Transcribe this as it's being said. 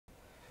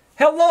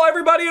Hello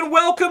everybody and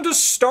welcome to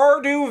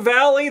Stardew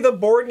Valley, the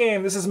board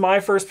game. This is my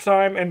first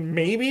time and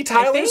maybe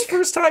Tyler's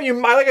first time.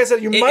 Like I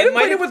said, you might have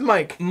played it with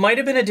Mike. Might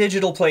have been a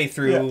digital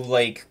playthrough,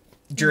 like,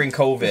 during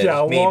COVID.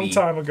 Yeah, a maybe. long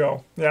time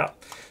ago. Yeah.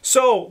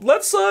 So,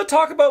 let's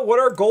talk about what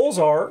our goals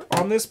are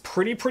on this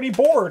pretty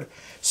board.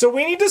 So,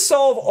 we need to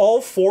solve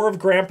all 4 of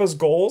Grandpa's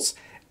goals,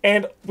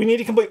 and we need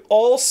to complete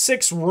all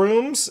 6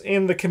 rooms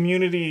in the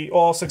community,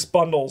 all 6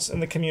 bundles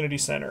in the community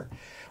center.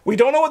 We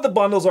don't know what the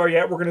bundles are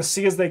yet. We're going to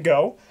see as they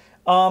go.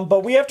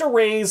 But we have to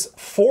raise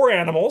 4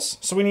 animals,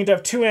 so we need to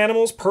have 2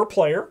 animals per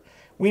player.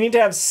 We need to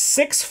have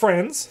 6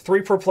 friends,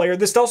 3 per player.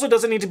 This also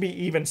doesn't need to be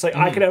even. It's like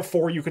I could have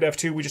 4, you could have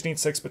 2. We just need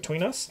 6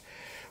 between us.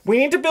 We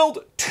need to build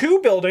 2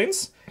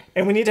 buildings,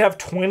 and we need to have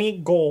 20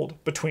 gold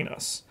between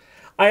us.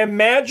 I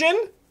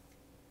imagine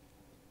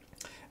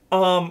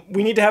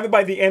we need to have it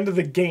by the end of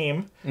the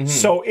game.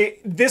 So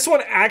this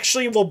one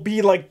actually will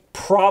be like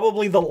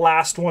probably the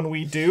last one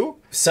we do.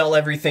 Sell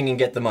everything and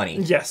get the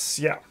money. Yes,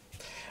 yeah.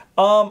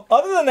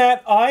 Other than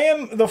that, I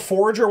am the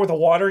forager with a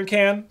watering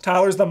can.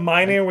 Tyler's the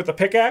miner with the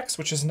pickaxe,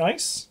 which is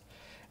nice.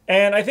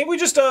 And I think we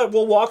just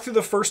we'll walk through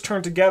the first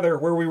turn together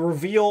where we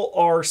reveal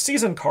our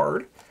season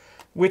card,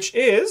 which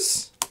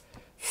is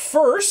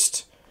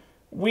first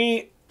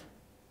we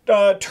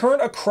turn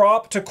a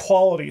crop to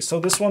quality. So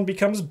this one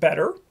becomes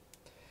better.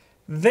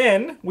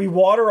 Then we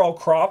water all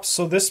crops.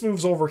 So this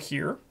moves over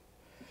here.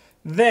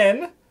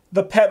 Then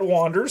the pet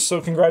wanders.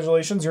 So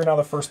congratulations, you're now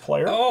the first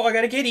player. Oh, I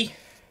got a kitty.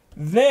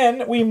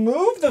 Then we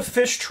move the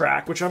fish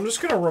track, which I'm just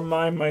going to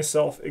remind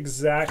myself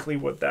exactly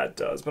what that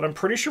does. But I'm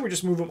pretty sure we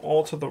just move them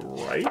all to the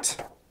right.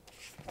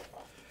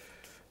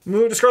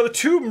 Discard the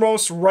 2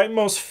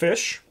 rightmost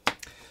fish.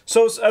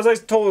 So as I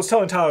was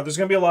telling Tyler, there's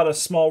going to be a lot of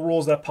small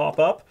rules that pop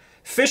up.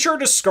 Fish are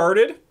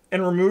discarded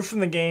and removed from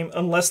the game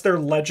unless they're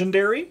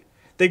legendary.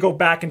 They go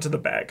back into the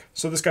bag.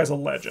 So this guy's a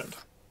legend.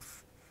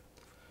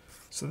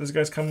 So this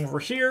guy's coming over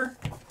here.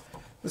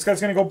 This guy's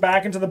going to go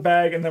back into the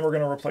bag, and then we're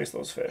going to replace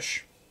those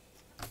fish.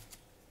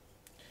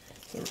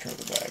 So return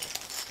the bag.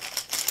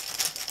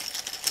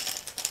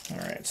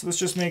 Alright, so this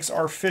just makes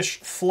our fish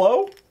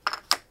flow.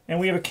 And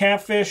we have a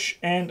catfish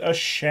and a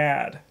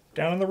shad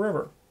down in the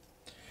river.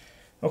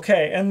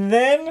 Okay, and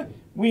then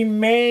we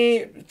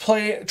may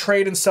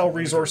trade and sell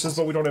resources,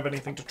 but we don't have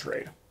anything to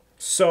trade.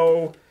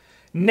 So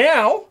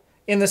now,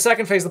 in the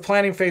second phase, the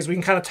planning phase, we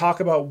can kind of talk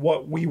about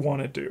what we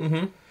want to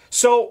do.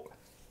 So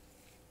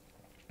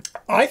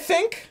I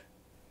think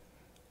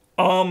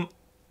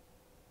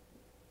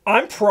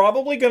I'm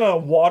probably going to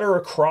water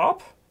a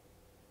crop,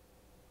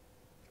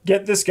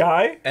 get this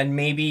guy. And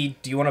maybe,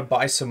 do you want to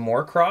buy some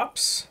more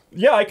crops?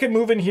 Yeah, I could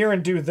move in here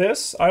and do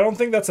this. I don't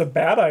think that's a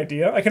bad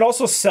idea. I can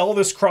also sell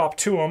this crop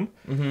to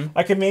him.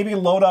 I can maybe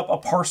load up a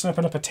parsnip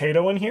and a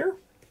potato in here.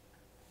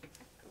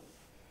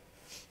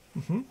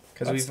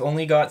 Because we've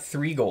only got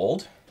 3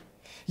 gold.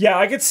 Yeah,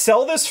 I could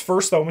sell this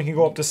first, though, and we can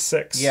go up to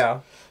 6. Yeah.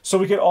 So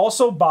we could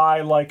also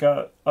buy we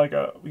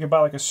could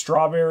buy like a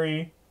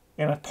strawberry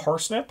and a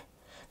parsnip.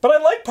 But I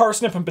like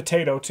parsnip and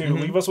potato too.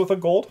 Leave us with a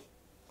gold.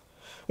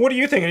 What do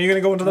you think? Are you going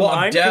to go into the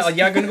mine? Yeah, I'm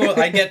going to go.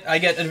 I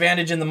get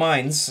advantage in the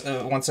mines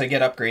once I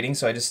get upgrading.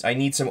 So I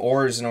need some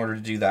ores in order to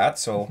do that.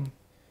 So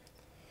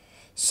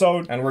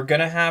and we're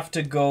going to have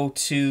to go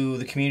to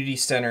the community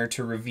center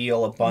to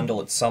reveal a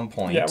bundle at some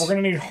point. Yeah, we're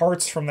going to need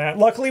hearts from that.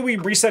 Luckily, we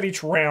reset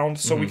each round,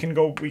 so we can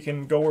go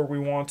where we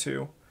want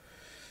to.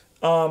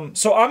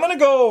 So I'm going to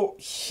go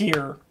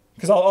here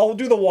because I'll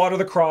do the water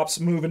the crops,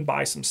 move and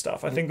buy some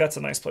stuff. I think that's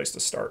a nice place to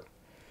start.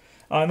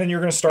 And then you're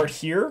going to start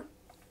here.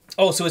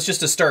 Oh, so it's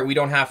just a start. We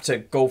don't have to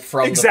go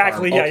from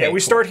exactly. The farm. Yeah. We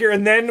start here,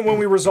 and then when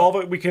we resolve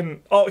it, we can.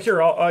 Oh, here.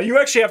 You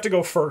actually have to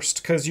go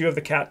first because you have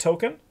the cat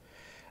token.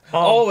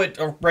 Right,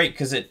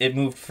 because it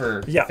moved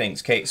for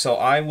things. Okay, so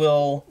I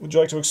will. Would you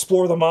like to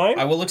explore the mine?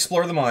 I will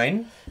explore the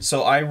mine.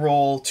 So I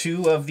roll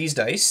 2 of these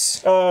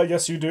dice.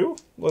 Yes, you do.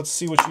 Let's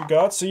see what you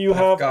got. So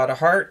I've got a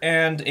heart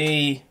and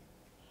a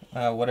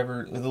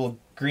whatever little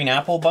green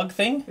apple bug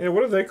thing. Yeah,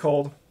 what are they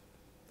called?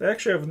 They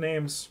actually have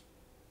names.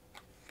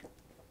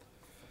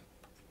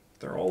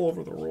 They're all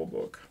over the rule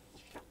book.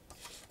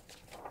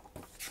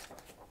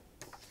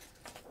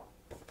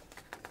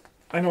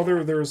 I know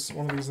there's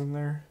one of these in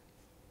there.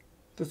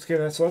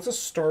 Okay, so that's a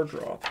star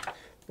drop.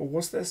 But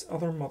what's this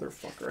other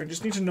motherfucker? I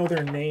just need to know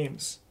their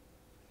names.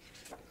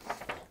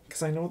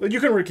 Because I know that you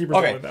can keep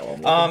resolving that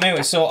one.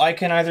 Anyway, so I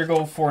can either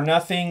go for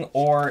nothing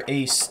or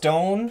a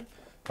stone.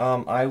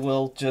 I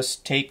will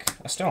just take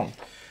a stone.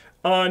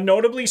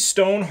 Notably,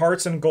 stone,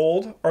 hearts, and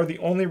gold are the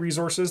only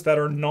resources that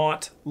are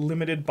not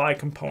limited by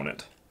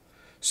component.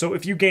 So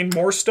if you gain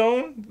more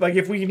stone, like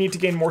if we need to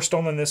gain more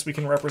stone than this, we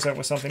can represent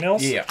with something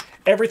else. Yeah.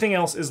 Everything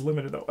else is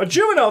limited, though. A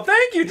Jumino,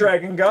 thank you,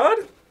 Dragon God.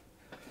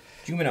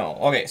 Jumino.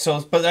 Okay,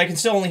 but I can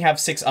still only have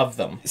 6 of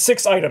them.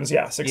 6 items,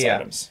 yeah, 6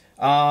 items.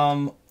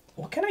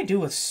 What can I do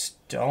with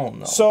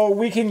stone, though? So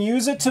we can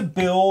use it to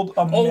build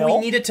a mill. Oh,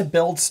 we need it to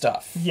build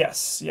stuff.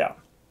 Yes, yeah.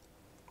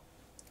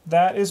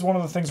 That is one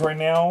of the things right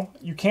now.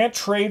 You can't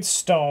trade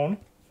stone.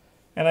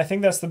 And I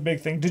think that's the big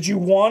thing. Did you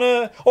want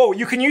to... Oh,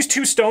 you can use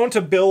 2 stone to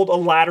build a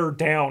ladder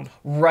down.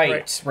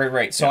 Right.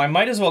 So I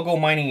might as well go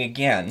mining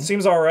again.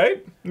 Seems all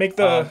right. Make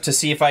the... to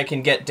see if I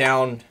can get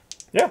down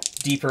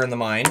deeper in the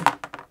mine.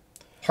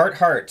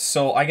 Heart.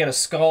 So I get a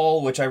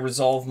skull, which I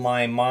resolve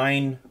my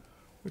mine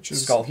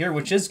skull here,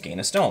 which is gain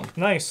a stone.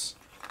 Nice.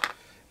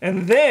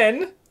 And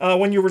then,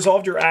 when you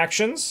resolved your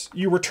actions,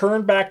 you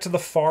return back to the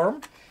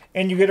farm,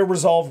 and you get to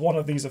resolve one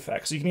of these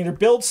effects. So you can either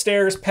build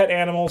stairs, pet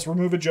animals,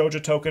 remove a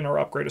Joja token, or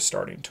upgrade a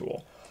starting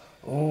tool.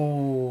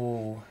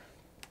 Oh.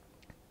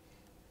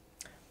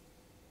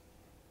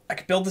 I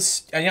could build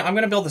this. Yeah, I'm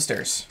going to build the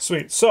stairs.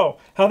 Sweet. So,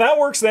 how that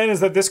works then is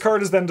that this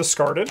card is then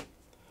discarded.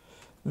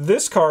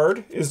 This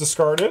card is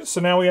discarded, so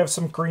now we have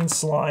some green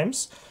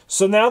slimes.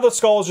 So now the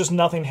skull is just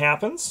nothing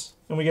happens,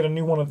 and we get a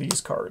new one of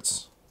these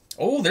cards.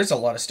 Oh, there's a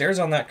lot of stairs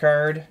on that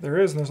card. There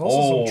is, and there's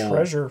also some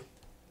treasure.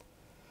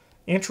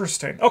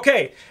 Interesting.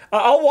 Okay,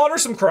 I'll water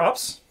some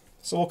crops.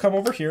 So we'll come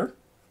over here.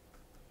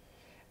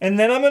 And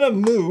then I'm going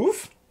to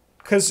move,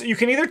 because you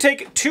can either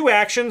take 2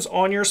 actions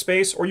on your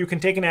space, or you can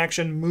take an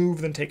action,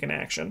 move, then take an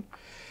action.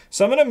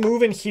 So I'm going to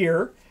move in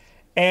here,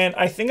 and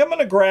I think I'm going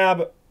to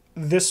grab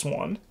this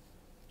one.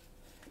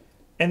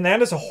 And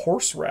that is a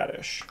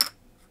horseradish.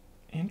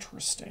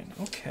 Interesting.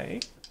 Okay.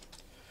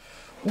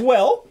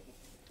 Well,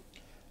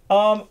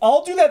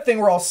 I'll do that thing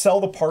where I'll sell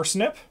the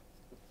parsnip.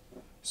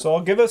 So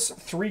I'll give us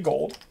 3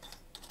 gold.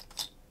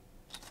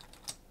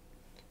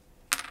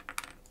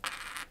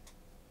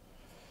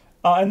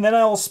 And then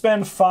I'll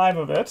spend 5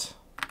 of it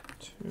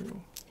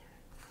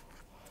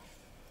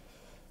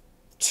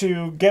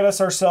to get us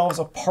ourselves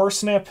a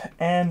parsnip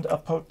and a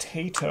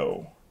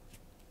potato.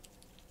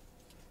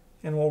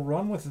 And we'll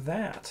run with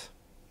that.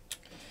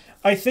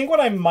 I think what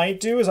I might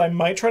do is I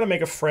might try to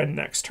make a friend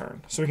next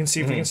turn, so we can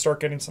see if we can start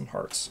getting some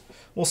hearts.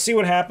 We'll see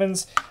what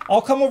happens.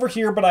 I'll come over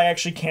here, but I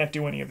actually can't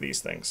do any of these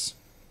things.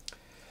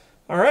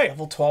 All right.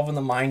 Level 12 in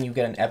the mine, you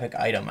get an epic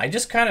item. I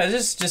just kind of,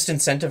 this is just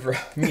incentive for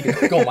me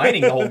to go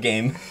mining the whole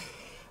game.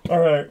 All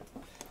right.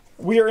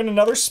 We are in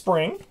another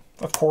spring,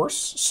 of course.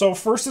 So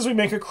first is we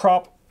make a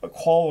crop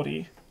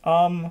quality.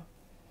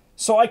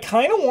 So I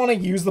kind of want to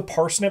use the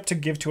parsnip to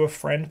give to a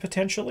friend,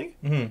 potentially.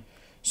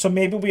 So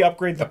maybe we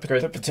upgrade the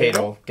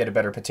potato. Get a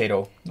better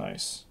potato.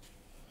 Nice.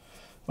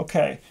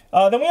 Okay.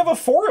 Then we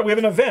have we have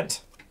an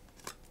event.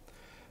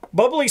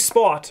 Bubbly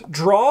Spot.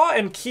 Draw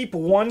and keep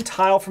 1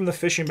 tile from the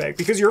fishing bag.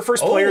 Because you're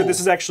first player, this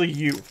is actually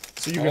you.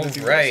 So you're going to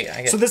do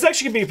this. So this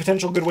actually could be a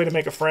potential good way to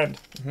make a friend.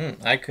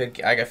 I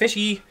got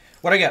fishy.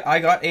 What I get? I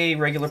got a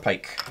regular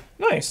pike.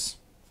 Nice.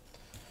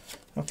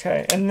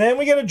 Okay. And then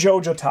we get a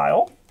Joja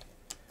tile.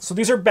 So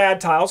these are bad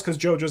tiles because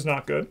Joja's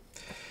not good.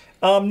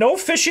 No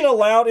fishing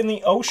allowed in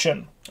the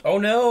ocean. Oh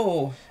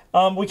no.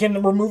 We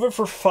can remove it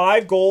for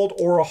 5 gold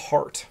or a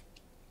heart.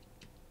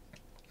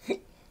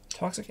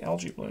 Toxic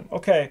algae bloom.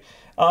 Okay.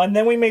 And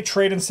then we may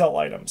trade and sell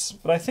items.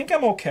 But I think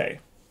I'm okay.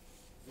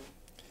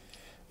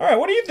 All right,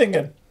 what are you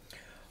thinking?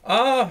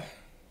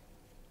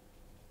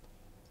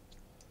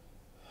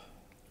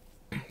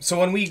 So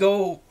when we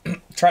go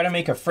try to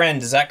make a friend,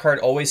 does that card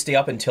always stay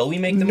up until we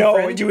make them a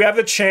friend? No, you have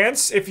the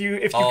chance. If you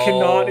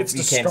cannot, it's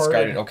discarded. Can't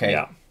discard it. Okay.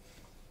 Yeah.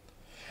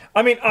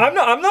 I mean, I'm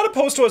not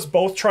opposed to us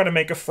both trying to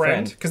make a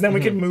friend, because then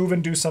we can move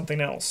and do something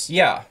else.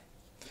 Yeah.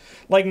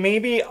 Like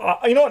maybe,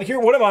 you know what? Here,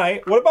 what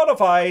about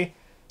if I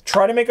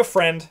try to make a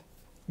friend,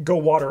 go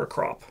water a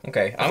crop?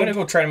 Okay, I'm gonna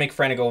go try to make a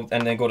friend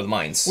and then go to the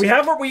mines. We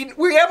have what we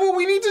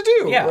need to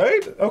do. Yeah.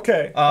 Right.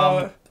 Okay.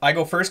 I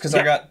go first because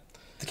I got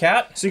the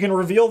cat. So you can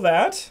reveal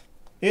that.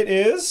 It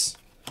is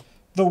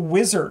the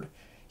wizard.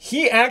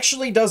 He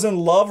actually doesn't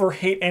love or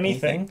hate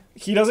anything.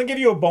 He doesn't give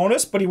you a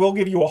bonus, but he will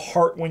give you a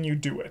heart when you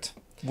do it.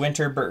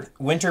 Winter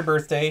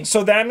birthday.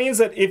 So that means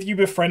that if you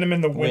befriend him in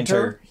the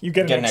winter you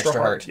get an extra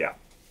heart. Yeah.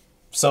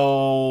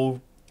 So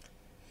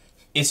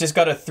it's just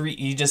got a 3.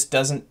 He just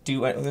doesn't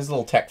do. There's a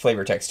little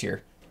flavor text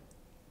here.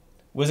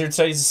 Wizard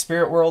studies the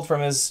spirit world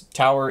from his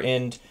tower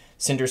in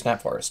Cinder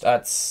Snap Forest.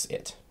 That's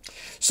it.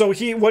 So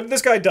what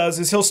this guy does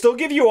is he'll still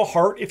give you a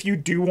heart if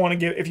you want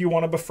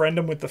to befriend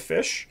him with the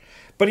fish,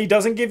 but he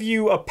doesn't give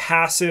you a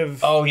passive.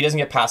 Oh, he doesn't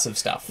get passive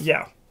stuff.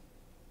 Yeah.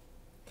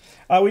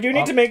 We do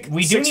need to make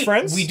 6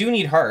 friends. We do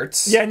need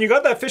hearts. Yeah, and you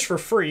got that fish for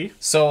free.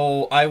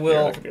 So I will.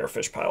 Here, that could be our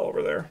fish pile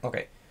over there.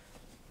 Okay.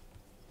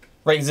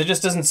 Right, because it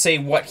just doesn't say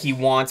what he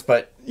wants,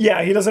 but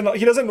yeah, he doesn't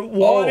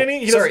want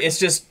any. It's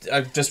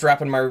just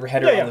wrapping my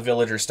head around the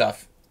villager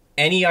stuff.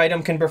 Any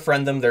item can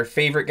befriend them. Their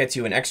favorite gets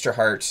you an extra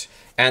heart,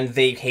 and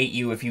they hate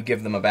you if you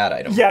give them a bad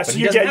item. Yeah, but so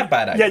he doesn't have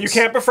bad items. Yeah, you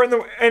can't befriend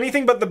them.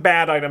 Anything but the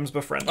bad items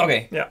befriend them.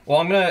 Okay. Yeah. Well,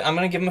 I'm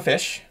gonna give him a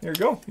fish. There you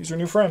go. He's your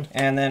new friend.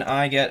 And then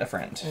I get a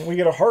friend. And we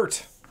get a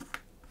heart.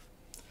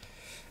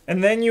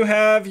 And then you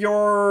have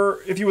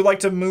if you would like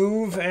to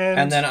move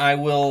and then I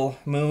will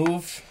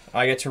move.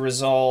 I get to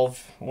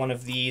resolve one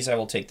of these. I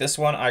will take this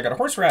one. I got a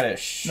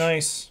horseradish.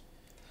 Nice.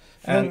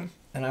 And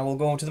I will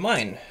go into the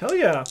mine. Hell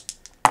yeah.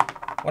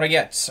 What I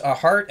get? A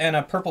heart and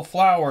a purple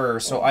flower,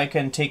 so I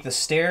can take the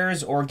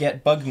stairs or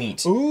get bug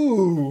meat.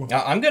 Ooh.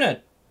 Now, I'm going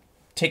to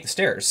take the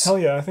stairs. Hell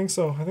yeah, I think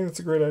so. I think that's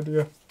a great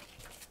idea.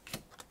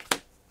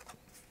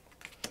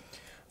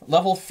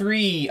 level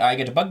 3, I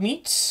get a bug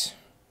meat.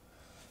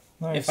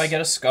 Nice. If I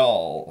get a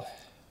skull.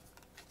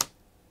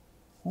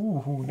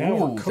 Ooh, now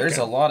we're cooking. There's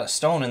a lot of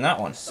stone in that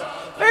one.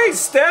 Hey,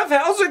 Steph,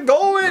 how's it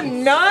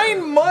going?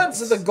 9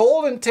 months at the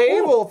golden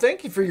table. Ooh.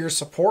 Thank you for your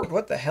support.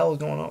 What the hell is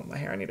going on with my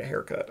hair? I need a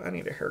haircut. I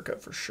need a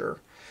haircut for sure.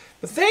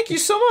 But thank you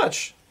so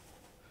much.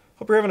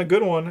 Hope you're having a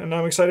good one, and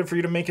I'm excited for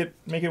you to make it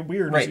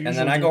weird. Right, and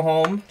then I go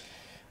home.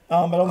 But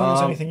I don't think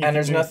there's anything you can do. And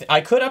there's nothing.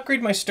 I could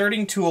upgrade my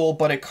starting tool,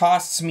 but it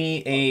costs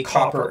me a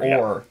copper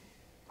ore.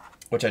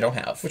 Which I don't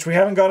have. Which we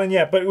haven't gotten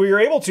yet, but we are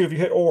able to if you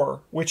hit ore,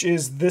 which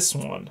is this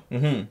one.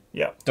 Mm-hmm.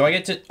 Yeah. Do I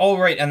get to... Oh,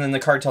 right, and then the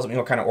card tells me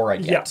what kind of ore I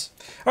get. Yeah.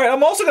 All right,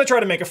 I'm also going to try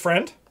to make a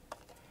friend.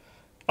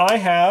 I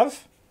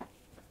have...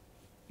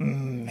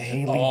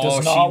 Haley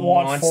does not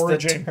want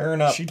foraging.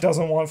 She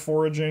doesn't want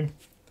foraging.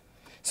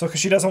 So,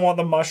 because she doesn't want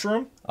the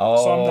mushroom,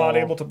 so I'm not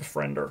able to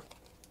befriend her.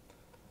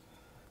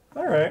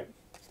 All right.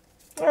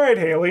 All right,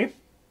 Haley.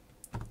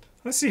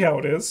 Let's see how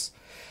it is.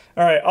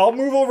 All right, I'll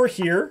move over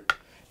here.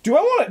 Do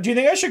you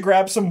think I should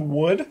grab some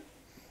wood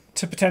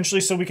to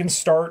potentially so we can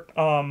start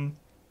Because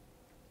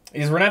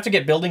we're gonna have to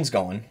get buildings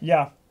going.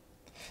 Yeah.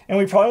 And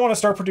we probably want to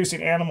start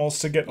producing animals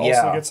to get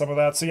get some of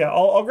that. So yeah,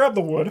 I'll grab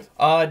the wood.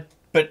 But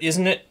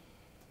isn't it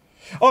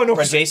no,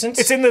 adjacent?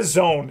 It's in the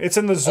zone. It's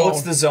in the zone. Oh,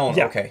 it's the zone.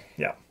 Yeah. Okay.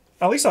 Yeah.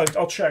 At least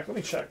I'll check. Let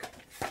me check.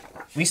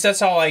 At least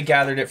that's how I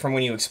gathered it from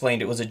when you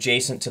explained it was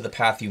adjacent to the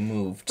path you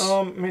moved.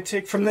 Let me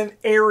take from the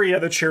area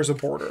that shares a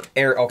border.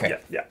 Okay.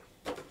 Yeah.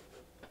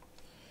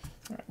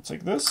 All right, it's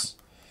like this.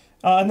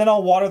 And then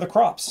I'll water the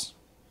crops.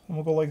 And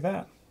we'll go like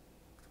that.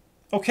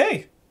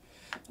 Okay.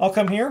 I'll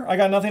come here. I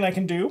got nothing I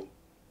can do.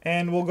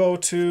 And we'll go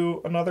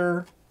to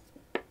another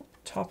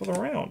top of the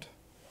round.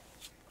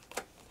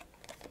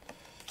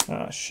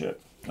 Ah, shit.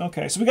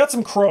 Okay, so we got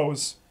some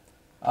crows.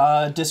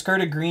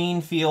 Discard a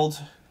green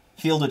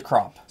fielded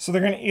crop. So they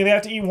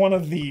have to eat one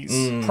of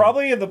these.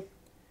 Probably the...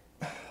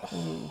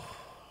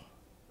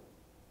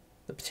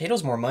 The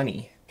potato's more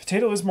money.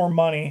 Potato is more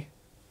money.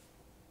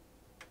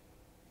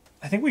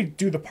 I think we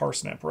do the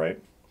parsnip, right?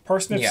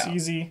 Parsnip's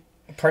easy.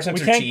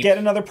 Parsnips we are can't cheap. get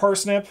another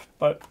parsnip,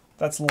 but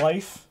that's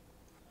life.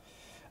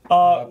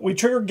 We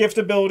trigger gift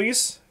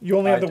abilities. You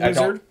only have the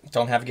wizard. I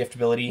don't have a gift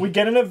ability. We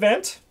get an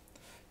event.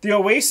 The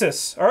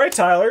Oasis. All right,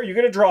 Tyler, you're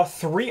going to draw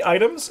 3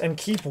 items and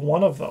keep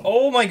one of them.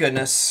 Oh my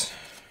goodness.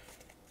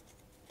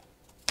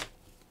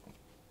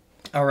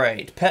 All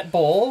right, Pet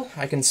Bowl.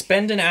 I can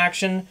spend an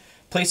action,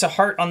 place a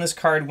heart on this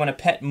card when a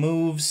pet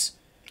moves,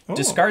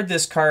 discard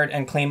this card,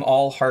 and claim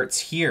all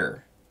hearts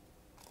here.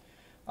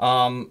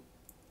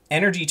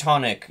 Energy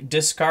Tonic.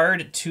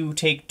 Discard to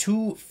take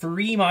 2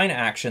 free mine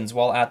actions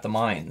while at the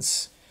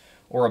mines.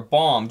 Or a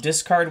Bomb.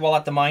 Discard while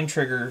at the mine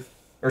trigger,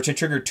 or to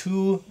trigger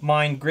 2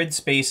 mine grid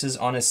spaces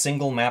on a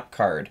single map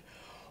card.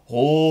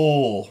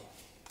 Oh.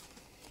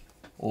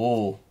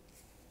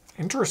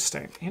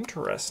 Interesting.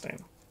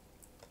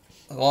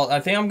 Well, I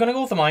think I'm going to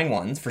go with the mine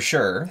ones, for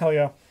sure. Hell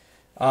yeah.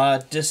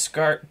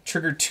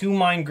 Trigger 2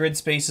 mine grid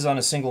spaces on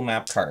a single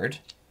map card.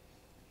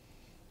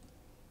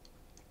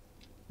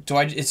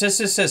 It just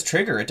says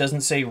trigger. It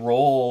doesn't say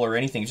roll or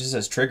anything. It just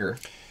says trigger.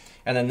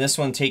 And then this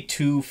one, take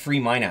 2 free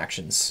mine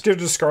actions. Do you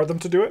discard them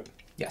to do it?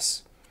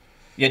 Yes.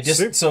 Yeah,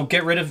 so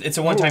get rid of... It's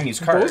a one-time use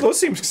card. Those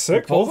seem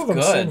sick. Both of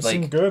them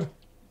seem good.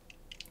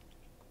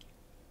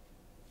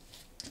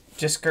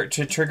 Just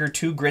to trigger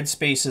 2 grid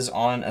spaces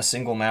on a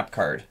single map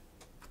card.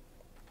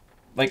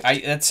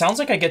 It sounds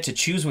like I get to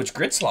choose which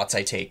grid slots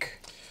I take.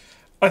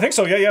 I think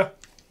so, yeah.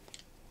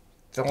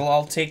 Well,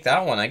 I'll take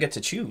that one. I get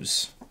to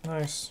choose.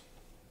 Nice.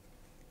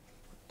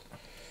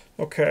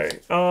 Okay,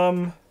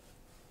 and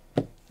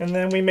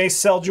then we may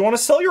sell... Do you want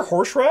to sell your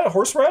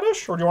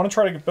horseradish? Or do you want to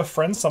try to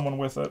befriend someone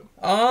with it?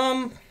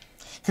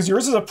 Because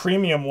yours is a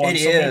premium one. Maybe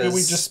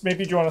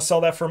do you want to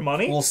sell that for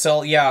money? We'll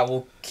sell... Yeah,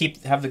 we'll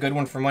have the good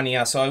one for money.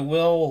 Yeah, so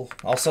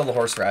I'll sell the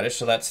horseradish,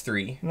 so that's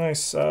 3.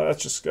 Nice.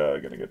 That's just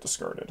going to get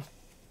discarded.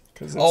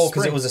 Because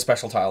it was a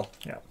special tile.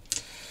 Yeah.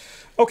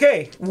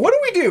 Okay, what do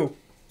we do?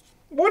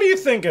 What are you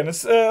thinking?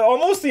 It's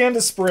almost the end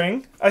of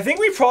spring. I think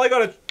we probably got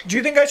to... Do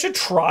you think I should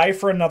try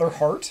for another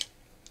heart?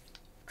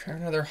 Try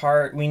another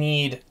heart. We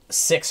need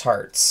 6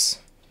 hearts.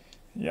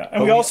 Yeah,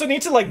 and we also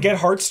need to get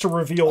hearts to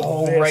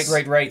reveal this.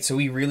 Right. So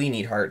we really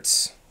need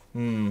hearts.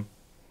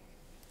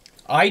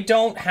 I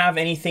don't have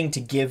anything to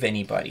give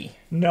anybody.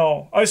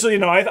 No.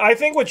 Actually, I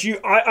think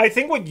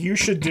what you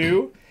should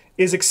do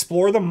is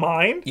explore the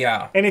mine.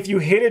 Yeah. And if you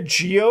hit a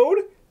geode,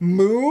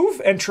 move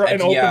and try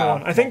and open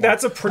one. I think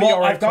that's a pretty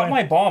alright I've got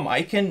my bomb.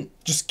 I can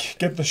just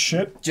get the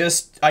shit.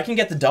 I can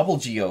get the double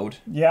geode.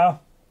 Yeah.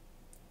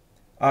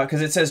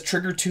 Because it says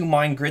trigger 2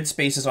 mine grid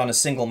spaces on a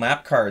single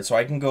map card, so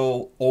I can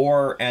go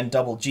ore and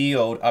double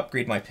geode,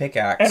 upgrade my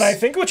pickaxe. And I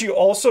think what you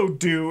also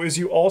do is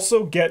you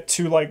also get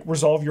to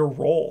resolve your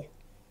roll.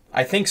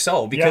 I think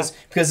so, because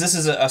this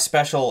is a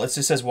special. It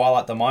just says while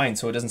at the mine,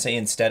 so it doesn't say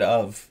instead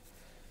of.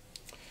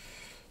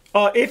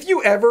 If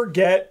you ever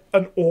get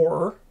an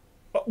ore,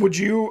 would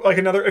you like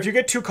another? If you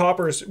get 2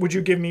 coppers, would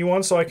you give me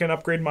one so I can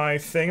upgrade my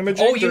thingamajig?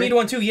 Oh, you need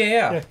one too.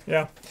 Yeah.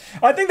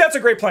 I think that's a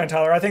great plan,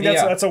 Tyler. I think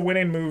that's a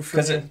winning move.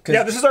 For you.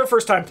 Yeah, this is our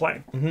first time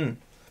playing. Mm-hmm.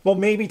 Well,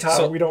 maybe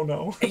Tyler. We don't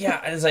know.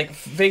 Yeah, it's like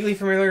vaguely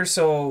familiar.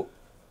 So,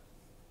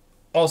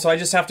 so I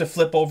just have to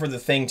flip over the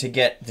thing to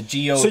get the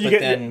geode. So you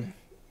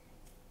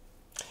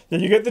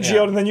you get the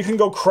geode, and then you can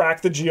go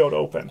crack the geode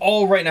open.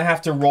 Oh, right, and I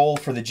have to roll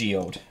for the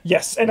geode.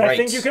 Yes, and I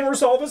think you can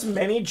resolve as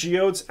many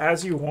geodes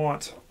as you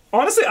want.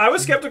 Honestly, I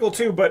was skeptical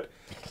too, but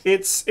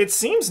it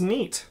seems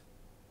neat.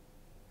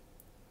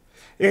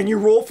 And you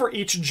roll for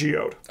each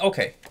geode.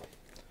 Okay.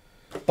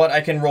 But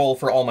I can roll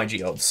for all my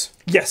geodes.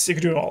 Yes, you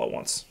can do it all at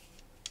once.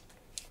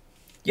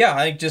 Yeah,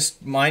 I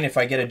just mine if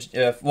I get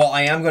well,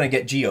 I am going to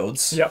get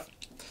geodes. Yep.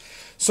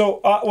 So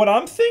what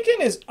I'm thinking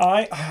is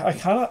I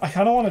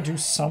kind of want to do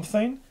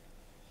something.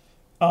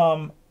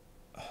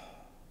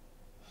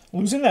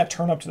 Losing that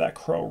turnip to that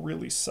crow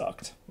really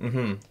sucked.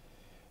 Mm-hmm.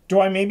 Do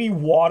I maybe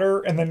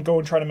water and then go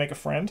and try to make a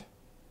friend?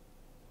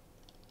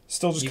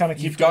 Still just kind of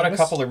keep You've got a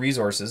couple of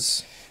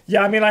resources.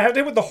 Yeah, I mean, I have to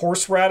hit with the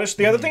horseradish.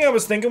 The other thing I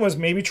was thinking was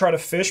maybe try to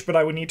fish, but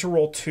I would need to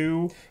roll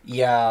 2.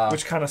 Yeah.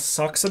 Which kind of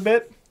sucks a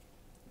bit.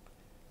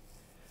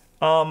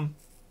 But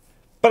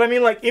I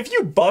mean, like, if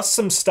you bust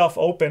some stuff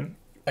open...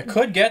 I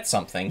could get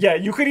something. Yeah,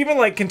 you could even,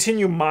 like,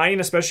 continue mining,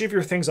 especially if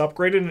your thing's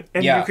upgraded,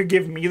 and you could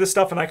give me the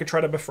stuff and I could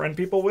try to befriend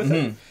people with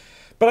it.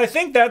 But I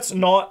think that's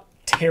not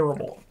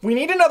terrible. We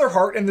need another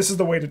heart, and this is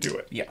the way to do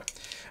it. Yeah.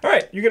 All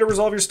right, you get to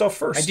resolve your stuff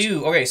first. I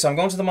do. Okay, so I'm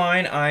going to the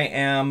mine. I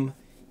am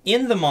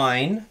in the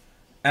mine,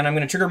 and I'm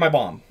going to trigger my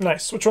bomb.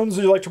 Nice. Which ones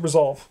do you like to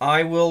resolve?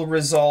 I will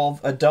resolve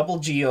a double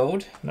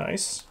geode.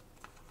 Nice.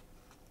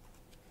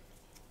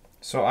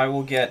 So I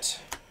will get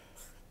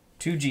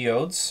 2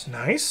 geodes.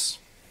 Nice.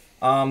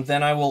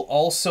 Then I will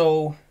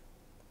also...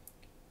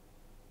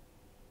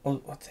 Oh,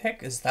 what the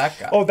heck is that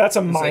guy? Oh, that's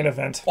a mine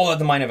event. Oh,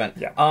 the mine event.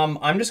 Yeah.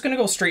 I'm just going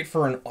to go straight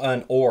for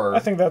an ore. I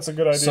think that's a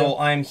good idea. So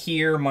I'm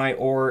here. My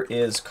ore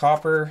is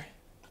copper.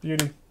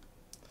 Beauty.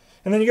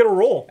 And then you get a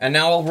roll. And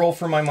now I'll roll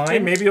for my mine. Hey,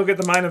 maybe you'll get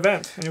the mine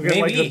event. And you'll get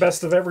like the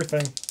best of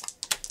everything.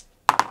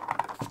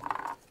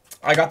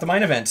 I got the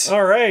mine event.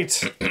 All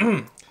right.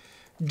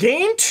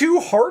 Gain 2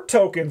 heart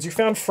tokens. You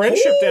found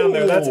friendship down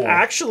there. That's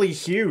actually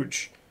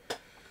huge.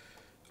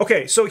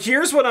 Okay, so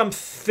here's what I'm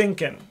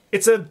thinking.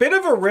 It's a bit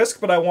of a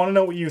risk, but I want to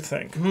know what you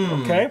think.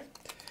 Okay?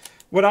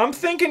 What I'm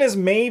thinking is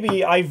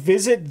maybe I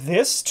visit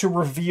this to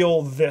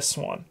reveal this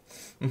one.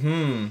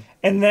 And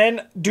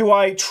then do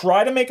I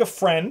try to make a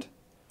friend,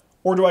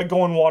 or do I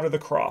go and water the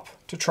crop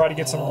to try to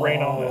get some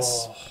rain on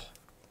this?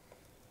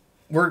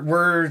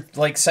 We're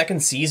like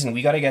second season.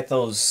 We got to get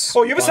those.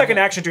 Oh, you have a second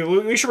action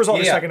too. We should resolve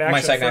your second action. My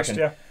second first.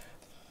 action.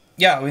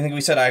 Yeah, we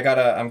said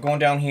I'm going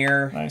down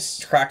here.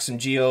 Nice. Crack some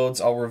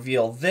geodes. I'll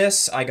reveal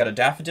this. I got a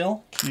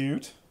daffodil.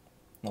 Cute.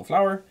 No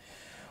flower.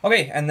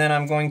 Okay, and then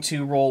I'm going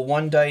to roll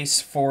 1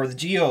 dice for the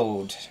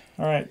geode.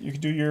 All right, you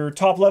can do your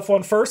top left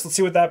one first. Let's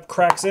see what that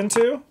cracks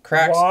into.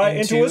 Cracks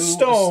into a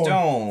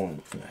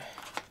stone.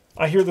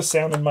 I hear the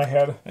sound in my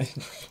head.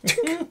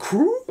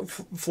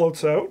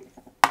 Floats out.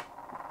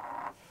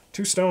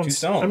 2 stones. 2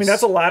 stones. I mean,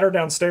 that's a ladder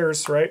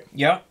downstairs, right?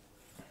 Yeah.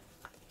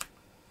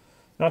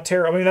 Not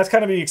terrible. I mean, that's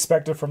kind of be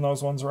expected from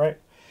those ones, right?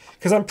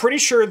 Because I'm pretty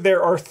sure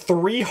there are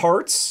 3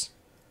 hearts,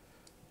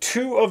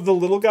 2 of the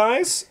little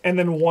guys, and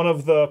then 1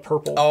 of the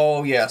purple.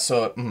 Oh, yeah.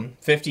 So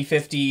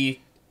 50-50.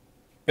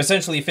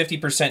 Essentially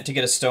 50% to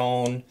get a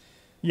stone.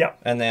 Yeah.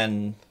 And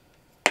then,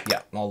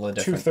 all the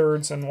different.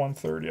 2/3 and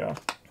 1/3, yeah.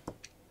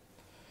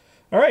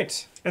 All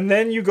right. And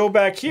then you go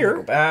back here.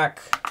 Go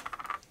back.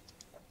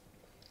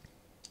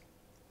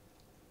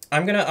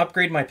 I'm going to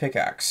upgrade my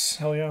pickaxe.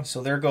 Hell yeah.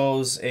 So there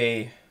goes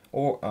a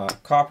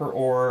copper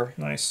ore.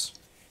 Nice.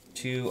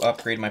 To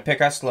upgrade my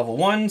pickaxe to level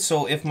 1.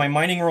 So if my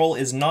mining roll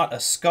is not a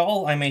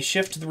skull, I may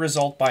shift the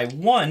result by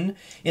 1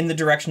 in the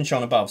direction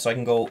shown above. So I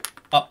can go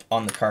up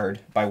on the card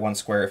by 1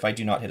 square if I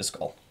do not hit a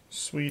skull.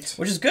 Sweet.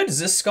 Which is good.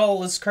 This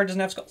card doesn't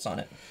have skulls on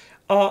it.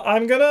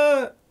 I'm going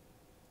to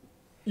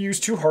use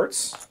 2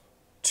 hearts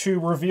to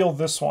reveal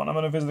this one. I'm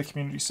going to visit the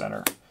community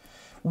center.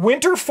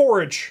 Winter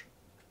forage.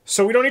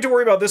 So we don't need to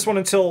worry about this one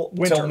until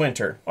winter. Until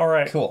winter. All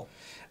right. Cool.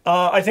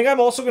 I think I'm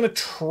also going to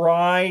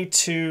try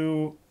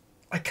to...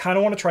 I kind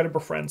of want to try to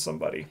befriend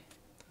somebody.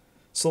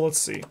 So let's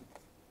see.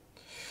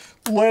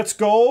 Let's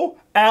go.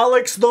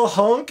 Alex the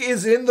Hunk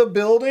is in the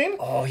building.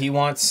 Oh, he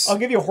wants... I'll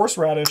give you a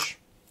horseradish.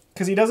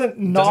 Because he doesn't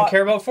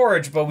care about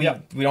forage, but we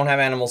don't have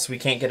animals, so we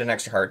can't get an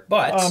extra heart.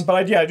 But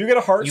I do get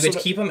a heart. You get to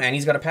keep him, and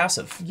he's got a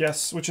passive.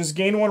 Yes, which is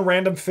gain 1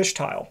 random fish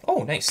tile.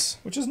 Oh, nice.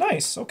 Which is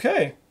nice.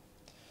 Okay.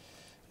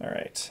 All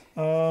right.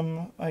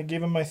 I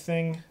gave him my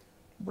thing.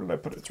 Where did I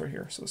put it? It's right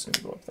here. So this is going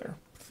to go up there.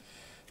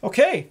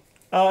 Okay.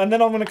 And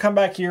then I'm going to come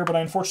back here, but I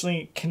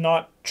unfortunately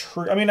cannot...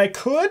 I mean, I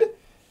could...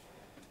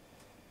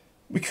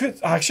 We could...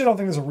 Actually, I don't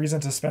think there's a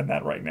reason to spend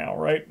that right now,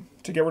 right?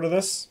 To get rid of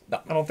this?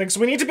 No. I don't think so.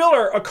 We need to build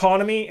our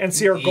economy and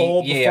see our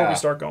gold before we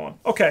start going.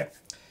 Okay.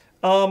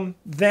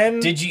 Then...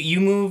 Did you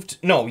moved...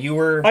 No, you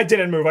were... I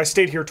didn't move. I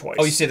stayed here twice.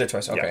 Oh, you stayed there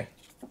twice. Okay.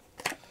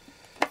 Yeah.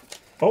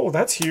 Oh,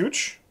 that's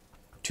huge.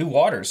 2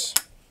 waters.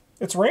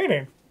 It's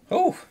raining.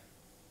 Oh.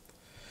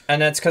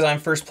 And that's because I'm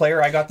first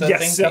player. I got the thing.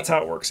 Yes, that's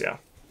how it works. Yeah.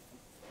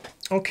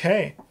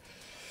 Okay.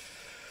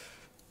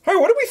 All right,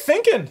 what are we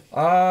thinking?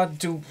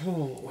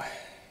 Ooh.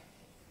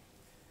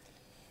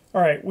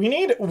 All right, we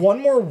need 1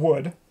 more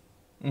wood.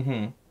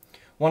 Mm-hmm.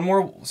 1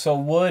 more, so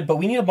wood, but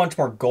we need a bunch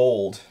more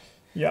gold.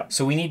 Yeah.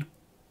 So we need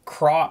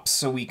crops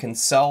so we can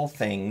sell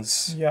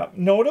things. Yeah.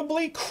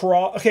 Notably,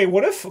 Okay,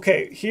 what if...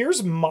 Okay,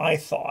 here's my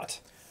thought.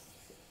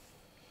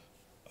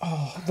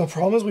 Oh, the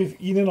problem is we've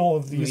eaten all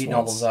of these We've eaten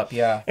all those up,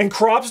 yeah. And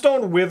crops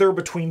don't wither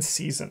between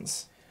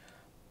seasons.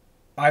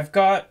 I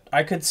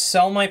could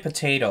sell my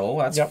potato.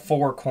 That's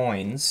 4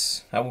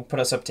 coins. That would put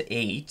us up to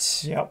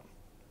 8. Yep.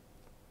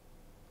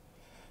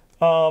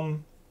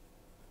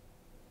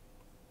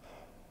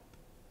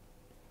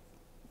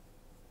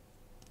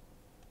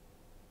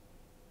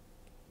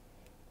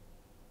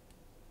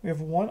 We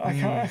have 1.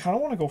 I kind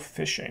of want to go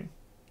fishing.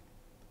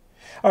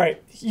 All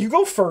right, you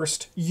go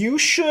first. You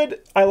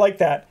should... I like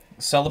that.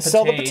 Sell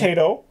the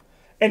potato.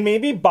 And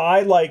maybe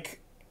buy,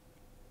 like...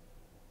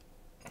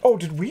 Oh,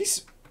 did we...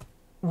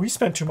 We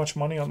spent too much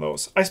money on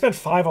those. I spent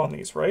 5 on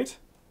these, right?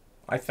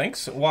 I think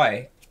so.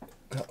 Why?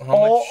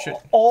 How much should...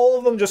 All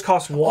of them just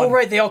cost 1. Oh,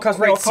 right. They all cost...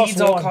 Right,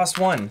 seeds all cost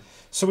 1.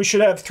 So we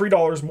should have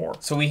 $3 more.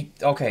 So we...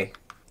 Okay.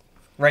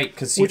 Right,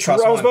 because seeds cost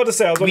 1. I was about to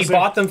say. We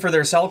bought them for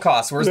their sell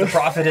costs. Where's the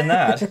profit in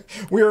that?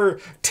 We're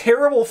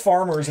terrible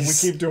farmers and we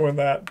keep doing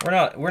that.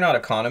 We're not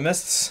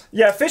economists.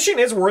 Yeah, fishing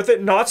is worth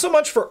it. Not so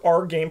much for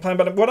our game plan,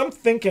 but what I'm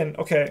thinking,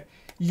 okay,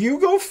 you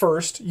go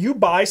first. You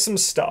buy some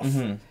stuff.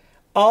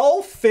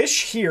 I'll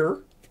fish here,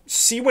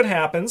 see what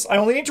happens. I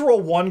only need to roll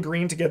 1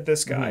 green to get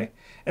this guy.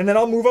 And then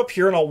I'll move up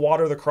here and I'll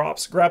water the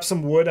crops. Grab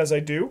some wood as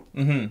I do.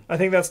 I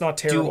think that's not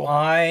terrible.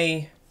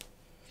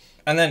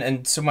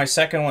 And so my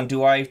second one,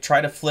 do I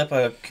try to flip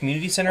a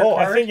community center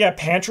card? I think,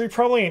 pantry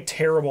probably ain't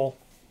terrible.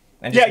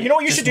 And just, you know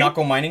what you should do? Not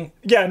go mining?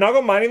 Yeah, not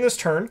go mining this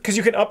turn, because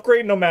you can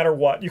upgrade no matter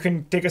what. You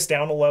can take us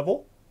down a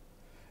level.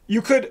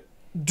 You could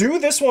do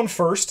this one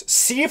first,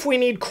 see if we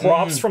need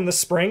crops from the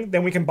spring,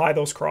 then we can buy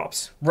those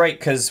crops. Right,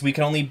 because we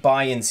can only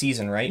buy in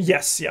season, right?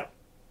 Yes, yeah.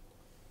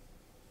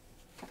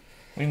 What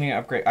do you mean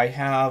upgrade? I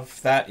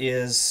have, that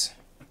is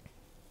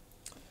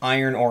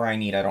iron ore I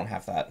need. I don't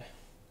have that.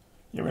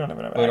 Yeah, we don't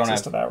even have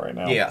access to that right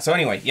now. Yeah, so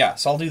anyway,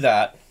 so I'll do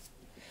that.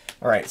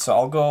 All right, so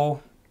I'll go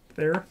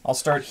there. I'll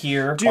start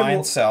here, buy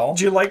and sell.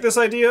 Do you like this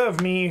idea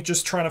of me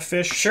just trying to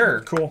fish?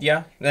 Sure. Cool.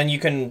 Yeah, then you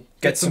can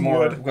get some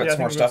more, some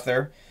more stuff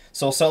there.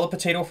 So I'll sell a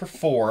potato for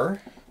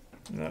 4.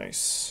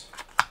 Nice.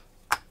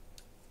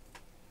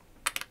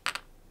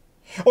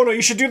 Oh, no,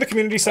 you should do the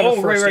community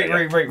center first. Right.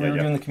 We were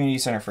doing the community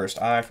center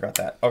first. I forgot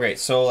that. Okay,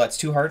 so that's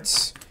 2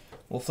 hearts.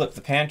 We'll flip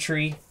the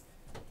pantry.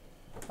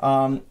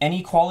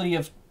 Any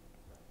quality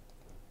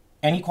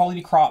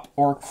crop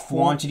or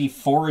quantity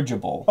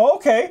forageable.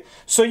 Okay,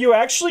 so you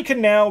actually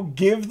can now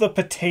give the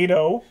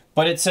potato...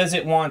 But it says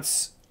it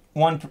wants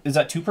 1... Is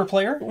that 2 per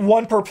player?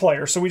 1 per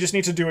player, so we just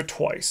need to do it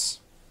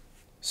twice.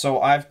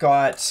 So I've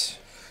got...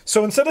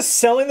 So instead of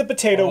selling the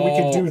potato, we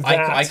could do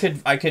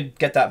that. I could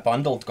get that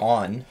bundled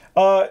gone.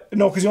 No,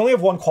 because you only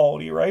have 1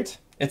 quality, right?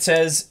 It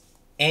says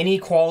any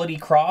quality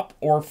crop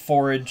or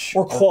forage...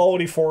 Or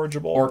quality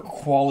forageable. Or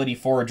quality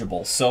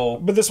forageable, so...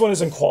 But this one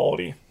isn't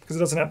quality, because it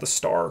doesn't have the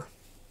star.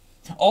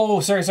 Oh,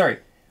 sorry.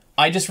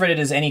 I just read it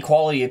as any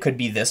quality. It could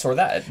be this or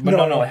that. But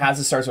no, it has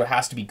a star, so it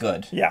has to be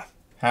good. Yeah.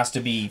 Has to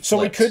be flipped. So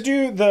we could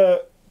do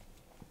the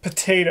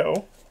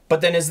potato.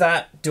 But then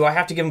do I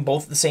have to give them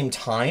both at the same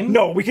time?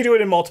 No, we could do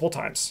it in multiple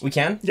times. We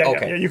can? Yeah,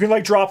 okay. Yeah. You can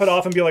like drop it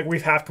off and be like,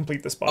 we've half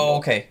complete this bundle. Oh,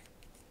 okay.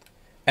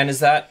 And is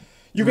that...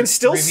 You can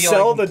still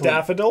sell the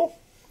daffodil.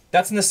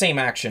 That's in the same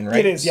action, right?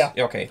 It is, yeah.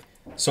 Okay.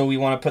 So we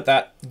want to put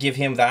that, give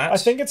him that. I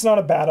think it's not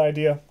a bad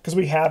idea, because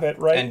we have it,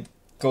 right? And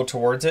go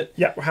towards it.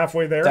 Yeah, we're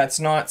halfway there. That's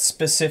not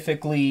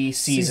specifically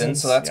seasoned,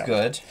 so that's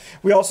good.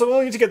 We also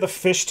will need to get the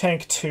fish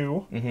tank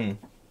too.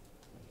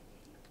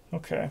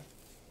 Okay.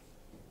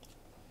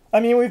 I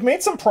mean, we've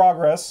made some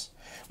progress.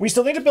 We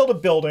still need to build a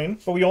building,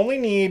 but we only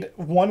need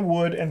 1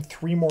 wood and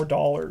 $3 more.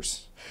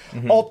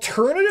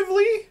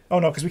 Alternatively, oh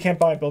no, because we can't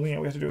buy a building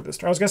yet. We have to do it this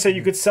turn. I was gonna say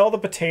you could sell the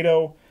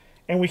potato,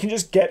 and we can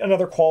just get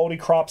another quality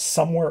crop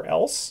somewhere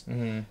else.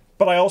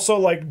 But I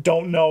also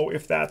don't know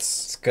if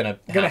that's gonna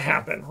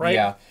happen, right?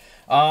 Yeah.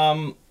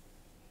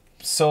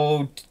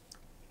 So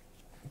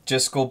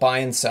just go buy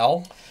and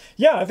sell?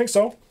 Yeah, I think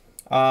so.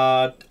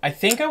 I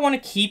think I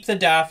want to keep the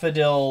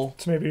daffodil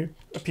to maybe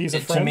appease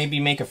a friend. To maybe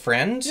make a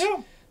friend.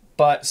 Yeah.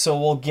 But so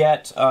we'll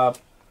get a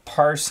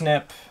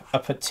parsnip, a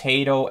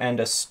potato, and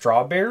a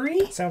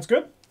strawberry. Sounds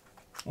good.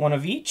 1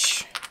 of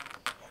each.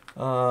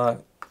 Do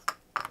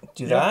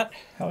that.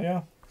 Hell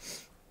yeah.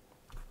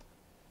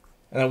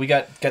 And then we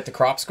get the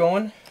crops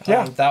going.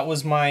 Yeah. That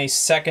was my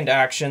second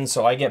action,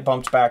 so I get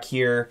bumped back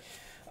here.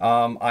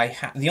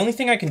 The only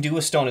thing I can do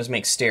with stone is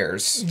make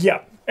stairs.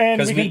 Yeah,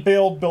 and we can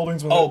build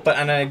buildings with it.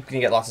 And I can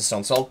get lots of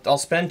stone. So I'll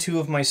spend 2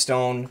 of my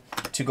stone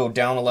to go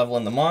down a level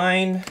in the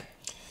mine.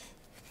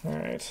 All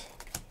right.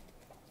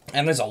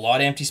 And there's a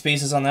lot of empty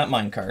spaces on that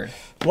mine card.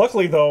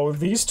 Luckily, though,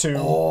 these two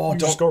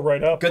just go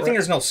right up. Good thing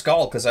there's no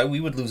skull, because we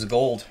would lose a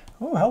gold.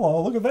 Oh,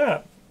 hello. Look at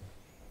that.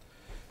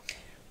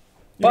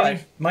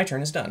 But my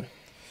turn is done.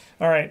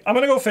 All right. I'm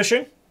going to go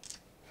fishing.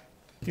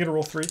 You get to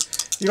roll 3.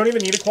 You don't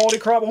even need a quality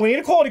crop. Well, we need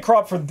a quality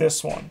crop for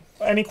this one.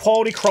 Any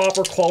quality crop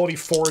or quality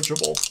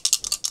forageable.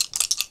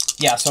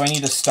 Yeah, so I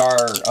need a star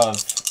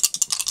of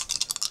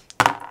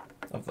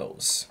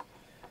those.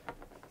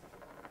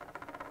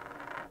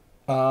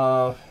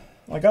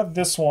 I got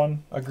this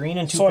one. A green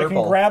and 2 so purple. So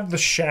I can grab the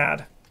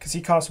shad because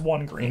he costs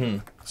 1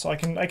 green. So I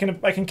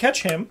can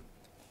catch him.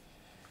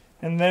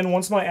 And then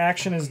once my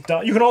action is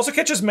done, you can also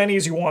catch as many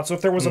as you want. So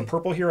if there was a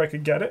purple here, I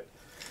could get it.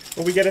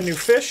 But we get a new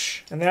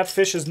fish, and that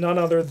fish is none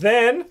other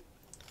than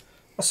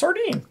a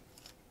sardine.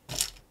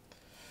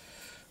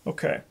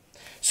 Okay.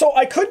 So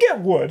I could get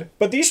wood,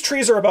 but these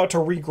trees are about to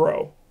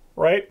regrow,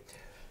 right?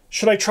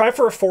 Should I try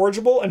for a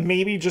forageable and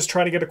maybe just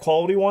try to get a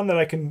quality one that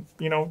I can,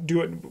 you know,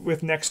 do it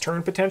with next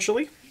turn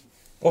potentially?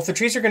 Well, if the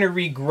trees are going to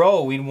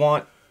regrow, we'd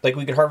want, like,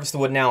 we could harvest the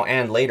wood now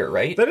and later,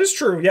 right? That is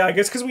true. Yeah, I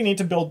guess because we need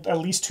to build at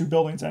least 2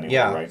 buildings anyway,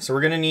 right? So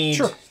we're going to need...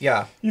 Sure.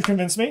 Yeah. You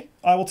convinced me.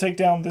 I will take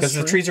down this tree. Because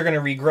the trees are going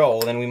to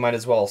regrow, then we might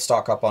as well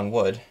stock up on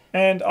wood.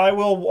 And I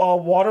will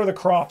water the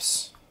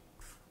crops.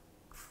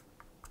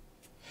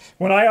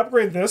 When I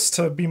upgrade this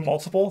to be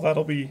multiple,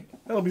 that'll be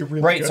really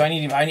good. Right, so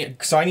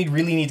I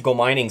really need to go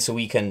mining so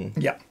we can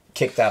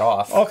kick that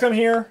off. I'll come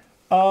here.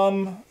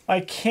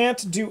 I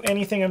can't do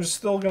anything. I'm just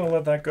still going to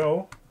let that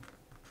go.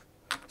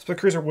 Split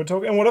trees are wood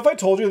token. And what if I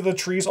told you that the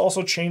trees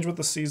also change with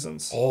the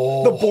seasons?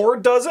 Oh. The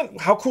board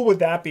doesn't? How cool would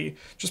that be?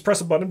 Just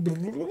press a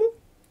button.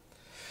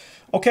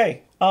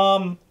 Okay.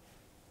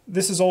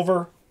 This is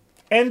over.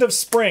 End of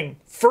spring.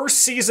 First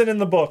season in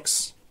the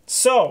books.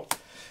 So,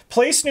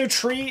 place new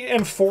tree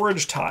and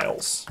forage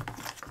tiles.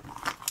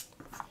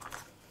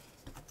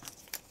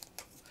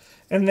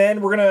 And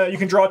then you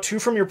can draw 2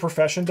 from your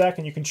profession deck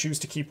and you can choose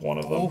to keep one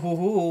of them.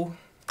 Ooh.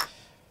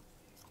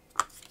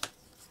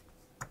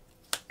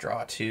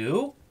 Draw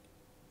 2.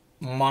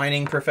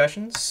 Mining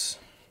professions.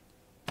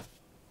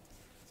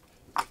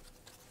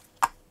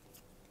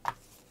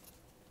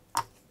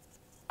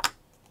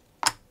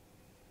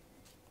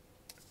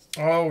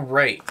 All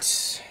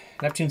right.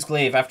 Neptune's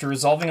Glaive. After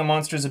resolving a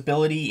monster's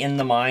ability in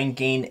the mine,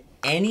 gain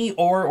any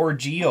ore or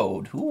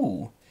geode.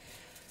 Ooh.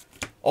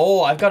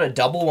 Oh, I've got a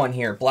double one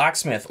here.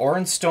 Blacksmith. Ore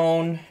and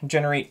stone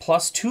generate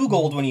 +2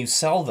 gold when you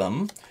sell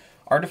them.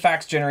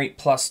 Artifacts generate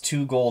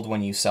 +2 gold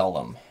when you sell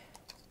them.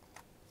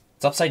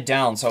 It's upside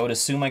down, so I would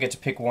assume I get to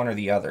pick one or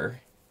the other.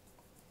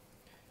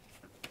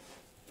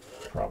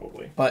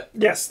 Probably. But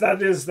yes,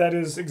 that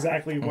is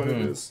exactly what it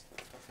is.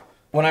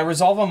 When I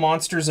resolve a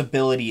monster's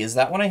ability, is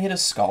that when I hit a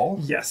skull?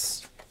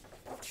 Yes.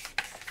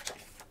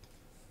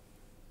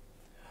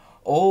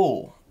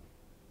 Oh.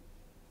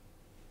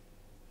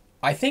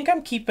 I think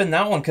I'm keeping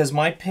that one, because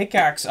my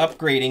pickaxe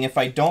upgrading, if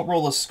I don't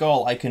roll a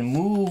skull, I can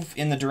move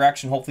in the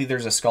direction, hopefully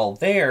there's a skull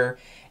there,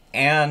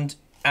 and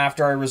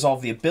after I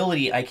resolve the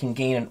ability, I can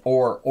gain an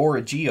ore or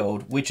a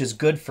geode, which is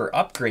good for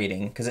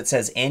upgrading, because it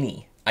says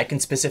any. I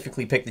can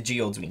specifically pick the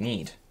geodes we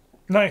need.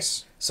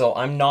 Nice. So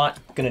I'm not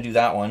going to do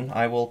that one.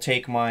 I will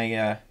take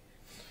my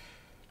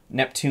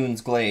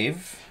Neptune's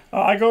Glaive.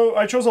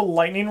 I chose a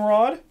lightning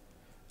rod,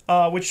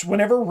 which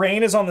whenever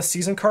rain is on the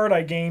season card,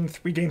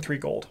 we gain 3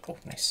 gold. Oh,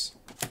 nice.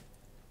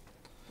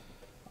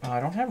 I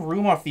don't have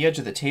room off the edge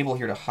of the table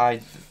here to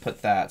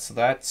put that, so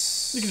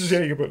that's... You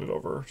can put it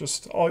over. That's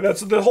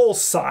the whole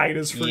side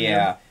is for you.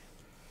 Yeah.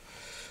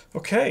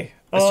 Okay.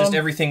 It's just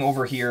everything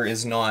over here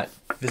is not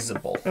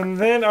visible. And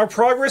then our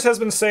progress has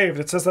been saved.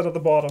 It says that at the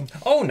bottom.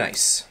 Oh,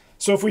 nice.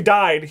 So if we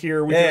died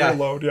here, we can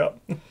reload. Yep.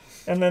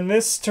 And then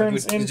this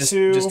turns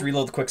into... Just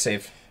reload the quick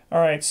save.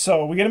 All right,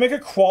 so we got to make a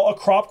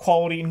crop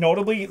quality.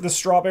 Notably, the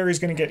strawberry is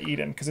going to get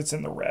eaten because it's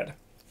in the red.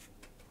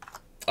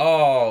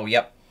 Oh,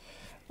 yep.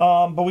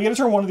 But we got to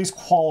turn one of these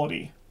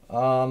quality.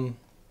 So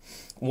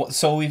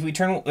if we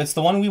turn... It's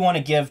the one we want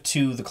to give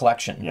to the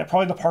collection. Yeah,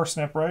 probably the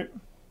parsnip, right?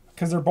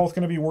 Because they're both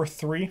going to be worth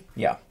 3.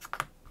 Yeah.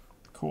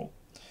 Cool.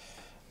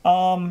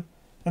 And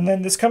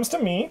then this comes to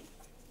me.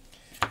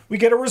 We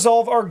get to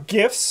resolve our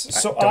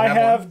gifts. So I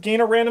have gain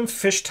a random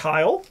fish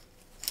tile.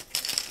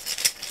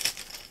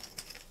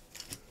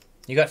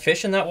 You got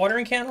fish in that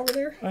watering can over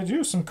there? I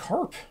do, some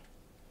carp.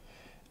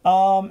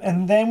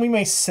 And then we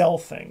may sell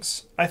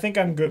things. I think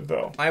I'm good,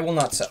 though. I will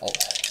not sell.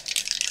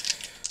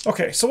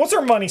 Okay, so what's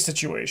our money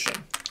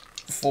situation?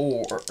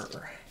 4.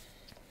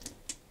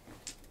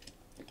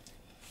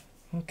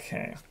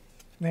 Okay.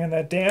 Man,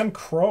 that damn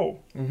crow.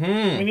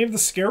 We need the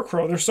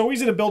scarecrow. They're so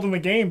easy to build in the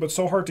game, but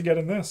so hard to get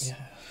in this. Yeah.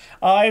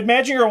 I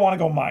imagine you're going to want to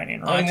go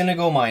mining, right? I'm going to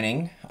go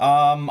mining.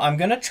 I'm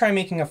going to try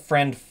making a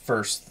friend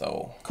first,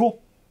 though.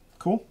 Cool.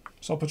 Cool.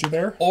 So I'll put you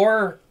there.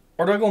 Or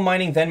do I go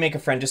mining, then make a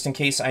friend, just in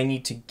case I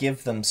need to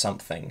give them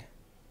something?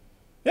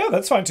 Yeah,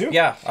 that's fine, too.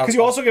 Yeah. Because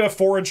you also get a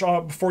forage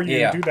before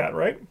you do that,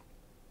 right?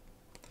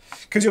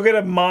 Because you'll get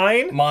a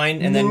mine,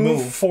 and then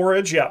move.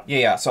 Forage, yeah.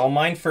 Yeah. So I'll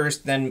mine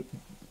first, then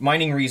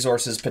mining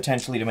resources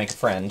potentially to make a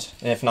friend,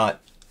 and if not,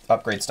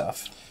 upgrade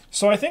stuff.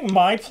 So I think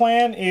my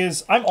plan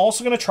is I'm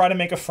also going to try to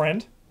make a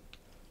friend.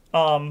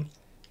 And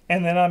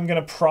then I'm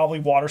going to probably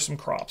water some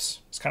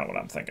crops. That's kind of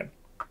what I'm thinking.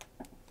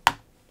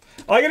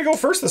 I got to go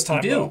first this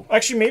time, though.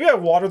 Actually, maybe I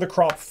water the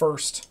crop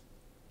first.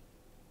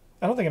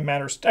 I don't think it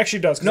matters. Actually,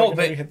 it does. No,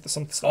 but hit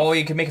some stuff. Oh,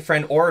 you could make a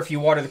friend, or if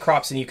you water the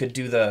crops, then you could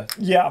do the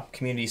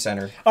community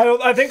center.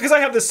 I think because I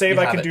have the save,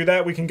 I can do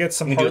that. We can get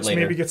some hearts,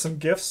 maybe get some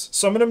gifts.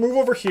 So I'm going to move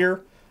over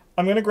here.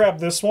 I'm going to grab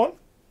this one.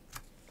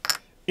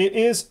 It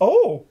is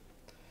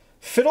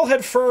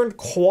Fiddlehead Fern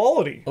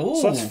quality. Ooh.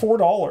 So that's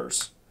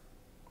 $4,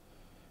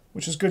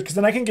 which is good because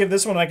then I can give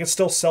this one and I can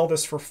still sell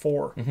this for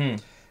 $4. Mm-hmm.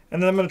 And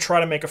then I'm going to try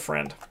to make a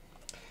friend.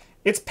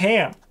 It's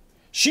Pam.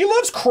 She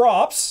loves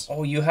crops.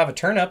 Oh, you have a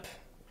turnip.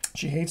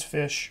 She hates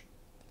fish.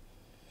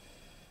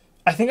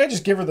 I think I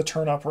just give her the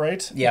turnip,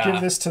 right? Yeah. Give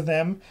this to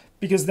them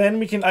because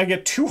then I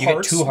get two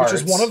hearts, which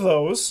is one of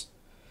those.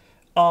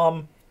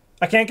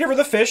 I can't give her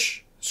the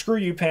fish. Screw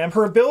you, Pam.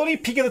 Her ability,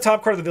 peek at the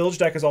top card of the village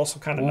deck, is also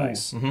kind of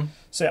nice. Mm-hmm.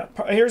 So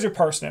yeah, here's your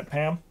parsnip,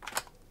 Pam.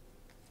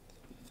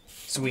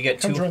 So we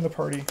get Come join the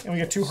party, and we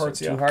get two hearts.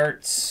 Two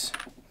hearts.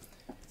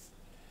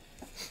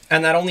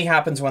 And that only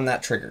happens when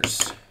that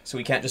triggers. So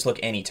we can't just look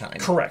anytime.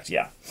 Correct.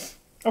 Yeah.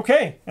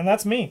 Okay, and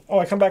that's me. Oh,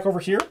 I come back over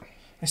here.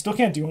 I still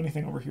can't do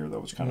anything over here though,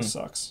 which kind of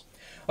sucks.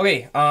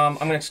 Okay, I'm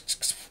gonna.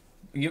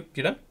 You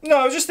done? No,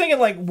 I was just thinking,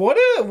 like, what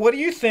do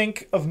you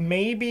think of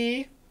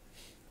maybe?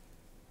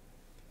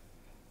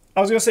 I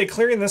was gonna say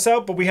clearing this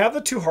out, but we have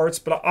the two hearts.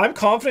 But I'm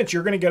confident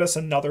you're gonna get us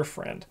another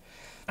friend.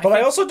 But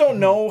I also don't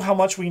know how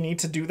much we need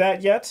to do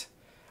that yet.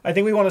 I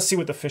think we want to see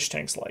what the fish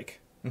tank's like.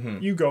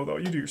 Mm-hmm. You go though.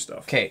 You do your stuff.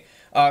 Okay.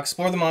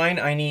 Explore the mine.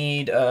 I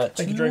need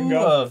two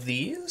of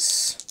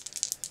these.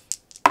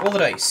 Roll the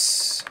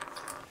dice.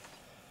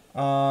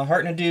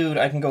 Heart and a dude.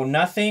 I can go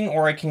nothing,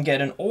 or I can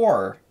get an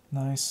ore.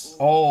 Nice.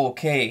 Oh,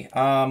 okay.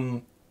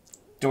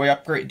 Do I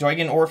upgrade? Do I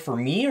get an ore for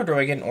me, or do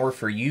I get an ore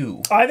for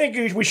you? I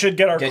think we should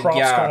get our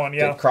crops going.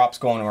 Yeah, get crops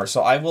going. Ore.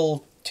 So I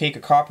will take a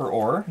copper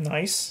ore.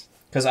 Nice.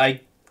 Because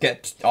I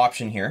get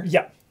option here.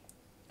 Yeah.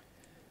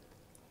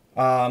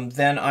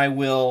 Then I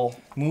will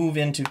move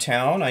into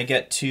town.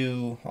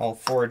 I'll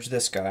forage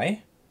this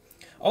guy.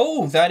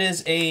 Oh, that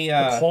is a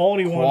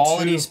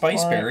quality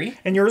spiceberry. Right.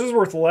 And yours is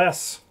worth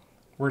less.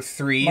 Worth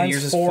 3. Mine's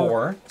yours is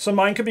 4. So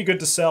mine could be good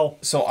to sell.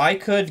 So I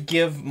could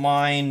give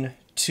mine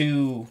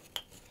to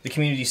the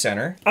community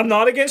center. I'm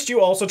not against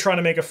you also trying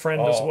to make a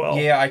friend as well.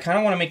 Yeah, I kind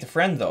of want to make the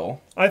friend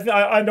though. I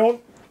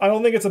don't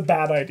think it's a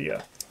bad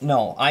idea.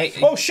 No,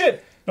 Oh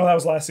shit! No, that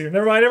was last year.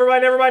 Never mind.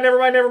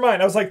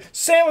 I was like,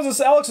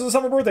 Alex was a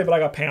summer birthday, but I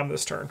got Pam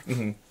this turn.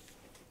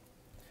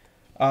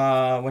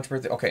 Mm-hmm. Which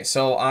birthday? Okay,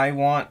 so I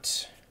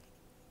want.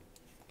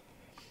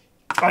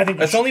 I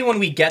think it's only when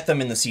we get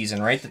them in the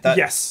season, right?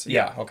 Yes.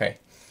 Yeah. Okay.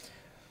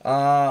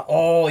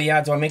 Oh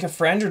yeah. Do I make a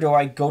friend or do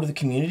I go to the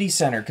community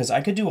center? Because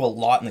I could do a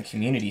lot in the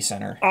community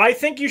center. I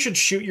think you should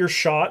shoot your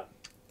shot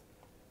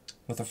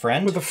with a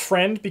friend. With a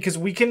friend, because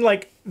we can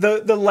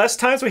the less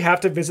times we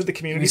have to visit the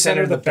community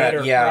center, the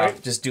better. Yeah.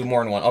 Right? Just do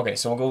more than one. Okay,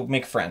 so we'll go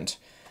make a friend.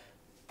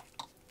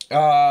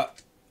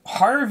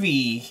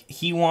 Harvey,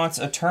 he wants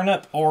a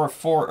turnip or a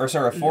forage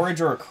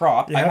or a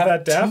crop. I have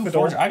that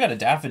daffodil. I got a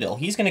daffodil.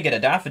 He's gonna get a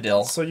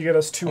daffodil. So you get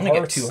us 2 hearts. I'm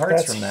gonna get 2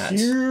 hearts from that.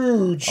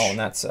 Huge. Oh, and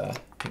that's a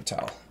pink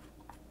towel.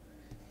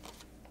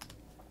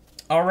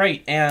 All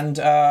right,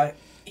 and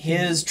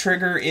his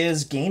trigger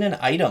is gain an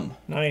item.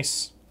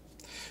 Nice.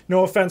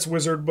 No offense,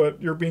 wizard,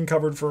 but you're being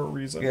covered for a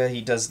reason. Yeah,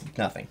 he does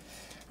nothing.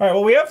 All right,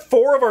 well, we have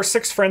 4 of our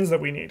 6 friends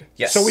that we need.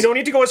 Yes. So we don't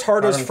need to go as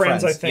hard as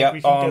friends, I think. Yep,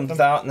 we can get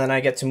them. And then I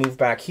get to move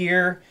back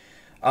here.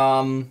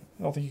 I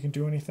don't think you can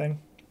do anything.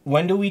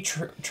 When do we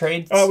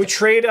trade? We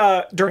trade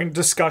during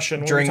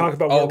discussion when we talk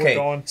about where we're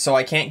going. So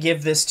I can't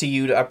give this to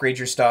you to upgrade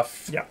your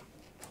stuff. Yeah.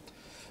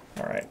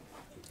 All right.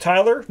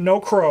 Tyler,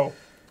 no crow.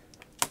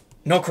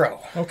 No crow.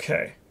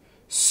 Okay.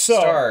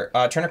 So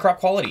turn a crop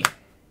quality.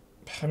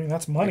 I mean,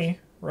 that's money,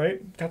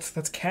 right? That's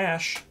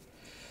cash.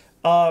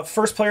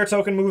 First player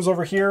token moves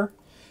over here.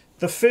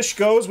 The fish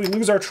goes. We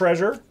lose our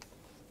treasure.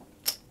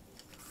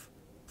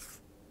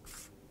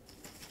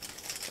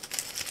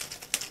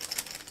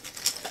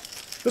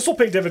 This will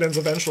pay dividends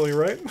eventually,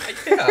 right?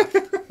 Yeah.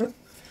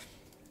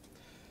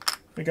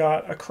 We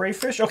got a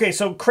crayfish. Okay,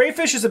 so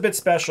crayfish is a bit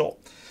special.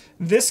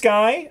 This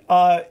guy,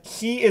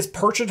 he is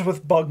purchased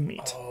with bug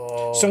meat.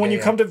 Oh, so when you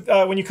come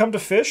to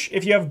fish,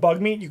 if you have bug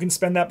meat, you can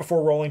spend that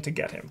before rolling to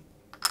get him.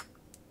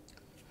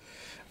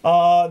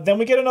 Then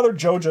we get another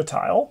Joja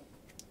tile,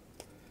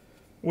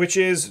 which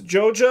is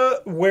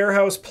Joja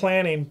Warehouse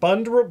Planning.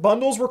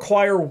 Bundles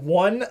require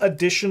 1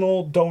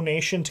 additional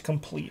donation to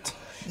complete.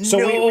 So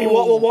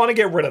we'll want to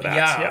get rid of that.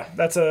 Yeah,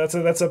 that's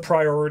a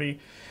priority.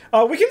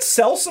 We can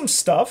sell some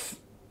stuff.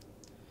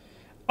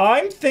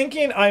 I'm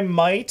thinking I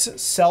might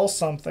sell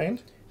something.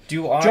 Do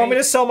you want me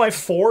to sell my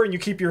 4 and you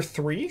keep your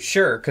 3?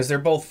 Sure, because they're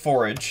both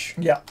forage.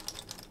 Yeah.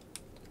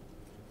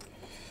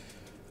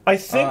 I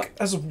think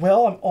as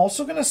well. I'm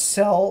also gonna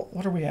sell.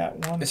 What are we at?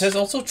 It says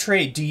also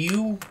trade.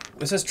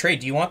 It says trade.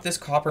 Do you want this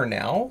copper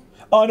now?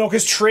 No,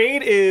 because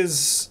trade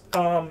is.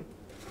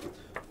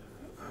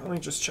 Let me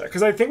just check.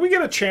 Because I think we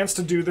get a chance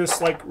to do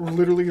this, like,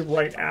 literally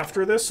right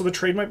after this. So the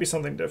trade might be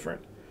something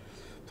different.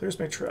 Players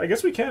may trade. I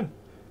guess we can.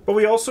 But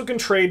we also can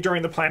trade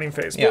during the planning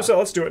phase. Yeah. So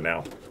let's do it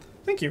now.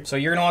 Thank you. So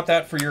you're going to want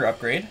that for your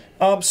upgrade.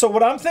 So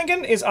what I'm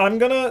thinking is I'm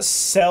going to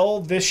sell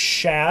this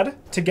shad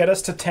to get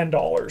us to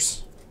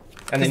 $10.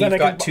 And then you've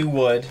got 2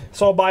 wood.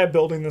 So I'll buy a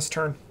building this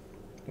turn.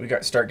 We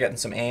got to start getting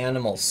some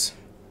animals.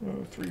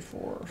 3,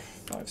 4,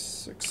 5,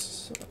 6,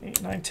 7,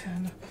 8, 9,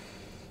 10.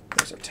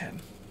 There's our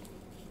 10.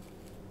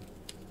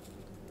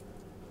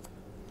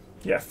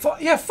 Yeah, fuck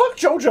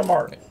Jojo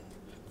Mart.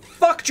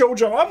 Fuck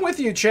Jojo. I'm with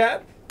you,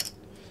 chat.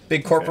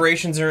 Big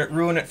corporations are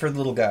ruin it for the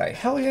little guy.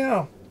 Hell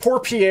yeah. Poor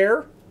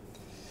Pierre.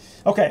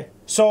 Okay,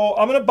 so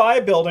I'm going to buy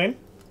a building.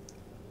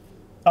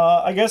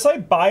 I guess I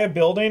buy a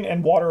building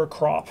and water a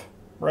crop,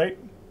 right?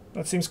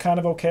 That seems kind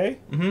of okay.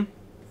 Mm-hmm.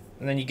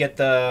 And then you get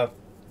that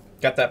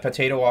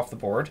potato off the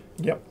board.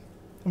 Yep.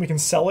 And we can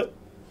sell it.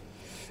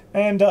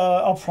 And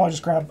I'll probably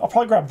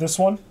grab this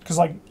one because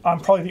like I'm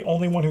probably the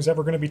only one who's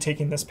ever going to be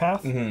taking this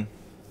path. Mm-hmm.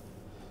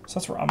 So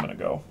that's where I'm going to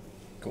go.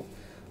 Cool.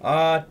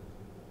 I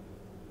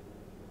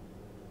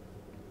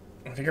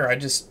figure I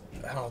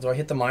don't know, do I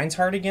hit the mines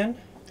hard again?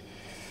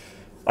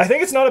 I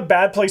think it's not a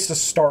bad place to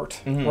start,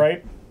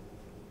 right?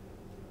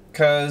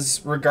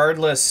 Because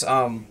regardless,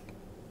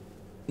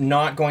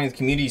 not going to the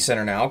community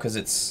center now because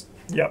it's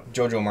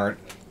Jojo Mart.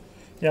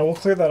 Yeah, we'll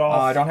clear that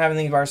off. I don't have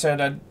anything of our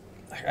side.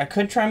 I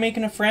could try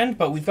making a friend,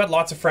 but we've got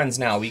lots of friends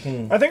now. We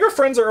can. I think our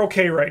friends are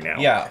okay right now.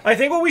 Yeah. I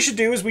think what we should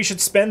do is we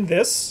should spend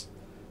this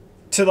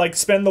to like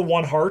spend the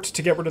 1 heart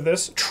to get rid of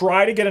this.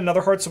 Try to get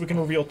another heart so we can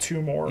reveal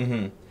 2 more.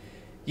 Mm-hmm.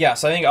 Yeah,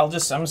 so I think I'm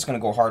just gonna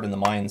go hard in the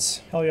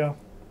mines. Hell yeah.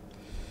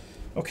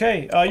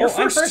 Okay, you're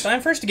first.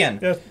 I'm first again.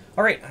 Yeah.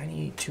 All right, I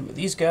need 2 of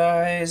these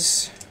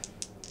guys.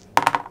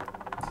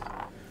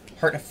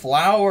 Heart and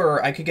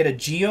flower. I could get a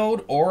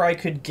geode, or I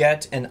could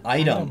get an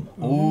item.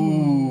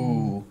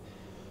 Ooh.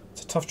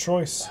 It's a tough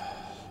choice.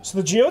 So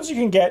the geodes you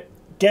can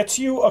gets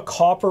you a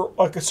copper.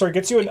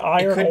 Gets you an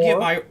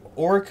iron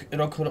ore.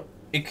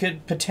 It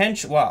could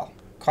potentially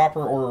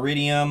copper or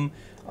iridium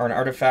or an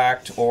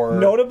artifact or.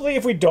 Notably,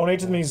 if we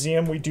donate to the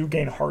museum, we do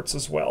gain hearts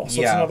as well.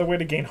 So it's another way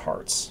to gain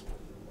hearts.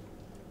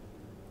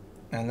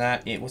 And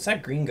what's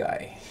that green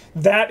guy?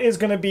 That is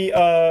going to be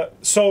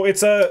so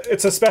it's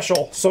a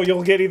special. So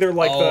you'll get either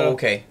like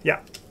okay.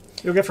 Yeah.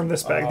 You'll get from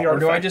this bag, the artifact or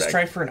do I just bag.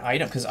 try for an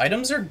item? Because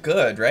items are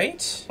good,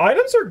 right?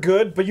 Items are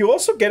good, but you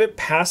also get it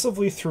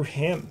passively through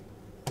him.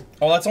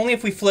 Oh, that's only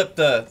if we flip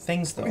the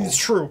things, though. It's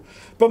true.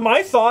 But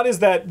my thought is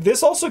that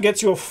this also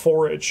gets you a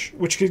forage,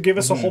 which could give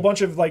us a whole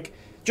bunch of, like,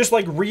 just,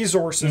 like,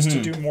 resources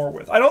to do more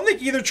with. I don't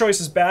think either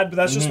choice is bad, but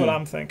that's just what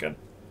I'm thinking.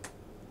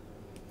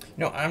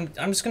 No, I'm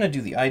just going to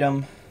do the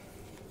item.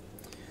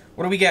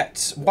 What do we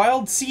get?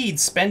 Wild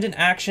Seeds. Spend an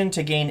action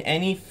to gain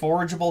any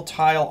forageable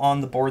tile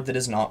on the board that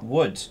is not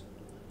wood.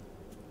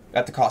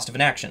 At the cost of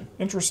an action.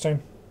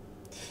 Interesting.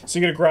 So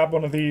you get to grab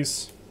one of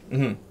these.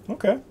 Mm-hmm.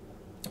 Okay.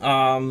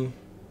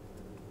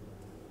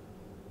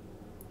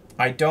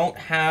 I don't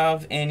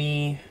have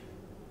any.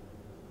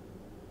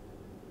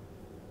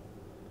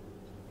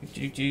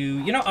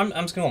 You know, I'm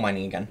just gonna go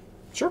mining again.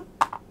 Sure.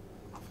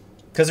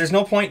 Because there's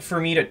no point for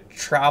me to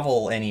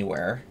travel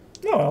anywhere.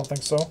 No, I don't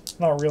think so.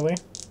 Not really.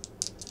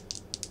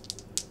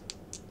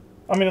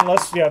 I mean,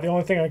 unless the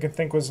only thing I could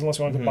think was unless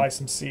we wanted to buy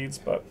some seeds,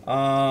 but.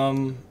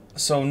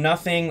 So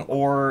nothing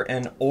or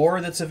an ore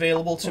that's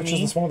available to me. Which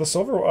is this one of the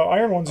silver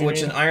iron ones.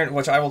 Which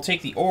I will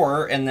take the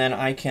ore and then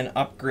I can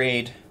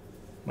upgrade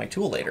my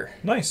tool later.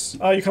 Nice.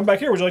 You come back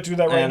here. Would you like to do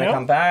that right now? And I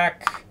come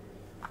back.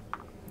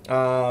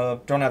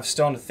 Don't have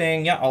stone to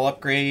thing. Yeah, I'll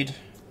upgrade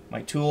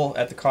my tool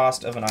at the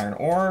cost of an iron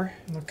ore.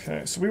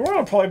 Okay, so we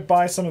want to probably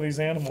buy some of these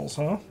animals,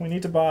 huh? We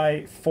need to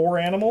buy 4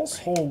 animals.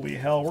 Holy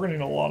hell, we're gonna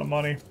need a lot of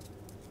money.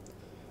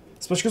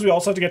 Especially because we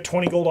also have to get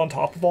 20 gold on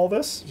top of all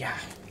this. Yeah.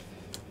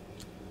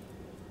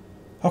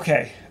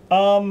 Okay.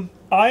 I'm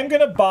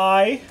gonna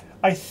buy,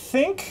 I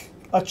think,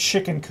 a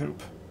chicken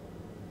coop.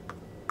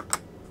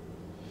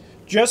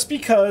 Just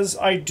because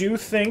I do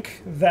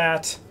think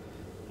that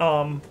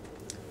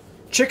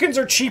chickens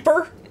are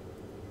cheaper.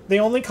 They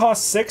only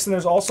cost 6, and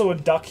there's also a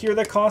duck here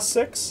that costs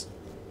 6.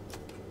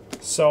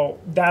 So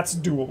that's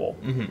doable.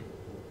 Mm-hmm.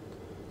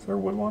 Is there a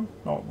wood one?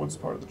 No, wood's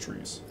part of the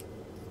trees.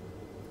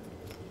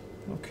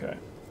 Okay.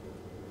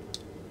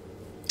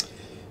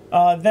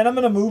 Then I'm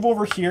going to move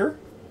over here.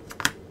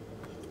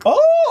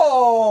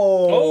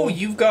 Oh! Oh,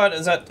 you've got,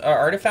 is that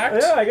artifact?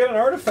 Yeah, I get an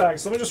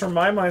artifact. So let me just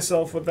remind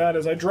myself what that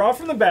is. I draw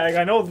from the bag.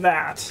 I know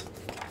that.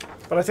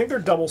 But I think they're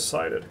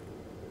double-sided.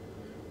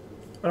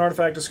 An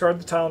artifact. Discard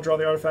the tile and draw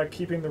the artifact,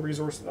 keeping the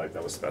resource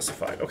that was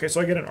specified. Okay,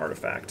 so I get an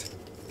artifact.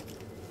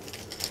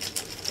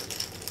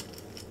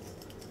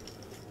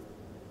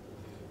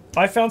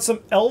 I found some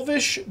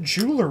elvish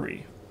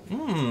jewelry.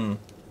 Hmm.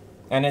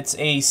 And it's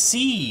a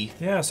C.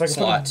 Yeah, so I can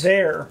slot. put it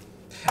there.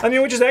 I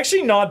mean, which is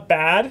actually not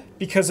bad,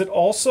 because it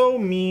also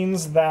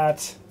means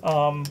that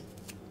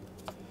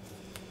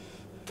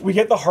we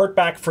get the heart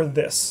back for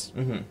this.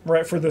 Mm-hmm.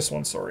 Right, for this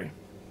one, sorry.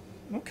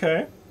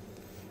 Okay.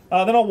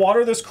 Then I'll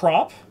water this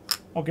crop.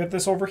 I'll get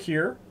this over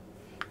here.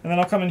 And then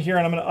I'll come in here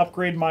and I'm going to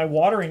upgrade my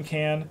watering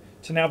can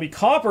to now be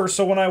copper.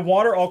 So when I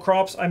water all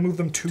crops, I move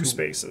them two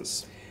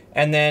spaces.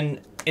 And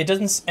then it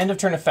doesn't end of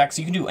turn effect,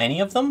 so you can do any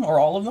of them or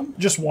all of them?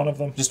 Just one of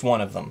them. Just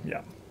one of them.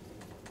 Yeah.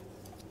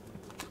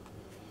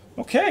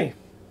 Okay.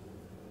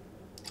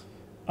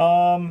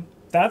 That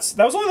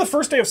was only the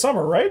first day of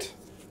summer, right?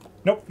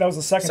 Nope, that was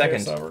the second day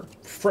of summer.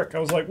 Frick, I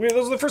was like, wait, that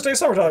was the first day of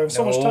summer. I have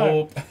so much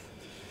time.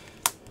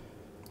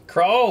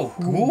 Crow.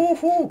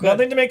 Ooh, good.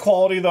 Nothing to make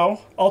quality, though.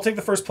 I'll take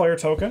the first player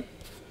token.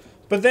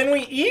 But then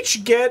we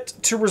each get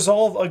to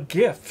resolve a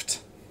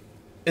gift.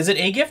 Is it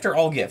a gift or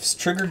all gifts?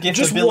 Trigger gift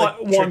Just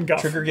one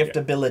gift. Trigger gift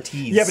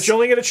abilities. Yeah, but you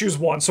only get to choose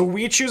one. So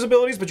we choose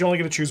abilities, but you only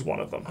get to choose one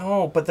of them.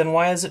 Oh, but then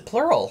why is it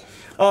plural?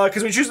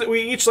 Because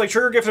we each like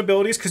trigger gift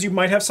abilities because you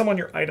might have some on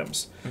your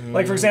items.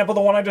 Like for example, the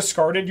one I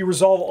discarded, you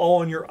resolve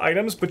all on your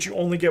items, but you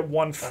only get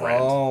one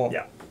friend. Oh.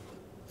 Yeah.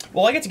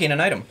 Well, I get to gain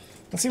an item.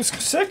 That seems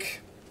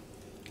sick.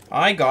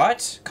 I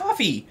got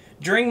coffee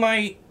during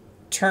my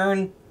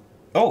turn.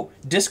 Oh,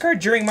 discard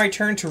during my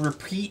turn to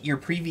repeat your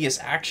previous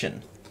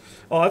action.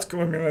 Oh, that's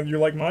cool. I mean, you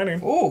like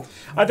mining. Oh.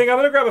 I think I'm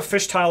going to grab a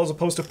fish tile as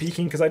opposed to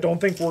peeking because I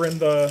don't think we're in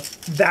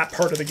that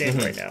part of the game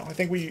right now. I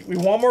think we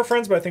want more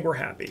friends, but I think we're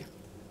happy.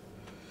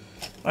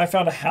 I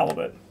found a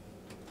halibut.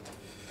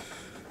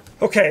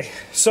 Okay,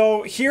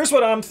 so here's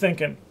what I'm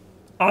thinking.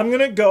 I'm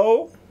going to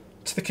go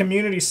to the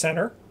community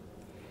center.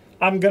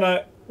 I'm going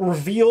to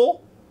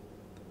reveal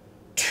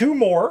 2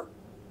 more.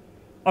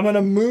 I'm going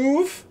to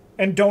move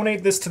and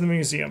donate this to the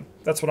museum.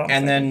 That's what I'm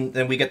thinking. And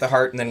then we get the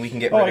heart, and then we can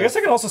get rid of it. I guess I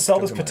can also sell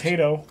this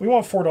potato. We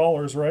want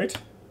 $4, right?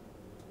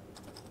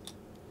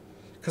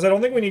 Because I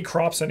don't think we need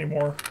crops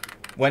anymore.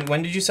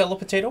 When did you sell the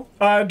potato?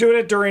 Doing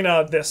it during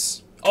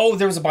this. Oh,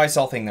 there was a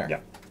buy-sell thing there.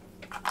 Yeah.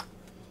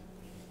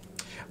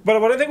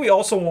 But what I think we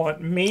also want,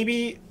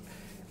 maybe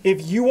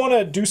if you want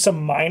to do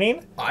some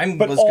mining,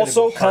 but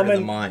also come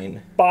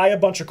and buy a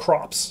bunch of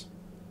crops.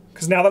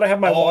 Because now that I have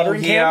my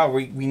watering can,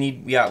 we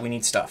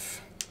need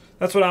stuff.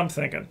 That's what I'm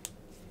thinking.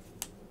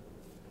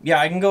 Yeah,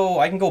 I can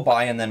go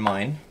buy and then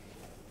mine,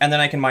 and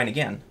then I can mine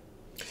again.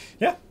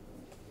 Yeah.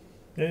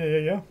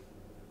 Yeah.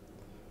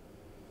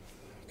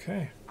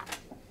 Okay.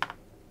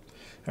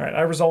 All right,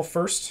 I resolve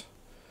first.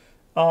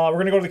 We're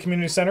gonna go to the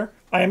community center.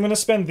 I am gonna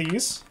spend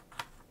these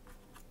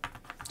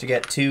to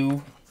get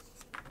 2.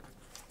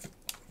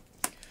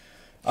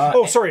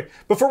 Oh, sorry.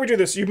 Before we do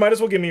this, you might as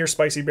well give me your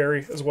spicy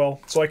berry as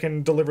well, so I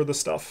can deliver the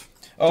stuff.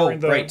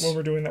 When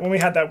we're doing that, when we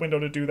had that window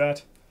to do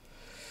that.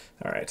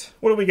 All right.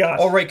 What do we got?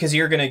 Oh, right, because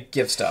you're gonna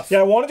give stuff. Yeah,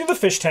 I want to do the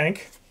fish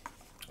tank.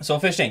 So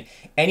fish tank.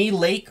 Any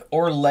lake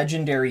or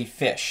legendary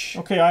fish.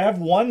 Okay, I have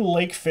 1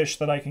 lake fish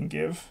that I can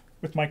give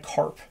with my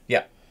carp.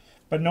 Yeah.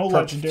 But no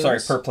legendaries. Sorry,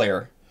 per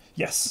player.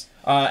 Yes.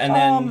 And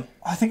then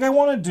I think I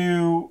want to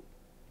do.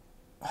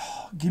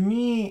 Give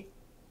me.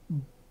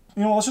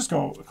 Let's just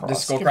go across.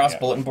 Just go across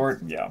bulletin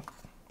board. Yeah.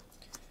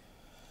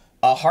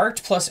 A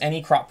heart plus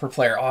any crop per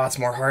player. Oh, it's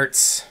more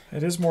hearts.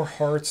 It is more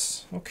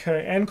hearts.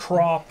 Okay, and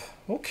crop.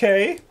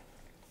 Okay.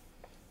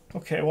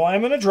 Okay, well,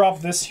 I'm going to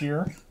drop this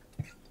here.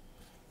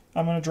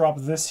 I'm going to drop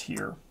this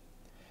here.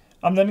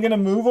 I'm then going to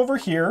move over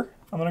here.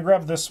 I'm going to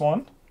grab this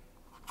one.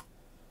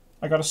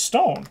 I got a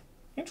stone.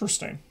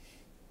 Interesting.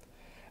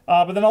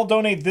 But then I'll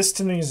donate this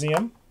to the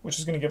museum, which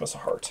is going to give us a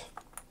heart.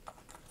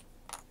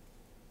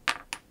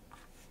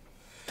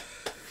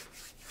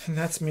 And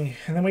that's me.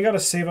 And then we got to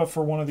save up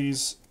for one of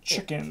these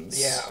chickens.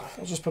 Yeah.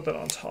 I'll just put that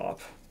on top.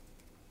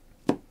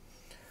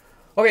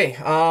 Okay,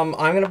 I'm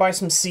going to buy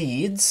some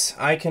seeds.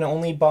 I can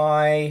only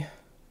buy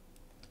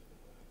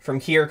from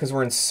here because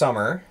we're in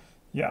summer.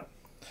 Yeah.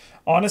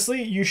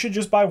 Honestly, you should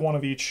just buy one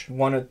of each.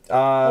 Blueberries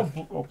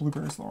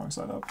the wrong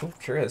side up. Oh,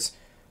 sure is.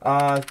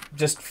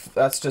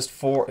 That's just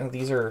 4.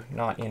 These are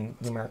not in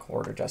numerical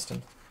order,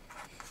 Justin.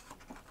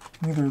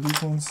 Neither of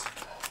these ones.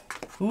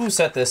 Who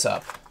set this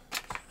up?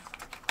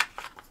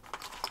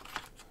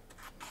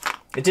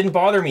 It didn't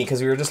bother me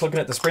because we were just looking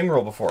at the spring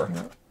roll before.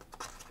 Yeah.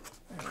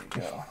 There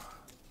we go.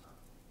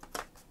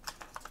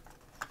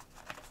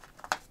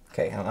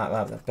 Okay,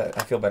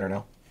 I feel better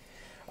now.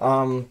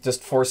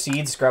 Just 4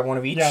 seeds, grab one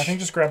of each? Yeah, I think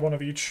just grab one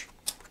of each.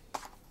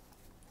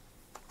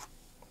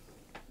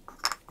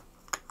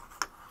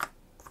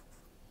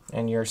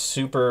 And your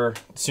super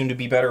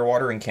soon-to-be-better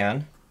watering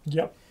can.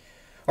 Yep.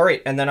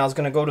 Alright, and then I was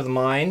going to go to the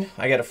mine.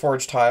 I got a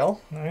forge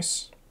tile.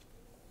 Nice.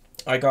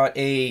 I got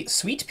a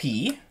sweet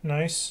pea.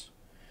 Nice.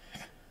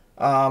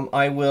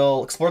 I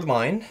will explore the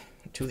mine.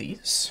 2 of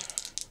these.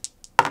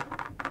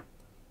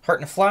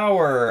 Heart and a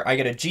flower. I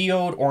get a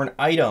geode or an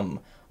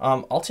item.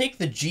 I'll take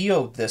the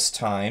geode this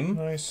time.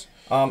 Nice.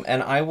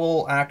 And I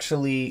will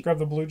actually... Grab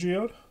the blue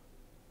geode?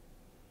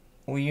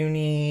 Well, you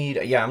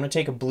need... Yeah, I'm going to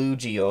take a blue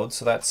geode,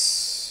 so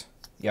that's...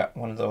 Yeah,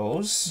 one of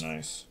those.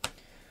 Nice.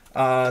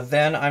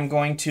 Then I'm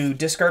going to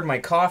discard my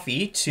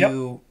coffee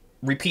to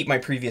repeat my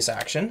previous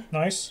action.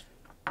 Nice.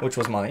 Which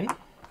was mine.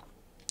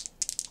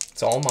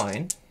 It's all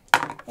mine.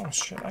 Oh,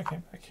 shit, I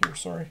came back here,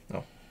 sorry.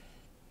 No.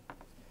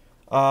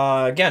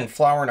 Again,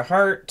 flower and a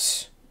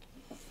heart.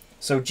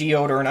 So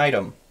geode or an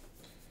item.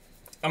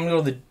 I'm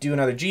gonna go do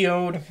another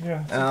geode.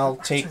 Yeah. And I'll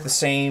take the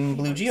same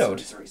blue geode.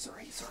 Sorry.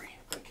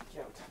 Gotta kick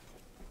you out.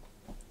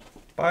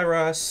 Bye,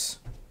 Russ.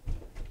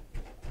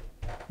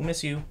 We'll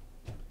miss you.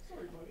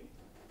 Sorry, buddy.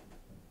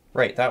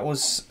 Right, that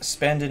was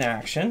spend in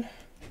action.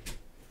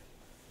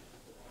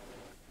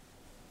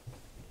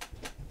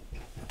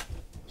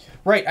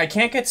 Right, I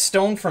can't get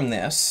stone from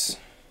this.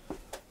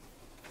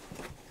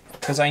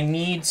 Because I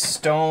need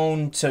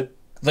stone to...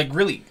 Like,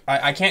 really,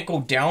 I can't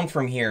go down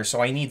from here,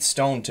 so I need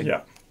stone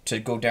to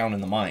go down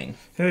in the mine.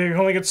 You can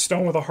only get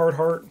stone with a hard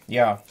heart.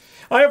 Yeah.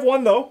 I have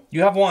one, though.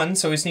 You have one,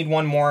 so we just need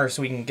one more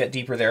so we can get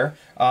deeper there.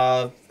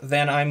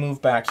 Then I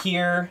move back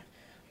here.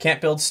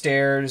 Can't build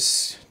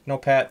stairs. No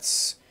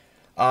pets.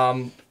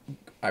 I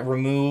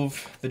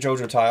remove the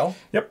JoJo tile.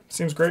 Yep,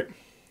 seems great.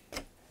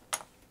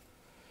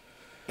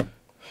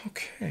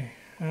 Okay,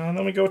 and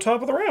then we go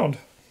top of the round.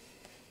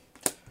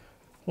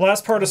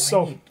 Last part is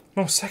no,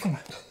 second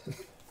one.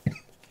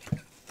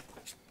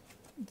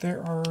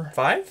 There are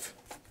 5?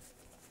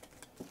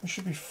 There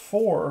should be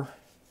 4.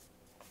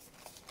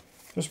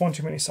 There's one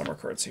too many summer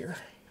cards here.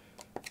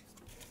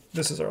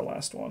 This is our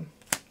last one.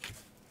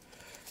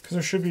 Because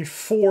there should be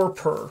 4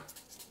 per.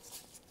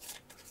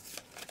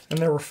 And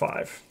there were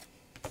 5.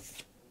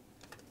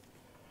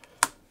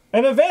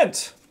 An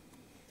event.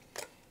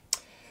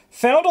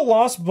 Found a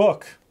lost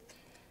book.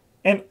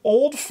 An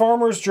old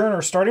farmer's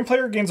journal. Starting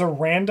player gains a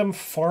random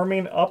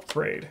farming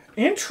upgrade.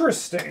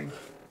 Interesting.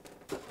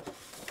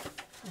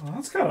 Well,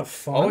 that's kind of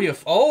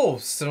fun.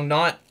 So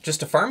not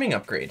just a farming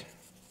upgrade.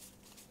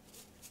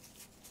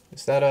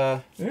 Is that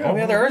a... Yeah, oh,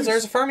 yeah,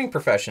 there's a farming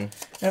profession.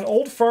 An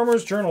old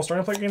farmer's journal.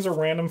 Starting player gains a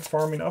random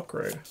farming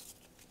upgrade.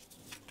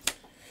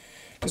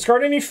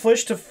 Discard any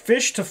fish to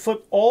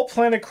flip all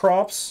planted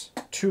crops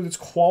to its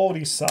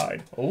quality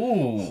side.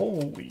 Ooh.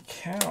 Holy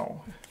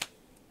cow.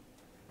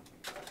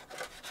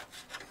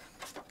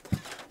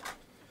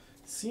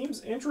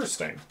 Seems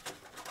interesting.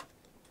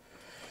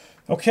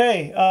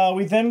 Okay,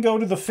 we then go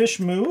to the fish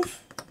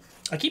move.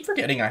 I keep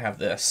forgetting I have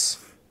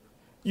this.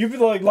 You've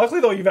been like,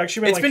 luckily though, you've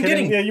actually been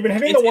you've been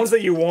hitting the ones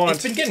that you want.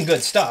 It's been getting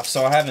good stuff,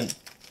 so I haven't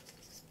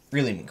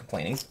really been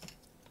complaining.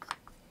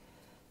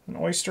 An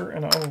oyster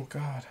and oh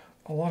god,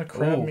 a lot of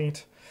crab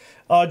meat.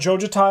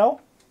 Joja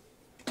tile.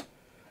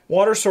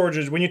 Water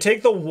storage. When you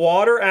take the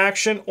water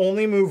action,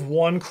 only move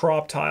 1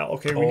 crop tile.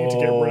 Okay, we need to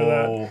get rid of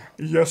that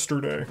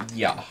yesterday.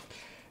 Yeah.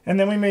 And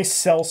then we may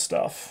sell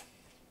stuff.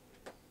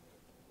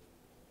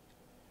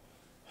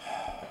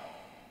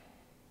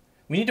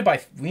 We need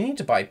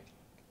to buy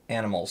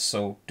animals.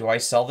 So do I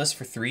sell this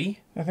for 3?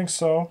 I think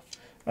so.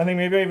 I think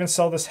maybe I even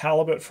sell this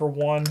halibut for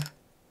 1.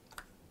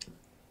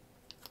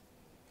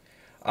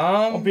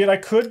 Albeit I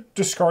could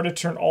discard it to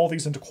turn all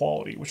these into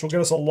quality, which will get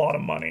us a lot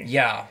of money.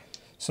 Yeah.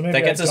 So maybe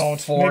that gets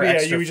us 4 maybe,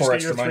 extra, you just 4 get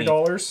extra your money.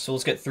 $3. So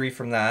let's get 3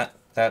 from that.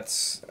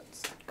 That's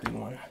a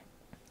green one.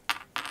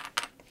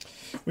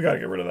 We got to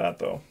get rid of that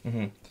though.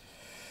 Mm-hmm.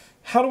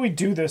 How do we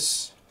do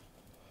this?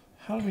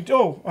 How do we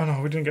do? Oh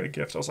no, we didn't get a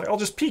gift. I was like, I'll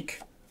just peek.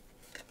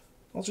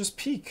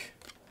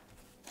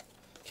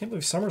 Can't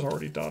believe summer's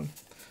already done.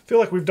 I feel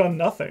like we've done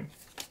nothing.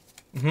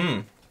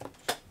 Mm-hmm.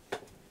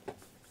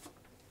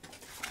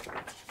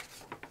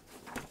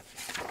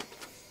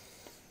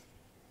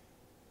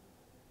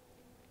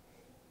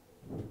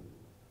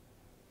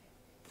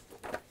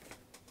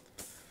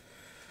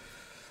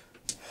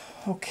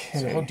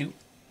 Okay.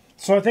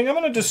 So I think I'm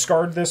going to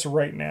discard this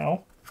right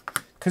now.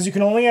 Because you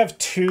can only have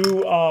 2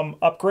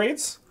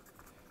 upgrades.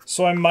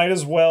 So I might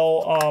as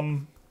well...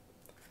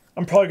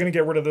 I'm probably going to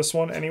get rid of this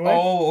one anyway.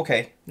 Oh,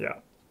 okay. Yeah.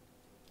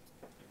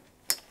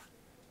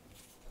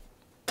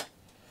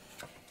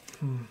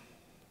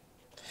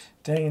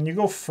 Dang, and you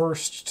go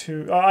first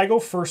too. I go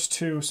first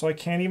too, so I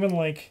can't even,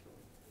 like,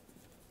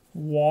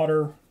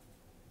 water.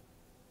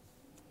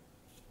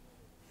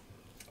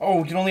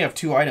 Oh, we can only have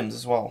 2 items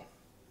as well.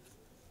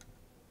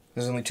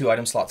 There's only 2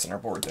 item slots on our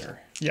board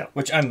there. Yeah.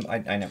 Which I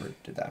never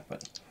did that,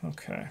 but...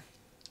 Okay.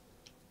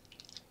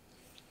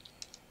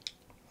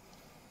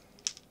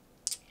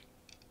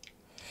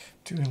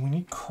 Dude, we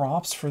need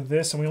crops for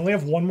this, and we only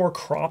have 1 more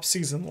crop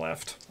season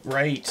left.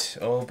 Right.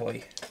 Oh,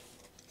 boy.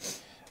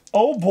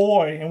 Oh,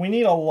 boy. And we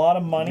need a lot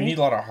of money. We need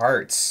a lot of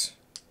hearts.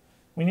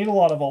 We need a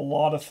lot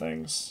of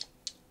things.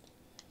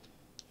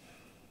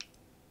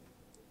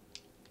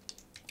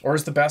 Or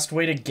is the best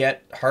way to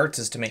get hearts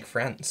is to make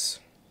friends?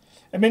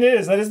 I mean, it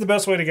is. That is the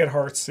best way to get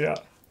hearts, yeah.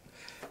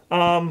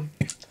 And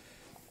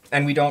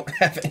we don't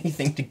have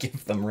anything to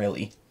give them,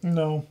 really.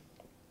 No.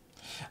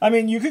 I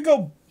mean, you could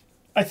go...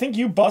 I think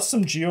you bust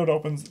some geodes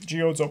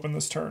open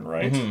this turn,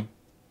 right? Mm-hmm.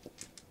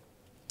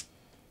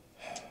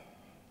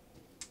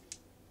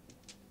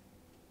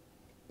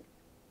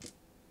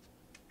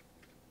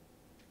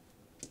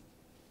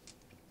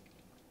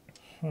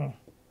 Huh.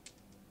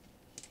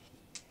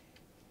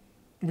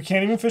 We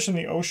can't even fish in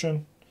the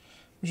ocean,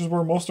 which is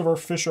where most of our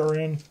fish are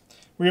in.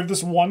 We have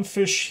this 1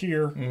 fish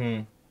here.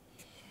 Mm-hmm.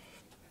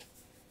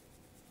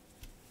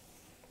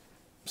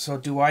 So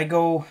do I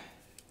go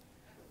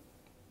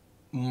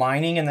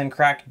mining and then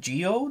crack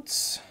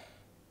geodes?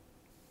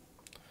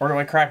 Or do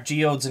I crack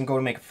geodes and go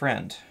to make a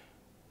friend?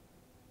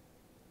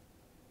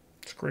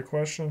 It's a great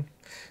question.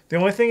 The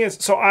only thing is,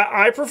 so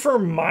I prefer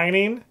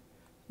mining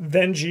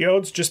than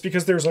geodes just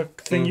because there's a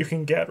thing you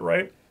can get,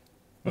 right?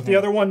 But the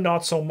other one,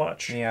 not so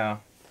much. Yeah.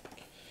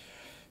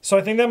 So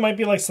I think that might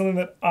be like something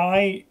that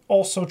I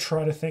also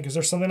try to think. Is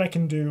there something I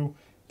can do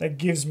that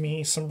gives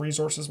me some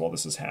resources while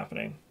this is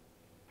happening?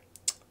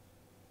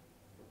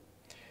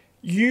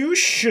 You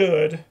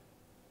should...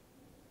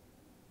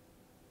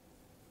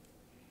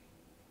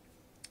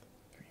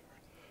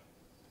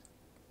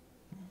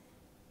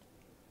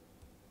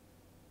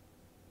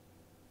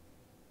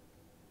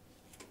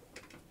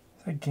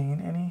 Did I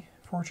gain any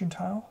fortune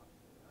tile?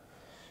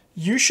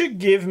 You should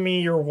give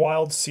me your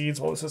wild seeds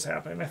while this is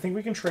happening. I think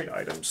we can trade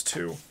items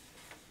too.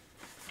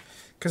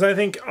 Because I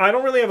think I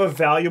don't really have a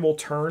valuable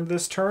turn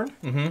this turn.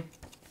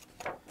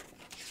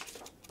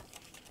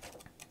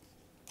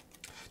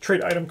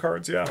 Trade item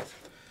cards, yeah.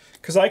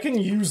 Because I can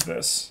use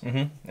this.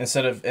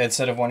 Instead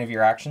of one of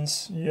your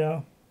actions?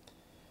 Yeah.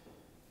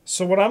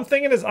 So what I'm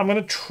thinking is I'm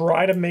going to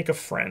try to make a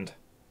friend.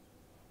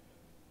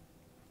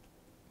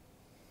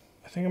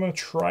 I think I'm going to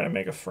try to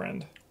make a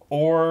friend.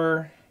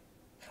 Or...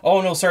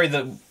 Oh, no, sorry,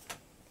 I was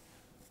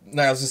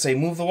going to say,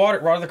 move the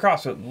rod of the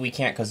crops, but we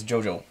can't because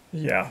Jojo.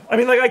 Yeah. I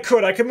mean, like, I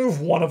could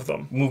move one of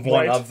them. Move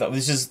one of them.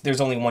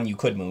 There's only one you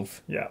could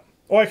move. Yeah.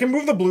 Oh, I can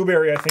move the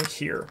blueberry, I think,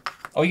 here.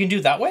 Oh, you can do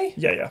it that way?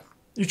 Yeah, yeah.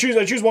 I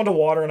choose one to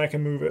water, and I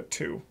can move it,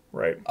 too,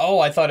 right?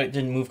 Oh, I thought it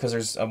didn't move because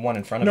there's one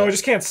in front of it. No, it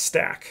just can't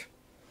stack.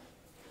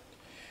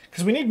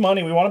 Because we need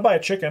money. We want to buy a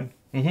chicken.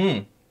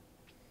 Because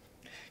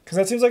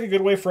that seems like a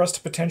good way for us to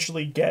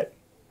potentially get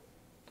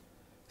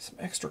some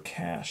extra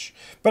cash.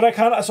 But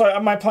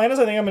my plan is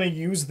I think I'm going to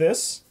use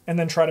this and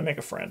then try to make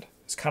a friend.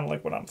 It's kind of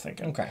like what I'm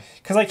thinking. Okay.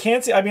 Because I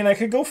can't see, I mean, I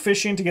could go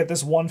fishing to get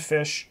this one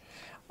fish.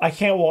 I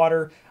can't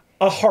water.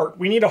 A heart.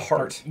 We need a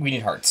heart. We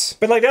need hearts.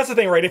 But like that's the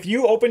thing, right? If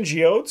you open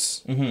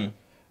geodes,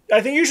 I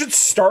think you should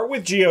start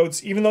with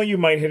geodes, even though you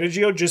might hit a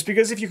geode, just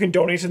because if you can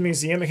donate to the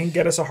museum, it can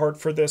get us a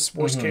heart for this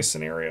worst case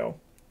scenario.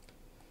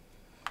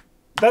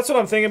 That's what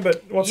I'm thinking,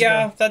 but once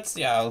again. Let's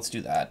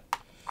do that.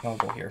 I'll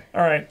go here.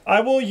 All right,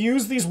 I will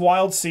use these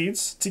wild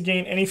seeds to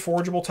gain any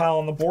forageable tile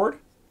on the board.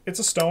 It's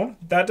a stone.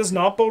 That does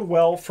not bode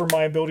well for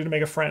my ability to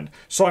make a friend.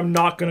 So I'm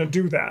not going to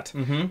do that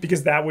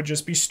because that would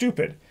just be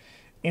stupid.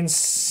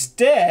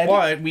 Instead...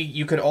 But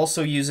you could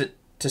also use it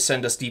to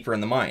send us deeper in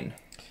the mine.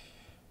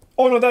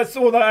 Oh, no,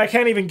 I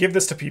can't even give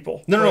this to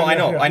people. No, I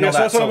know. I know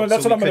that. So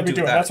that's what I'm going to be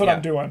doing. That's what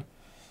I'm doing.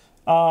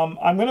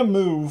 I'm going to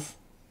move.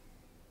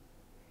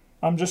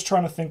 I'm just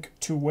trying to think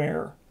to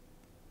where.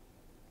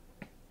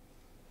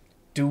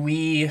 Do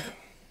we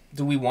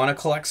want to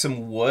collect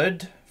some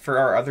wood for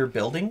our other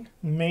building?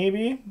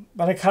 Maybe,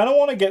 but I kind of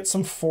want to get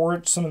some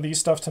of these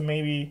stuff to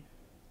maybe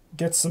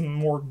get some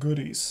more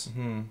goodies.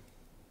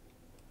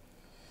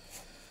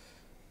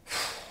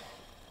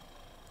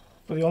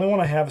 But the only one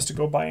I have is to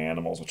go buy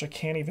animals, which I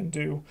can't even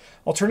do.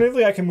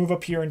 Alternatively, I can move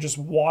up here and just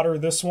water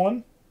this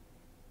one.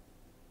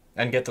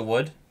 And get the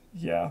wood?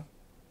 Yeah.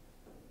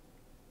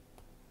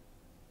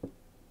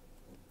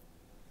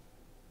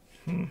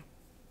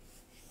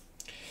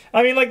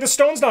 I mean, like, the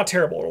stone's not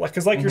terrible,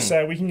 because like you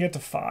said, we can get to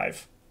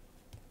 5.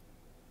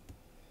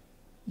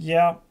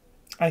 Yeah,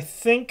 I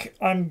think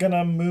I'm going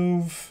to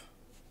move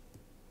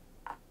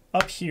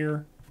up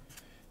here,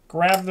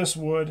 grab this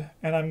wood,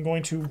 and I'm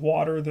going to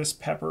water this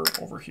pepper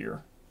over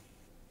here.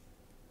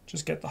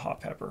 Just get the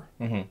hot pepper.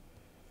 And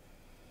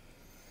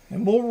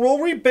we'll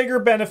reap bigger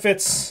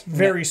benefits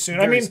very soon.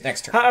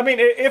 Next turn. I mean,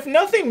 if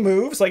nothing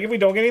moves, like if we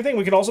don't get anything,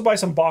 we can also buy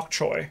some bok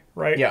choy,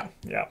 right? Yeah.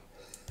 Yeah.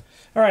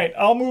 All right,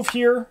 I'll move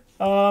here.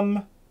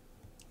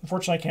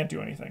 Unfortunately, I can't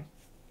do anything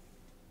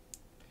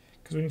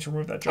because we need to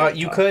remove that giant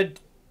tile.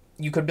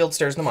 You could build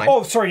stairs in the mine.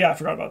 Oh, sorry. Yeah, I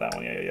forgot about that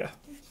one. Yeah.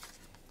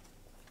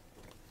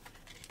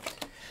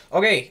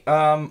 Okay.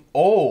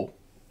 Oh,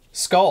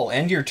 skull.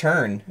 End your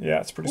turn. Yeah,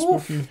 it's pretty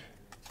spooky.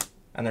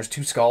 And there's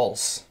 2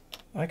 skulls.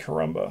 Ay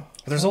caramba.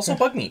 But there's also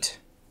bug meat.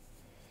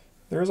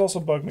 There is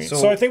also bug meat.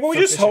 So I think what we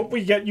just hope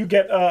you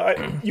get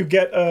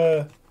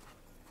And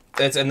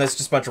that's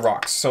just a bunch of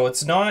rocks. So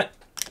it's not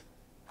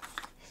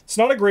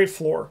a great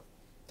floor.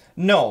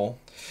 No.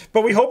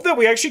 But we hope that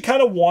we actually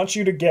kind of want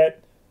you to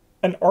get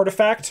an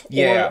artifact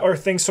or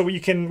thing so we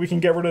can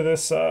get rid of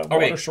this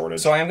water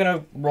shortage. So I'm going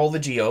to roll the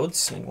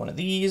geodes in one of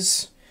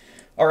these.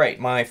 All right,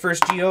 my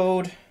first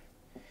geode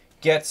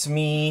gets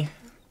me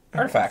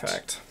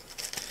artifact.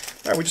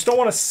 All right, we just don't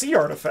want a C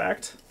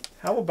artifact.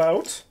 How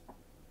about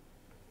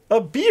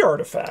a B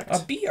artifact?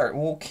 A B art.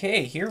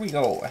 Okay, here we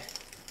go.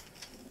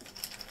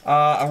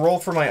 I roll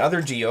for my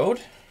other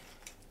geode.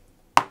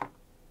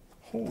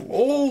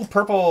 Oh,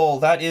 purple.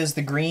 That is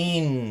the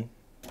green.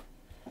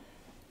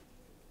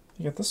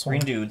 You get this one.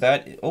 Green dude.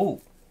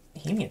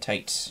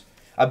 Hematite.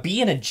 A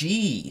B and a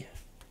G.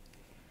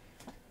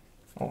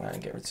 Oh, I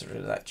can get rid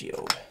of that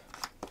geode.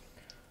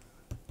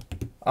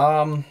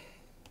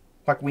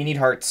 Fuck, we need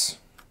hearts.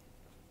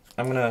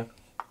 I'm gonna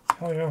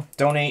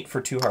donate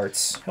for 2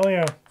 hearts. Hell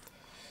yeah.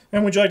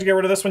 And would you like to get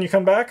rid of this when you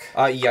come back?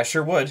 Yeah,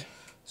 sure would.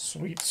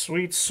 Sweet,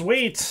 sweet,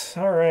 sweet.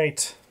 All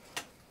right.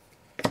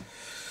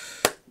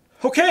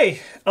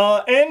 Okay,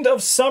 end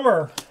of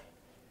summer.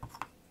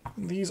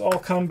 These all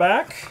come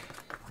back.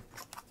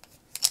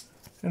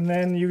 And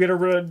then you get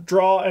to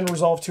draw and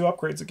resolve 2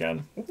 upgrades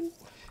again.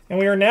 And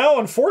we are now,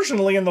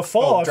 unfortunately, in the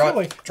fall. Oh, I feel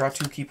like draw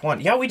 2, keep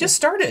 1. Yeah, we just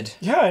started.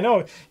 Yeah, I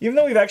know. Even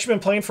though we've actually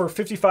been playing for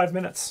 55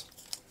 minutes.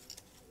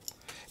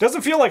 It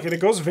doesn't feel like it. It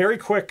goes very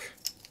quick.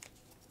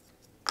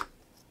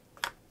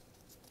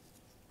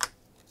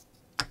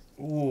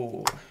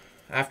 Ooh.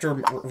 After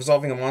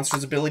resolving a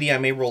monster's ability, I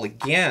may roll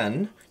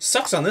again.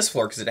 Sucks on this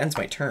floor because it ends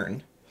my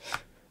turn.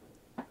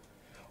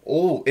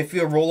 Oh, if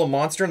you roll a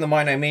monster in the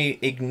mine, I may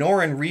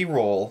ignore and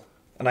re-roll,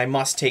 and I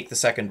must take the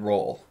second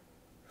roll.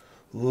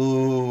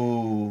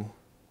 Ooh.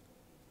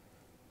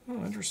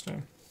 Oh,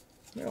 interesting.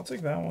 Yeah, I'll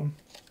take that one.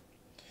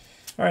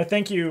 All right,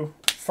 thank you,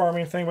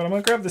 farming thing, but I'm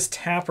going to grab this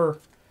tapper.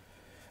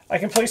 I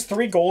can place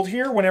 3 gold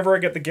here whenever I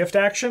get the gift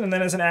action, and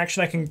then as an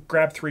action, I can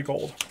grab 3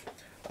 gold.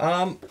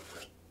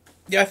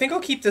 Yeah, I think I'll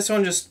keep this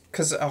one just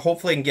because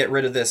hopefully I can get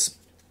rid of this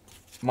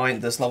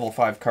level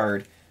 5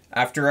 card.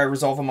 After I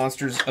resolve a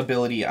monster's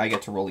ability, I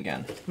get to roll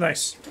again.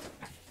 Nice.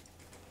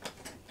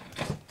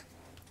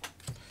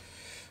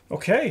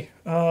 Okay,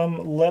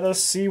 let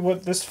us see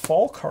what this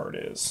fall card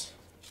is.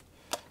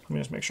 Let me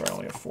just make sure I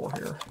only have 4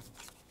 here.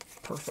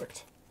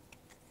 Perfect.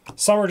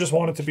 Summer just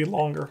wanted to be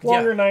longer.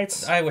 Longer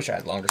nights. I wish I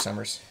had longer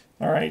summers.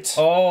 All right.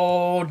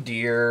 Oh,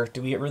 dear.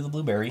 Do we get rid of the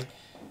blueberry?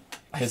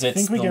 Because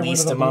it's the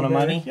least amount of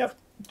money? Yep.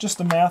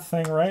 Just a math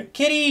thing, right?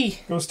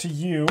 Kitty! Goes to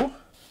you.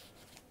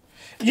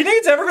 You think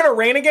it's ever going to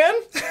rain again?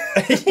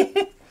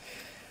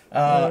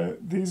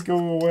 These go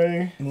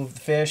away. Move the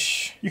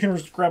fish. You can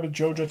just grab a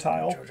Joja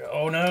tile.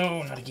 Oh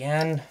no, not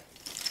again.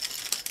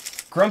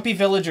 Grumpy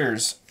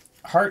villagers.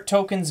 Heart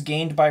tokens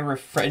gained by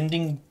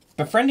befriending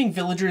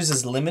villagers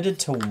is limited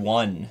to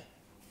 1.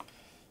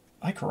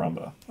 Ay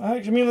caramba. I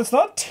mean, it's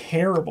not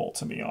terrible,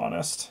 to be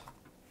honest.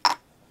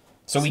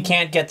 So we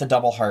can't get the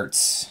double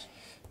hearts.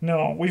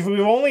 No, we've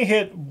only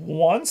hit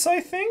once,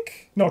 I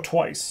think. No,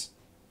 twice.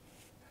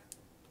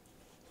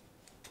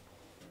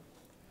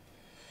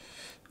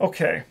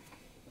 Okay.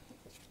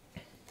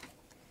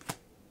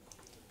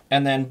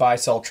 And then buy,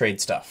 sell,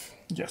 trade stuff.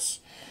 Yes.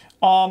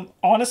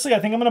 Honestly, I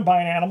think I'm going to buy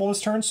an animal this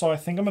turn, so I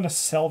think I'm going to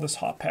sell this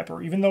hot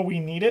pepper, even though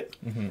we need it.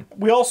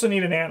 We also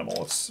need an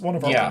animal. It's one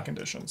of our win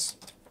conditions.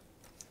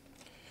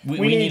 We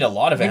need a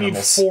lot of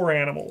animals. We need 4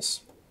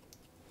 animals.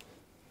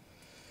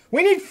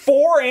 We need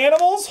 4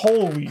 animals?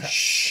 Holy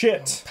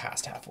shit.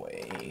 Past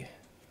halfway.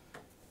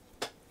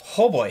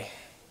 Oh boy.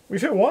 We've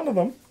hit 1 of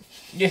them.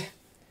 Yeah.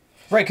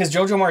 Right, because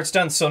Jojo Mart's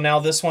done, so now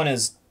this one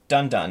is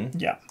done.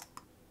 Yeah.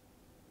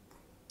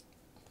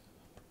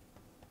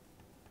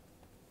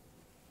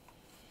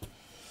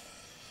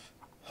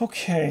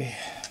 Okay.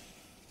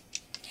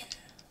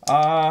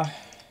 Well,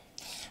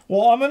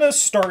 I'm gonna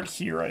start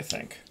here, I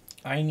think.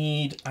 I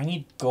need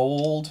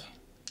gold.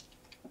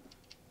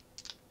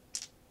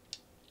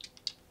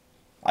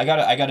 I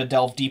gotta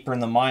delve deeper in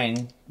the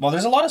mine. Well,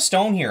 there's a lot of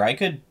stone here. I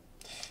could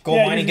go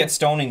mine and get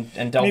stone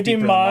and delve deeper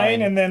in the mine. Maybe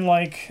mine and then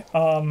like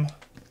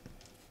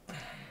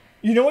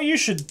you know what you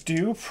should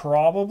do,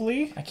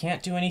 probably? I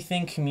can't do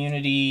anything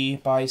community,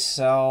 buy,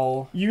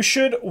 sell. You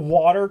should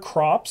water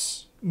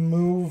crops,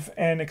 move,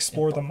 and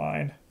explore the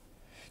mine.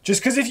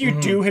 Just because if you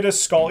do hit a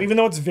skull, even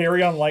though it's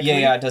very unlikely...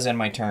 Yeah, it does end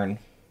my turn.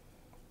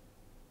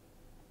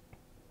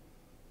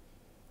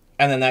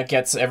 And then that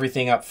gets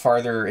everything up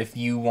farther if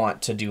you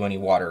want to do any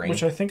watering.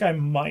 Which I think I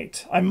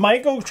might. I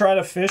might go try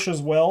to fish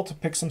as well to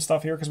pick some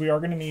stuff here, because we are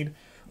going to need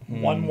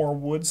 1 more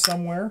wood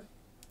somewhere.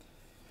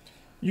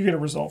 You get a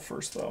resolve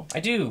first, though. I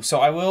do. So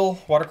I will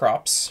water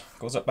crops.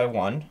 Goes up by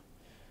 1.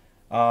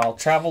 I'll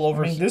travel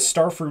over... I mean, this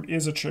starfruit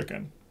is a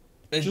chicken.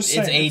 It's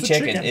a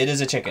chicken. It is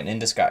a chicken in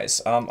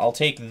disguise. I'll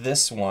take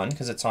this one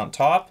because it's on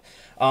top.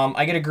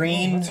 I get a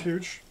green... that's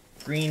huge.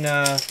 Green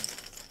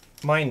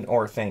mine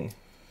ore thing.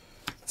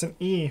 It's an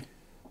E.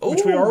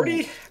 Which we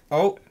already...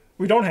 Oh.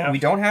 We don't have. We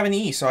don't have an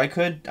E, so I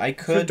could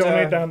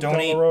donate down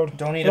the road.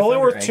 Donate. It's only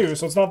worth 2,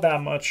 so it's not that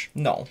much.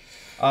 No.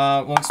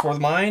 We'll explore the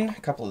mine.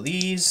 A couple of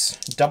these.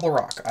 Double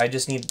rock. I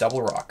just need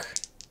double rock.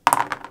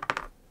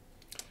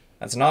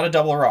 That's not a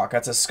double rock.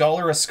 That's a skull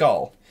or a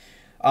skull.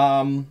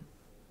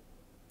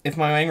 If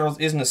my mine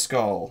isn't a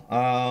skull.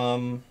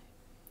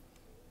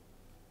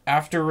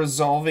 After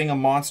resolving a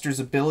monster's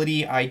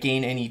ability, I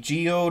gain any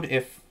geode.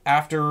 If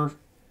after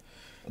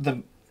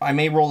the... I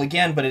may roll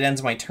again, but it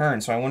ends my turn,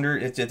 so I wonder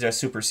if it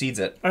just supersedes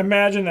it. I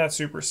imagine that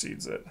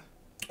supersedes it.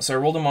 So I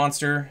rolled a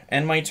monster,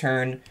 end my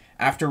turn.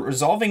 After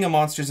resolving a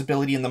monster's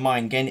ability in the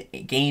mine,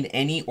 gain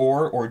any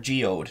ore or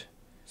geode.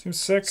 Seems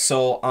sick.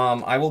 So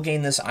I will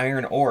gain this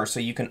iron ore, so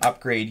you can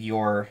upgrade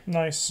your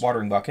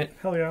watering bucket.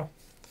 Hell yeah.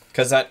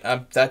 Because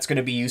that's going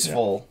to be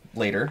useful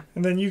later.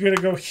 And then you got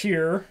to go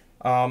here.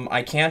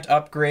 I can't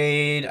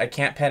upgrade. I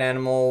can't pet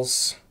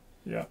animals.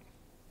 Yeah.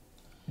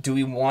 Do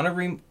we want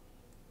to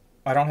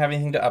I don't have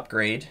anything to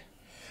upgrade.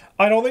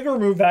 I don't think I'll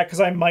remove that because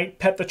I might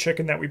pet the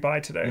chicken that we buy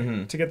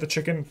today to get the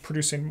chicken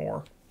producing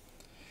more.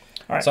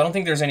 All right. So I don't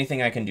think there's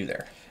anything I can do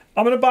there.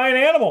 I'm going to buy an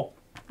animal.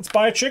 Let's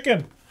buy a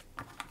chicken.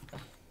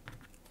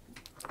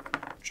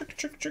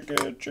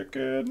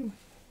 Chicken.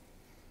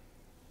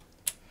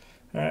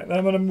 All right, then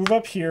I'm going to move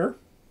up here.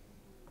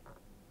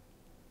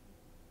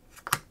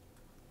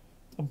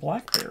 A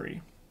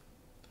blackberry.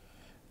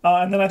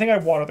 And then I think I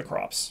water the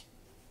crops.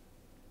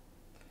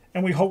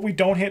 And we hope we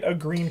don't hit a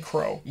green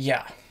crow.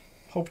 Yeah.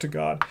 Hope to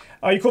God.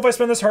 You cool if I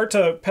spend this heart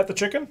to pet the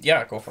chicken?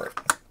 Yeah, go for it.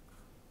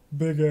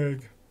 Big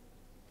egg.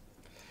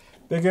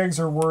 Big eggs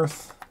are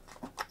worth...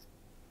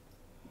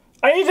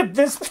 I need to...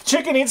 This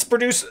chicken needs to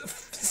produce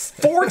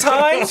 4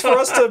 times for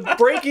us to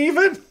break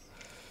even?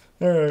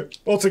 Alright.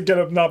 Well, to get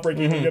it, not break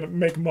even, get it,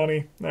 make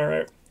money.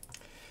 Alright.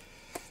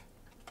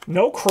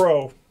 No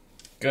crow.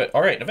 Good.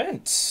 Alright,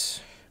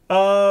 events.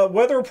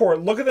 Weather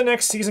report. Look at the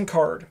next season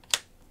card.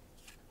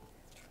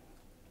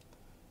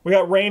 We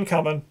got rain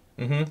coming.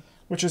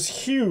 Which is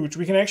huge.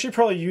 We can actually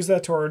probably use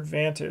that to our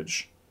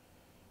advantage.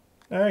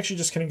 I'm actually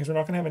just kidding because we're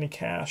not going to have any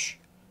cash.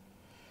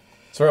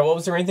 Sorry, what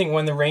was the rain thing?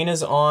 When the rain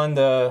is on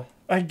the...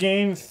 I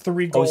gained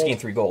 3 gold. Oh, it's gained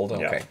 3 gold.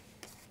 Okay. Yeah.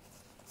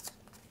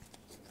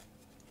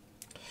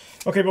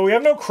 Okay, but we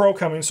have no crow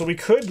coming, so we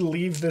could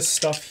leave this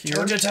stuff here.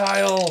 Georgia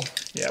tile.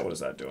 Yeah, what is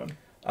that doing?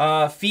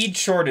 Feed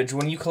shortage.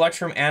 When you collect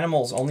from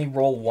animals, only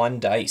roll 1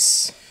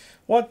 dice.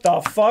 What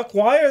the fuck?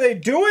 Why are they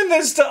doing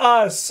this to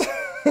us?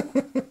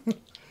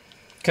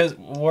 Because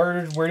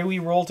where do we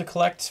roll to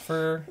collect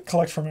for...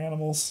 Collect from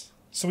animals.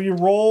 So we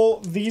roll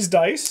these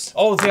dice.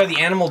 Oh, they are the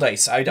animal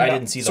dice. I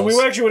didn't see those. So we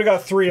actually would have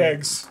got 3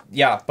 eggs.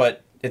 Yeah,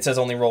 but it says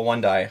only roll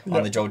 1 die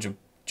on the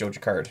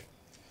Joja card.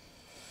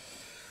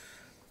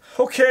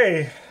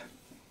 Okay.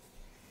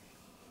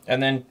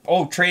 And then,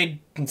 oh, trade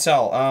and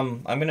sell.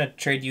 I'm going to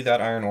trade you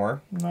that iron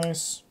ore.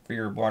 Nice. For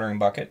your watering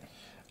bucket.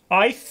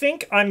 I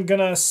think I'm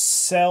going to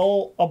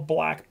sell a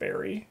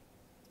blackberry.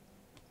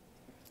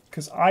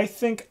 Because I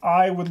think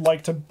I would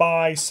like to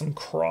buy some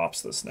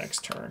crops this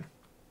next turn.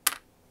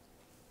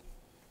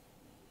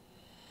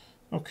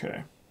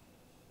 Okay.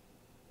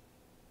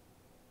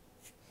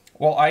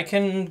 Well, I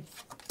can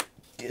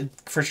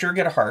for sure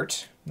get a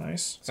heart.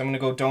 Nice. So I'm going to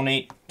go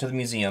donate to the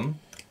museum.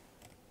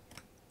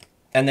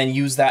 And then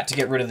use that to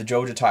get rid of the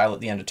Joja tile at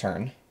the end of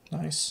turn.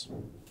 Nice.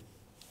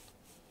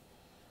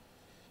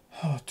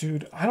 Oh,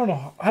 dude, I don't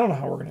know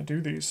how we're going to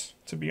do these,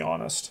 to be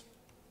honest.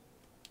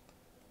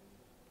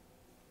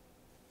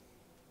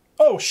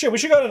 Oh, shit, we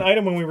should got an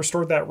item when we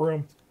restored that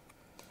room.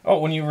 Oh,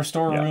 when you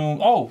restore a room.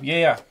 Oh,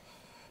 yeah.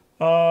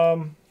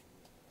 I'll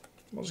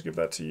just give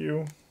that to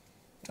you.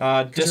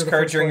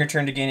 Discard during your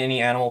turn to gain any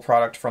animal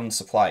product from the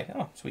supply.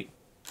 Oh, sweet.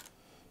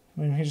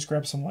 Maybe he just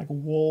grab some, like,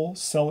 wool,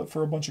 sell it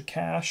for a bunch of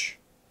cash.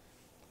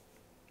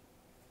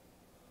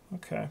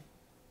 Okay.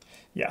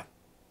 Yeah.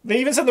 They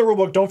even said in the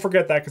rulebook, don't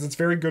forget that, because it's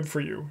very good for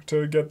you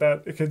to get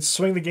that. It could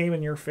swing the game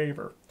in your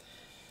favor.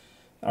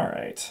 All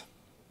right.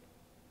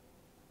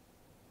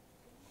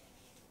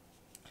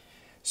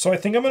 So I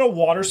think I'm going to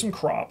water some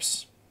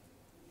crops.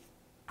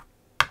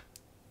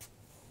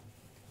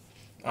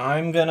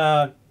 I'm going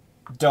to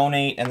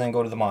donate and then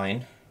go to the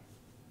mine.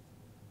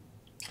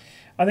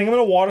 I think I'm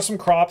going to water some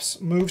crops,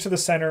 move to the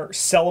center,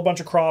 sell a bunch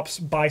of crops,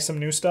 buy some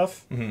new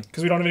stuff.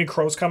 Because we don't have any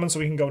crows coming, so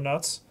we can go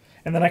nuts.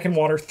 And then I can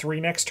water 3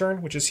 next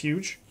turn, which is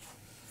huge.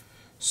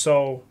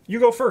 So, you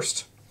go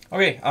first.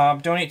 Okay,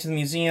 donate to the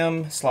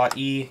museum, slot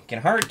E, get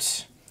a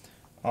heart.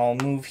 I'll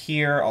move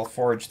here, I'll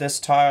forge this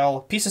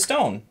tile. Piece of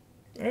stone.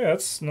 Yeah,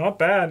 that's not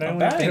bad. Not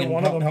bad. You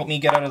can help me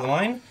get out of the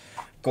mine.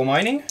 Go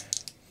mining.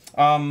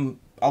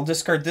 I'll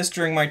discard this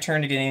during my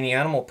turn to get any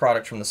animal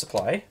product from the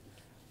supply.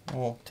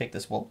 I'll take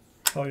this wool.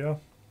 Oh, yeah.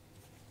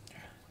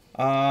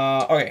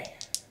 Okay.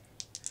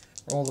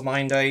 Roll the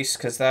mine dice,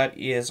 because that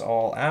is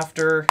all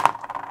after.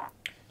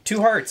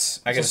 2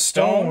 hearts. I get a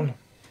stone.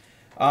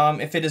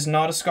 If it is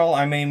not a skull,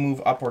 I may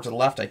move up or to the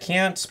left. I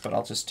can't, but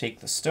I'll just take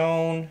the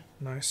stone.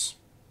 Nice.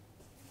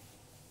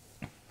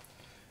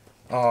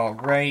 All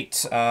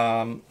right.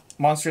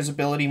 Monster's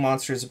ability,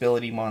 monster's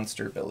ability,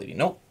 monster ability.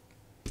 Nope.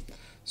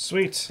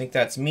 Sweet. I think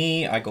that's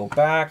me. I go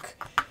back.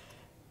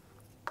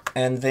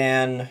 And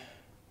then...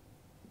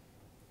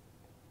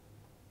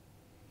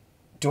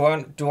 Do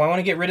I want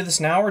to get rid of this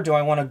now, or do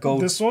I want to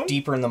go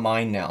deeper in the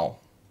mine now?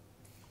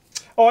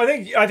 Oh, I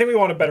think we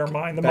want a better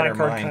mine. The mine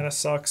card kind of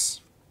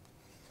sucks.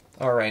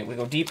 All right, we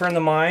go deeper in the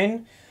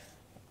mine.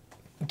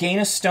 Gain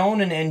a stone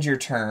and end your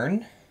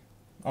turn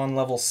on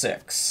level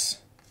 6.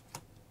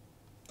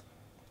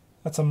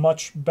 That's a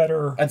much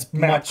better That's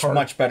map card.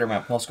 much better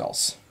map. No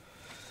skulls.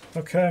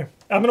 Okay.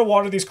 I'm going to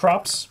water these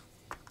crops.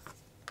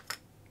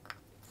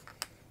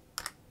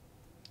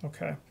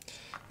 Okay.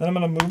 Then I'm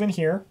going to move in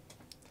here.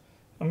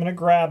 I'm going to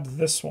grab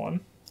this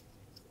one.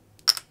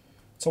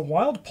 It's a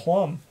wild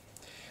plum.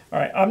 All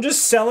right, I'm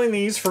just selling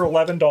these for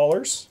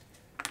 $11.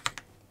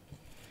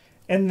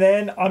 And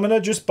then I'm going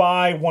to just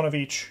buy one of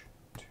each.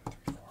 2,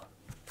 3, 4.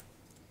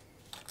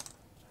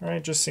 All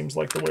right, just seems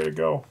like the way to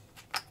go.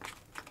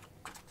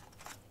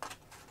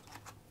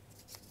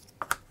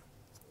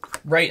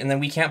 Right, and then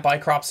we can't buy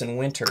crops in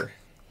winter.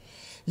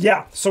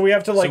 Yeah, so we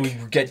have to like so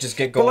we just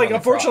get going. But like, on the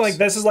unfortunately, crops.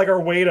 this is like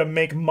our way to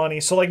make money.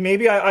 So like,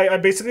 maybe I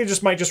basically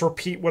just might just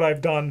repeat what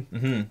I've done.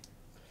 Mm-hmm.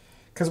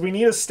 Because we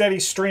need a steady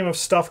stream of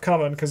stuff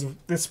coming. Because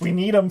we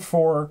need them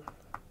for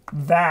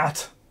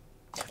that.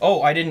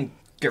 Oh, I didn't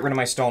get rid of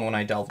my stone when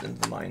I delved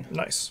into the mine.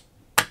 Nice.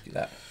 Do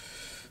that.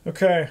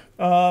 Okay,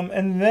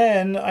 and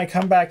then I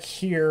come back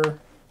here.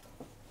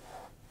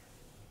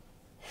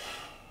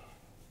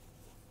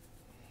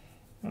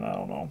 And I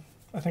don't know.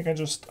 I think I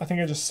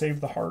just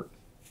saved the heart.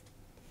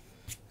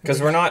 Because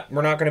we're not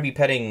going to be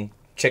petting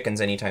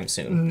chickens anytime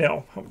soon.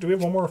 No. Do we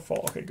have one more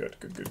fall? Okay,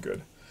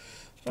 good.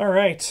 All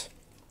right.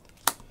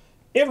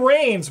 It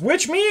rains,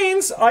 which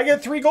means I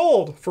get 3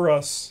 gold for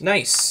us.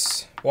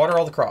 Nice. Water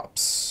all the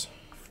crops.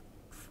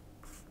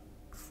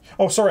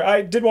 Oh, sorry.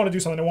 I did want to do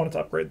something. I wanted to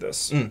upgrade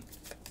this. Mm.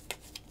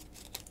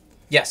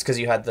 Yes, because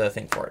you had the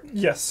thing for it.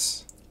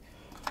 Yes.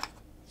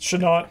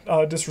 Should not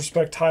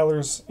disrespect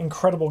Tyler's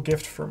incredible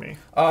gift for me.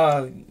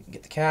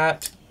 Get the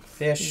cat.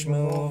 Fish,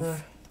 move.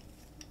 Over.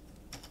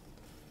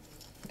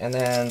 And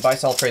then buy,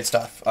 sell, trade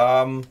stuff.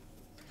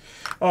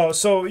 Oh,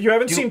 so you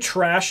haven't seen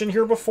trash in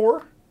here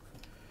before?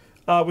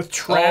 With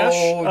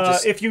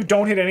trash, if you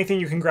don't hit anything,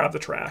 you can grab the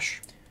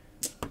trash.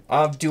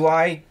 Do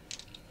I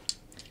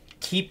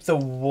keep the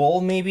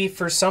wool maybe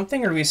for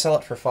something, or do we sell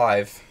it for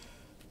 5?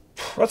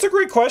 That's a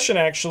great question,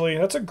 actually.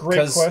 That's a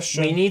great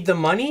question. We need the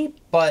money,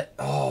 but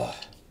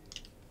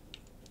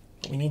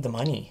we need the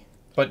money.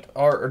 But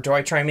or do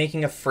I try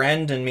making a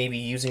friend and maybe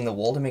using the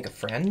wool to make a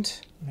friend?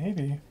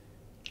 Maybe.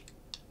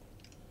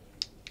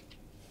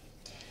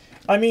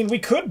 I mean, we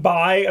could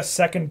buy a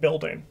second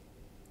building.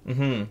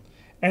 Mm-hmm.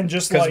 And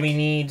just because we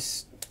need.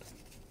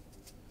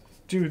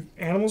 Dude,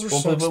 animals are so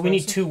expensive. But we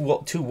need two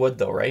wood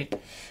though, right?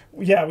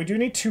 Yeah, we do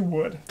need 2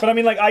 wood. But I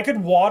mean, like, I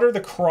could water the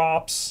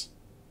crops.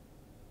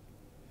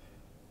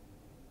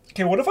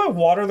 Okay, what if I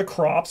water the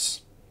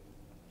crops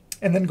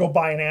and then go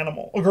buy an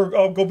animal or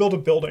go build a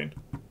building?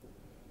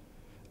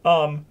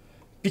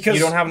 Because you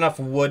don't have enough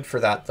wood for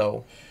that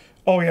though.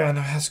 Oh yeah, no,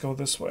 it has to go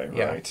this way,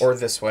 right? Yeah, or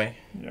this way.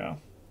 Yeah.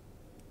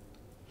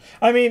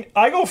 I mean,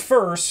 I go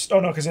first. Oh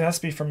no, because it has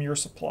to be from your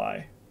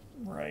supply.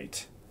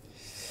 Right.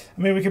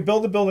 I mean, we could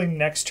build the building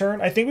next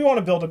turn. I think we want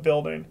to build a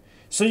building.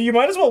 So you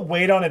might as well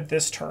wait on it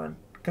this turn.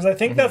 Because I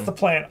think that's the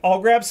plan. I'll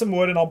grab some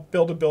wood and I'll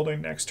build a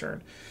building next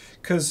turn.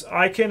 Because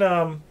I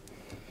can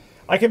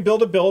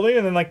build a building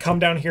and then like come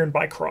down here and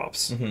buy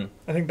crops. Mm-hmm.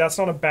 I think that's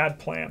not a bad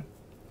plan.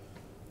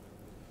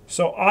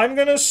 So I'm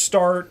going to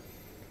start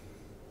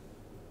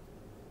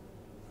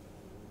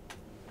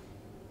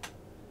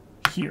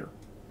here.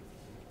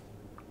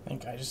 I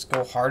think I just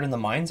go hard in the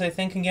mines, I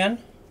think, again.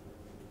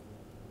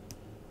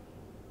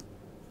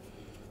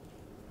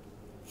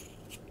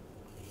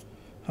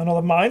 I know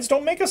the mines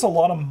don't make us a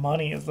lot of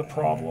money is the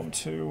problem,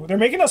 too. They're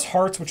making us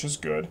hearts, which is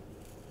good.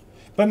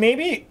 But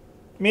maybe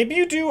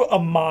you do a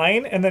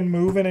mine and then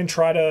move in and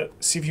try to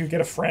see if you get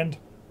a friend.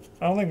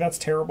 I don't think that's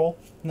terrible.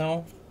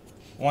 No.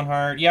 1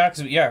 heart. Yeah,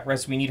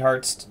 because we need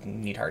hearts. We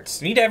need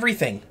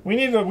everything. We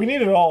need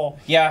it all.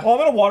 Yeah. Well, I'm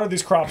going to water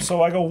these crops,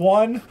 so I go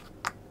 1,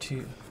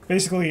 2.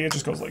 Basically, it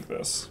just goes like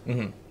this.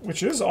 Mm-hmm.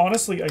 Which is,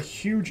 honestly, a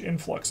huge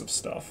influx of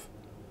stuff.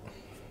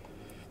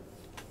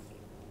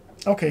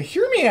 Okay,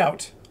 hear me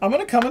out. I'm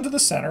going to come into the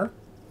center.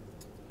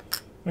 I'm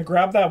going to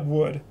grab that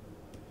wood.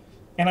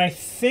 And I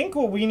think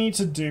what we need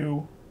to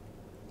do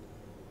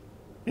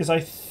is I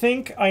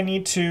think I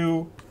need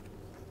to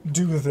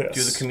do this.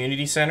 Do the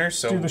community center?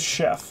 So do the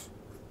chef.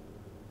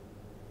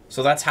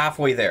 So that's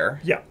halfway there.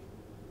 Yeah.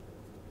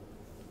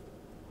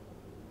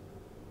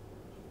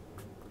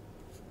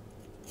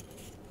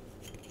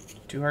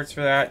 Two hearts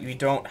for that. You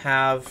don't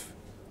have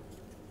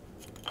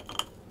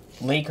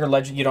lake or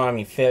legend. You don't have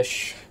any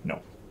fish.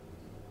 No.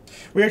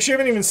 We actually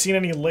haven't even seen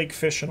any lake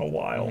fish in a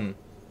while. Mm-hmm.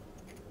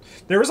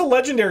 There is a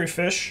legendary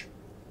fish.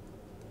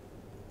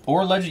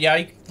 Or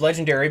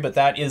legendary, but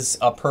that is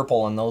a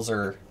purple, and those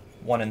are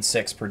 1 and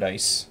 6 per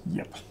dice.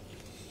 Yep.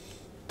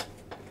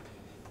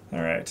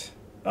 All right.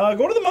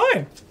 Go to the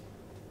mine.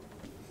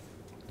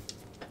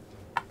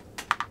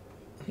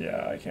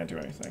 Yeah, I can't do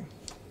anything.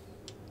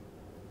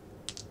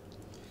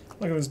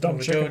 Look at this dumb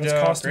chicken. It's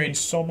costing me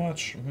so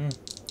much. Mm-hmm.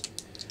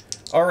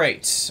 All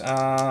right.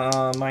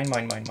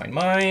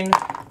 Mine.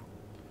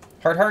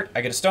 Heart.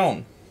 I get a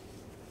stone.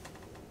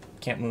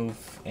 Can't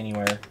move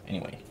anywhere.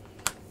 Anyway.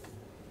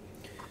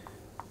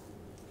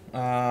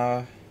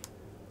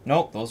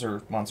 Nope. Those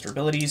are monster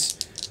abilities.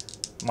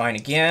 Mine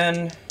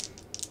again.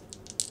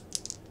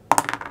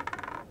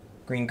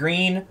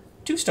 Green.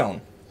 2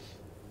 stone.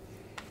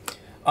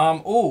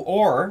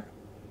 Or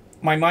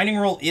my mining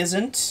roll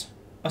isn't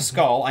a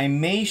skull. I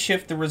may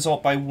shift the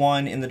result by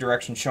 1 in the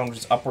direction shown, which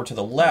is upward to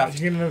the left.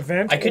 You get an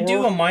event. I could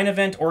do a mine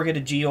event or get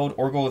a geode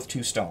or go with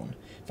 2 stone.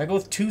 If I go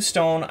with 2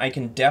 stone, I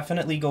can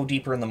definitely go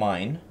deeper in the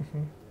mine.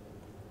 Mm-hmm.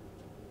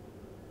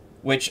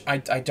 Which I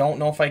don't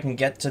know if I can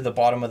get to the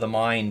bottom of the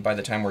mine by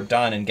the time we're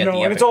done and get the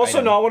epic and it's also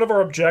item. not one of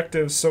our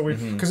objectives, so we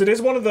because it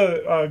is one of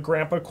the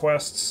Grandpa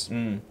quests.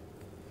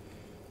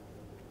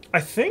 I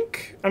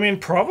think. I mean,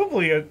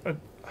 probably I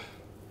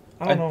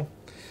don't know.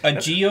 A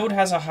geode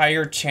has a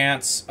higher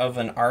chance of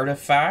an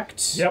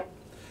artifact. Yep.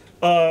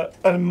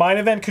 A mine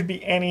event could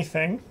be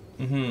anything.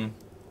 Mm-hmm.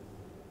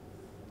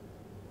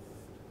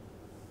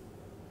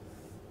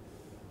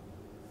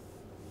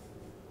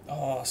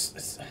 Oh,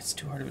 it's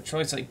too hard of a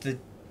choice. Like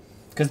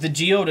because the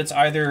geode, it's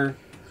either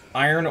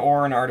iron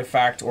ore, an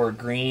artifact, or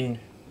green.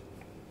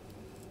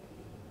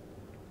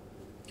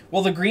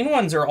 Well, the green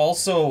ones are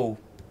also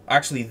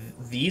actually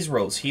these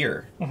rows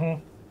here.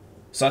 Mm-hmm.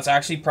 So that's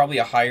actually probably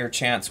a higher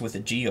chance with a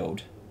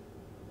geode.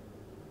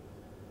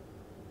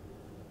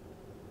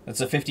 It's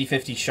a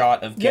 50-50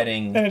 shot of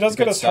getting. And it does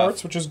get us stuff.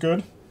 hearts, which is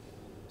good.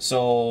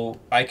 So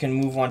I can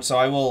move one. So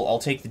I'll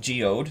take the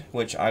geode,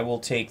 which I will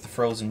take the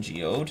frozen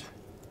geode.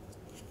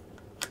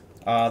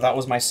 That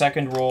was my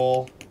second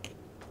roll.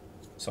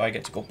 So I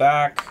get to go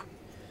back.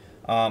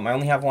 I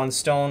only have one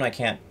stone. I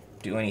can't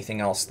do anything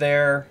else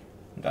there.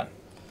 I'm done.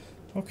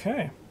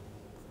 Okay.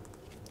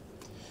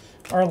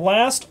 Our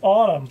last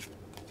autumn.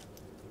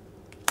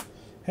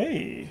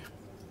 Hey.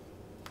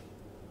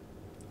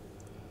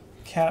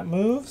 Cat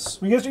moves.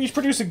 We get to each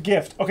produce a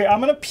gift. Okay, I'm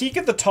going to peek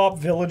at the top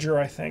villager,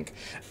 I think.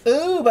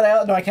 Ooh,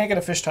 but I can't get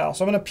a fish tile,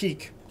 so I'm going to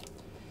peek.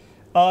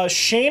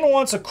 Shane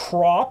wants a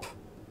crop.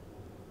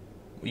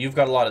 You've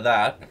got a lot of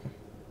that.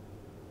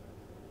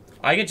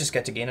 I just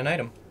get to gain an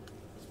item.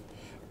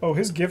 Oh,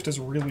 his gift is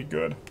really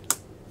good.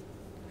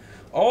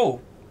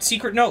 Oh,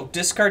 secret note.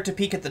 Discard to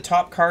peek at the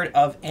top card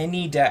of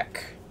any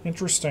deck.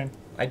 Interesting.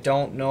 I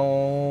don't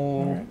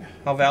know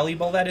how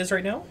valuable that is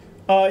right now.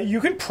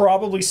 You can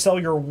probably sell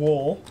your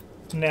wool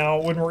now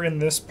when we're in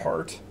this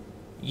part.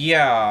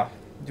 Yeah.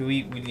 Do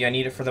I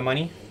need it for the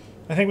money?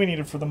 I think we need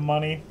it for the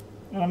money.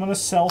 And I'm going to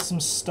sell some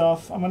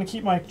stuff. I'm going to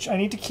keep my... I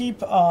need to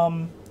keep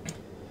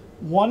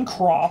one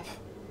crop.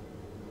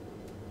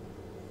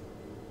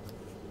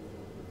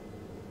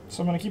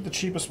 So I'm going to keep the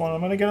cheapest one. I'm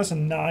going to get us a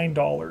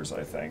 $9,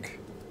 I think.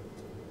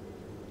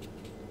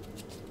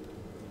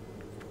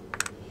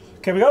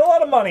 Okay, we got a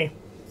lot of money.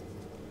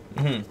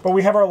 Mm-hmm. But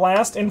we have our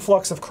last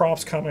influx of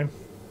crops coming.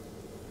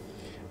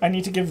 I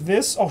need to give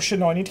this... Oh, shit,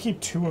 no, I need to keep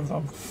 2 of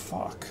them.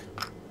 Fuck.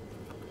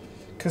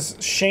 Because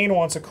Shane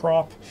wants a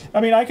crop.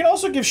 I mean, I can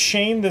also give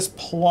Shane this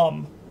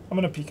plum. I'm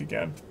going to peek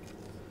again.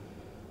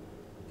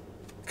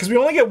 Because we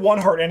only get 1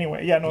 heart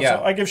anyway. Yeah, no,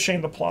 so I give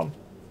Shane the plum.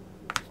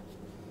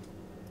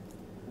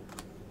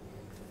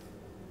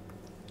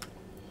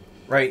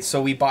 Right,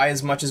 so we buy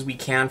as much as we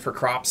can for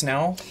crops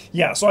now?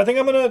 Yeah, so I think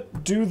I'm going to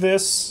do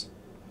this...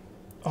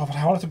 Oh, but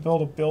I wanted to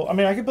build a build. I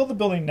mean, I could build the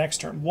building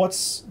next turn.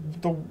 What's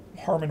the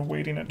harm in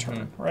waiting a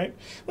turn, right?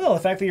 Well, the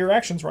fact that your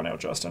actions run out,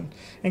 Justin.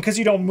 And because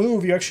you don't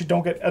move, you actually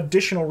don't get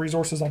additional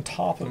resources on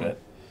top of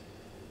it.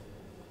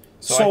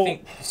 So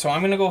I'm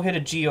going to go hit a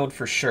geode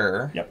for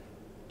sure. Yep.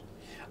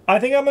 I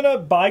think I'm going to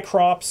buy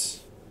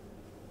crops.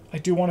 I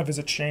do want to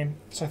visit Shane,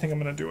 so I think I'm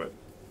going to do it.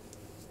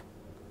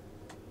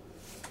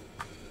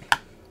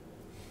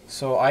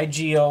 So I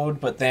geode,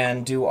 but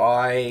then do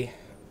I...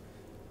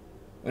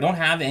 We don't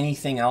have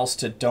anything else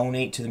to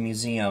donate to the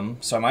museum,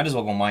 so I might as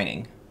well go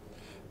mining.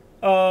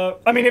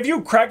 I mean, if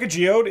you crack a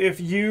geode,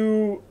 if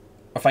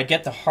I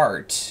get the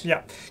heart...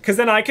 Yeah, because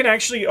then I can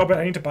actually... Oh, but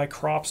I need to buy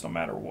crops no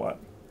matter what.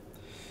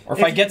 Or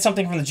if I get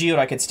something from the geode,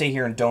 I could stay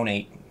here and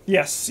donate.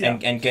 Yes, yeah.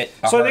 And get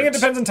So I think it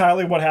depends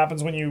entirely what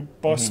happens when you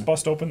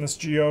bust open this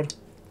geode.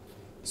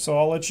 So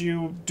I'll let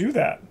you do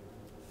that.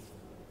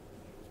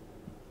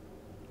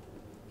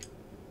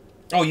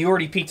 Oh, you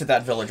already peeked at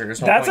that villager.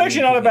 There's no That's point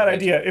actually in not a bad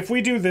peeking at it. idea. If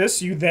we do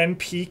this, you then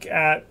peek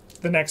at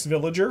the next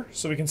villager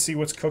so we can see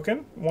what's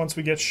cooking once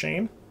we get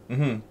Shane.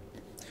 Mm-hmm.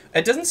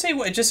 It doesn't say...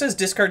 It just says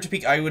discard to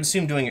peek. I would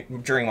assume doing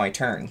it during my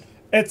turn.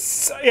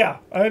 It's... Yeah,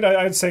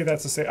 I'd say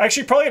that's the same.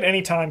 Actually, probably at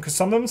any time, because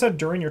some of them said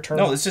during your turn.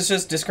 No, this is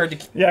just discard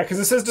to... Yeah, because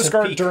it says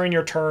discard during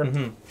your turn.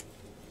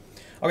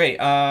 Mm-hmm. Okay,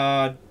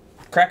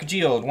 crack a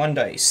geode, 1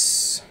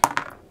 dice.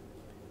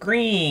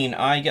 Green,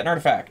 I get an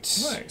artifact.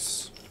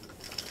 Nice.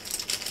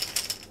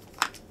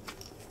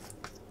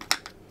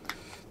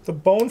 The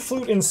Bone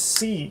Flute in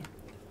C.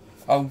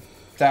 Oh,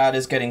 that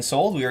is getting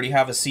sold. We already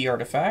have a C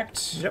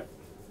artifact. Yep.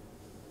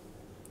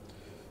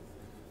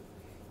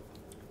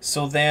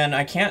 So then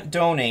I can't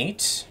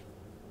donate.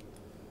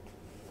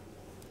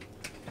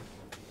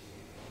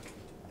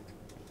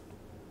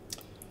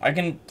 I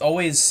can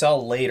always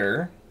sell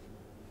later.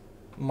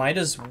 Might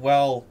as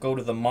well go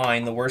to the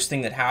mine. The worst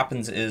thing that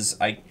happens is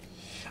I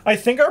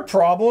think our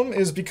problem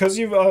is because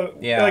you've,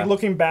 like,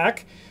 looking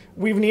back,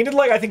 we've needed,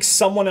 like, I think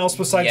someone else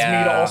besides me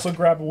to also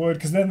grab wood,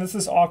 because then there's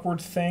this awkward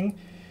thing.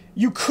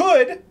 You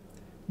could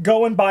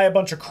go and buy a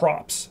bunch of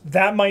crops.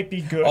 That might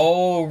be good.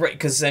 Oh, right,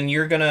 because then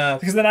you're gonna...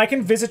 Because then I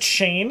can visit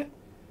Shane,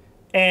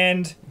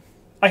 and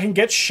I can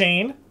get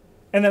Shane,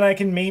 and then I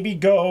can maybe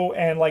go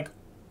and, like...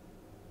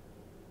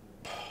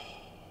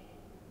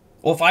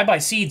 Well, if I buy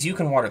seeds, you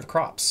can water the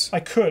crops. I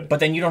could. But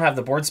then you don't have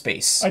the board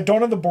space. I don't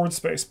have the board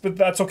space, but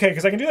that's okay,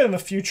 because I can do that in the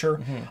future.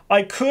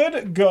 I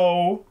could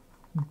go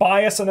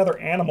buy us another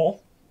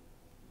animal.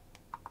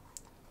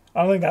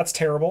 I don't think that's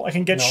terrible. I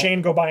can get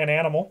Shane go buy an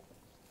animal.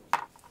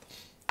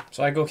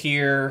 So I go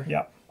here.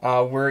 Yeah.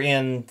 We're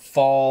in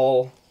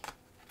fall.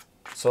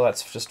 So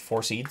that's just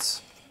 4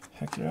 seeds.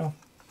 Heck yeah.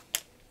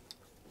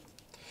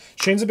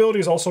 Shane's ability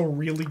is also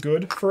really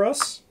good for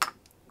us.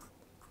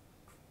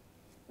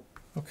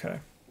 Okay.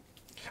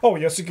 Oh,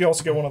 yes, you can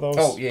also get one of those.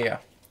 Oh, yeah.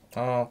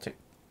 I'll take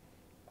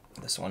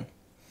this one.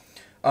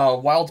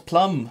 Wild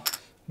Plum.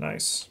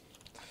 Nice.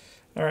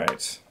 All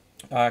right.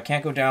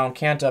 Can't go down,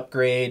 can't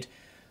upgrade.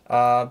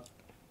 Pet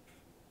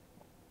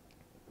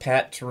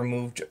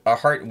removed a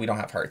heart. We don't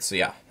have hearts, so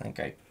yeah, I think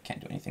I can't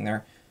do anything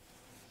there.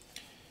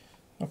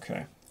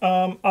 Okay.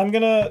 I'm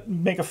gonna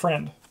make a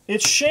friend.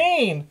 It's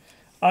Shane.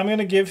 I'm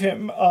gonna give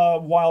him a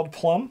Wild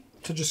Plum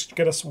to just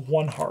get us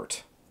 1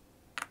 heart.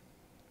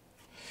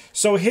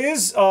 So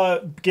his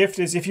gift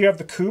is if you have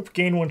the coop,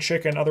 gain 1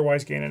 chicken,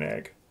 otherwise gain an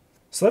egg.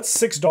 So that's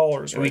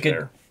 $6 right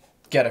there.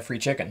 Get a free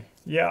chicken.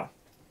 Yeah.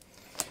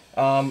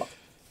 And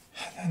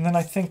then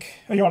I think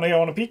you want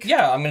to peek?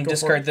 Yeah, I'm gonna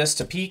discard this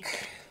to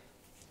peek.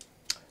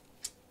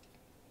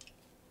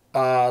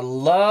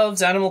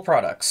 Loves animal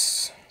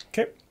products.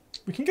 Okay,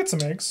 we can get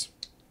some eggs.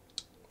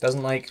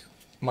 Doesn't like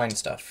mine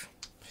stuff.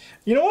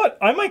 You know what?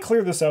 I might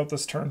clear this out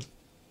this turn.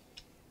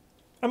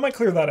 I might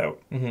clear that out.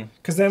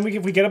 Because then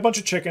if we get a bunch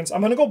of chickens, I'm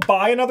going to go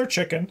buy another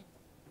chicken.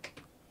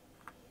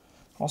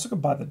 Also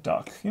going to buy the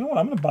duck. You know what?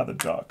 I'm going to buy the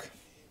duck.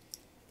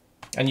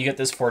 And you get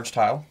this forge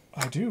tile.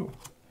 I do.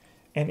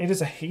 And it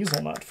is a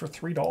hazelnut for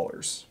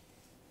 $3.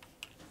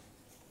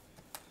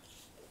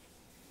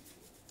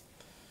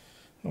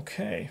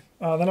 Okay.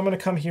 Then I'm going to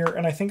come here,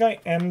 and I think I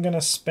am going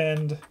to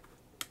spend...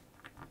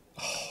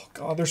 Oh,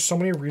 God, there's so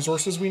many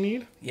resources we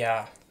need.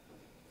 Yeah.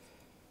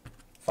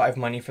 5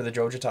 money for the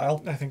Joja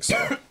tile? I think so.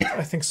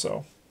 I think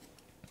so.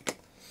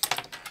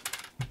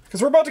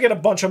 Because we're about to get a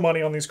bunch of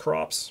money on these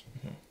crops.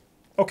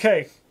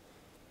 Okay.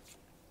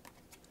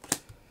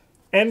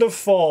 End of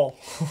fall.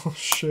 Oh,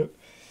 shit.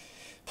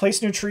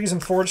 Place new trees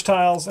and forge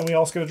tiles, and we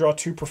also got to draw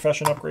 2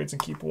 profession upgrades and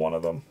keep 1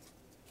 of them.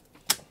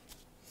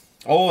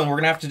 Oh, and we're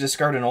going to have to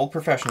discard an old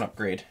profession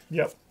upgrade.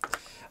 Yep.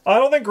 I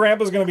don't think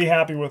Grandpa's going to be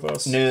happy with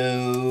us.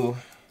 No.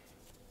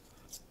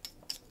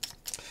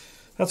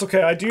 That's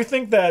okay. I do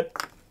think that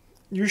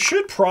you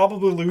should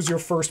probably lose your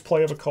first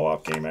play of a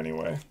co-op game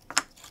anyway.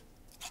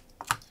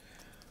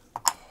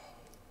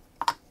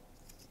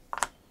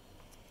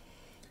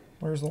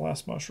 Where's the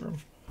last mushroom?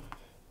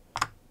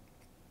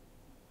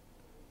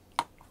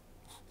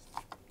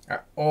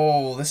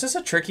 Oh, this is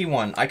a tricky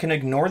one. I can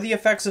ignore the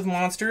effects of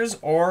monsters,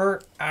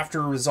 or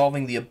after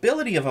resolving the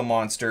ability of a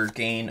monster,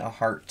 gain a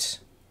heart.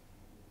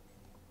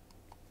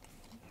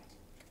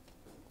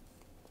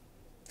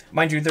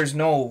 Mind you, there's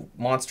no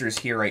monsters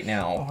here right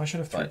now. Oh, I should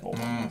have 3 gold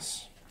on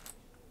this.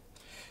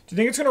 Do you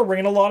think it's going to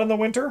rain a lot in the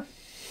winter?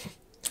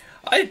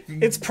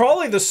 It's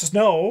probably the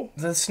snow.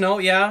 The snow,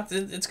 yeah.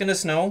 It's going to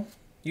snow.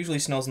 Usually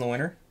snows in the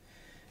winter.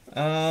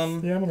 Yeah, I'm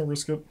going to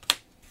risk it.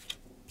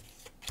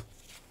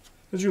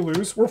 Did you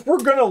lose? We're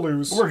going to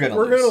lose. We're going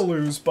to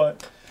lose,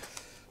 but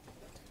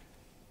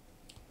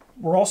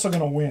we're also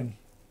going to win.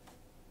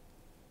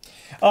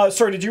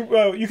 Sorry, did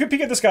you... you could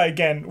peek at this guy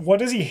again. What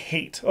does he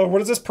hate? What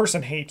does this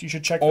person hate? You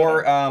should check that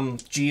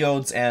out.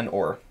 Geodes and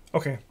ore.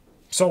 Okay.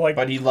 So, like...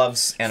 But he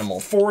loves animal.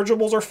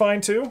 Forageables are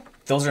fine, too?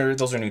 Those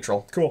are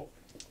neutral. Cool.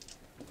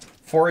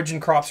 Forage and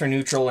crops are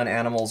neutral, and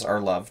animals are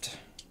loved.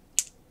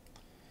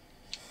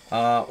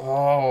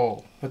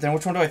 Oh. But then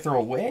which one do I throw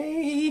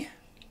away?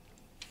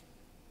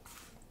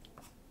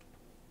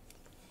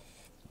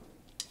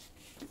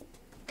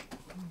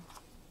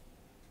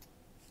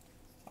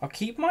 I'll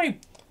keep my...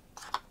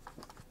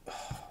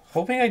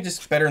 Hoping I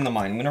just better in the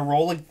mind. I'm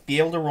going to be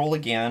able to roll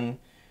again,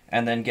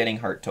 and then getting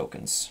heart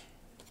tokens.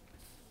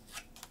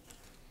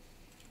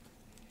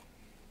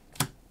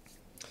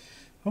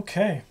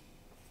 Okay.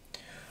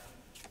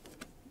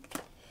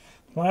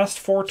 Last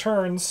 4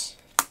 turns.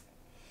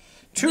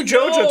 2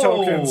 Joja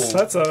tokens.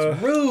 That's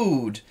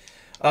rude.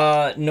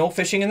 No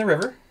fishing in the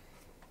river.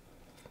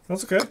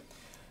 That's okay.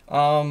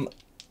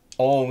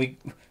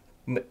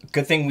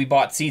 Good thing we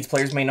bought seeds.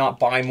 Players may not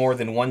buy more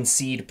than 1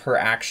 seed per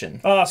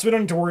action. So we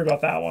don't need to worry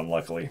about that one,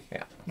 luckily.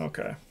 Yeah.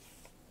 Okay.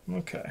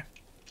 Okay.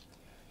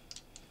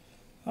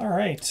 All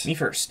right. Me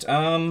first.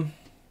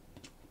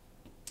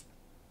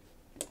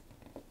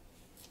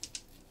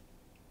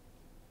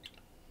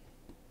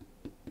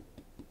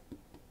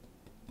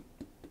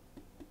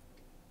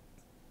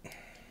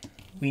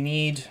 We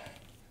need...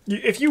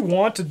 If you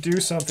want to do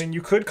something,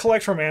 you could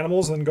collect from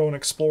animals and then go and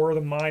explore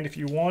the mine if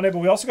you wanted, but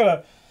we also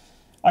gotta...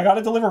 I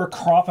gotta deliver a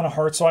crop and a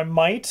heart, so I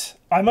might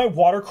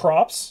water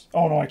crops.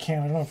 Oh no, I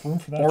can't. I don't have room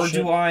for that.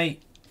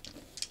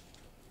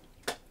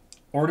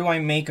 Or do I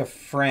make a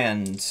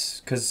friend?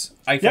 Because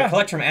if I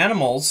collect from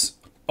animals,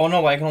 oh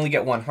no, I can only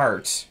get 1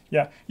 heart.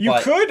 Yeah, you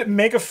could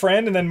make a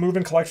friend and then move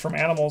and collect from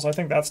animals. I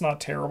think that's not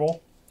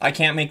terrible. I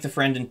can't make the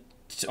friend and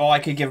I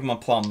could give him a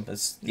plum.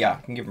 I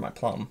can give him my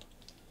plum.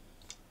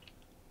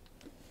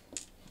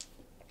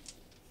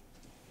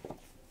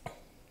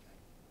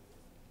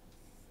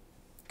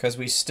 Because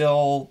we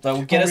still... That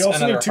will get us another heart.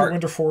 We also need 2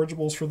 winter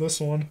forageables for this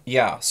one.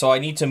 Yeah, so I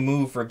need to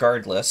move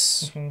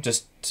regardless,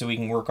 just so we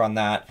can work on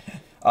that.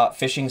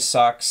 Fishing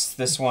sucks.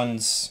 This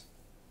one's...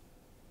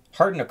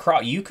 Harden a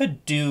crop. You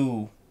could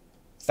do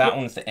that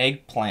one with the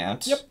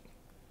eggplant. Yep.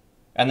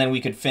 And then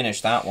we could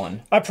finish that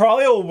one. I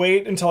probably will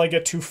wait until I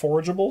get 2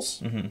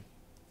 forageables. Mm-hmm.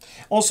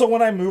 Also,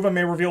 when I move, I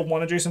may reveal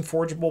 1 adjacent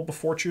forageable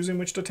before choosing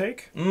which to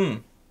take.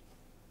 And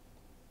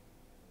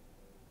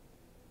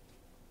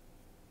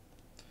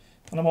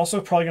I'm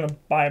also probably going to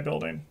buy a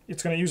building.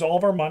 It's going to use all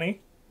of our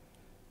money,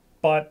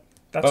 but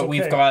that's okay. But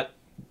we've got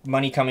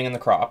money coming in the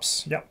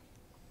crops. Yep.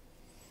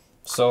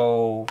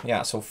 So,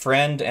 yeah, so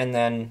friend and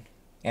then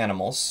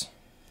animals.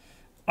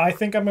 I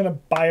think I'm going to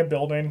buy a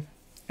building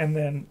and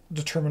then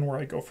determine where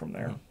I go from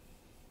there.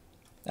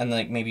 And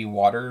like maybe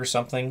water or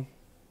something?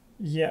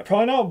 Yeah,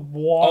 probably not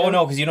water. Oh,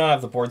 no, because you don't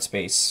have the board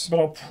space. But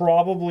I'll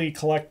probably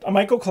collect... I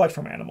might go collect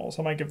from animals.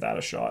 I might give that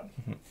a shot.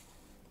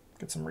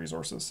 Get some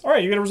resources. All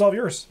right, you got to resolve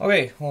yours.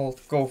 Okay, we'll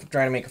go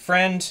try to make a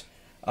friend.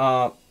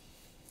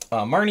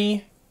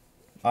 Marnie.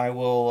 I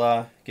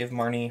will give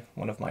Marnie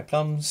one of my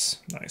plums.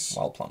 Nice.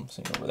 Wild plums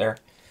over there.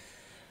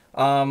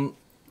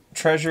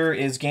 Treasure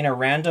is gain a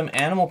random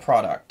animal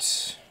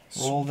product.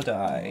 Roll the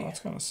die. Oh, that's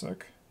kind of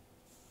sick.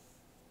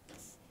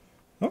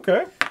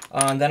 Okay.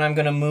 And then I'm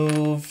going to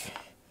move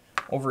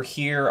over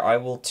here. I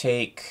will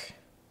take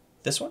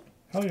this one.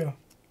 Hell yeah.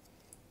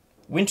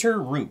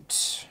 Winter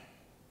Root.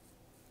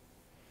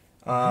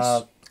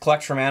 Nice.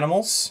 Collect from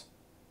animals.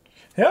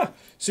 Yeah.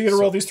 So you got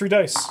to roll these 3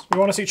 dice. We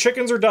want to see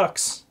chickens or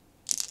ducks?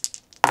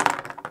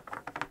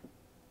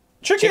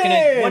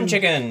 Chicken! 1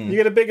 chicken. You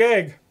get a big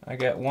egg. I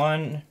get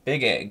 1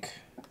 big egg.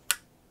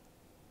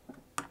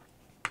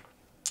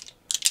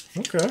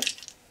 Okay.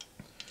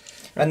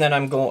 And then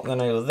I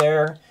go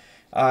there.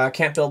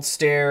 Can't build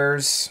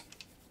stairs.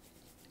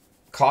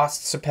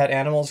 Costs of pet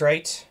animals,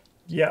 right?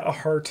 Yeah, a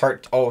heart.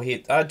 Heart. Oh,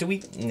 do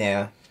we?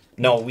 Nah.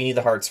 No, we need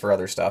the hearts for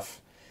other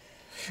stuff.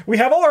 We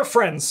have all our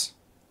friends.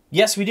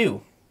 Yes, we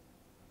do.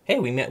 Hey,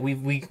 we met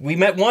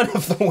one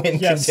of the win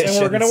yes, conditions.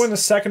 And we're gonna win the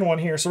second one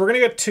here, so we're gonna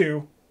get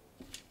 2.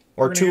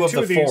 Or 2 of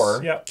the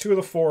 4. Yeah, 2 of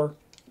the 4.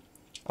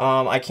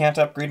 I can't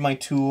upgrade my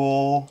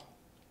tool.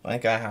 I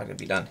think I have to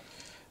be done.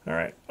 All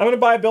right, I'm gonna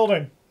buy a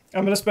building.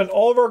 I'm gonna spend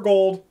all of our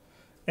gold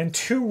and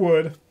 2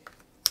 wood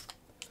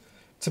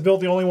to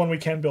build the only one we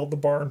can build, the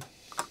barn.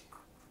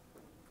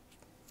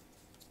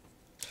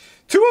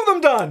 2 of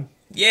them done.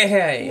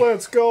 Yay!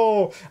 Let's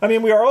go. I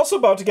mean, we are also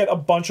about to get a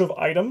bunch of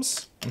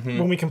items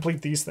when we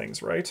complete these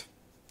things, right?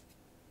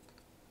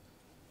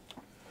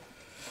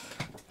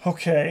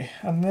 Okay,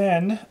 and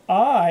then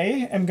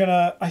I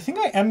think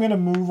I am gonna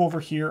move over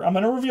here. I'm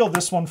gonna reveal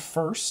this one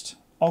first.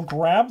 I'll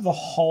grab the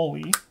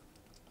holly.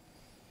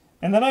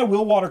 And then I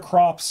will water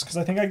crops, because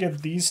I think I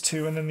get these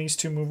 2, and then these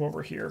 2 move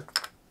over here.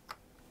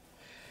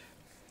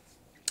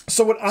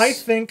 So what I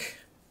think,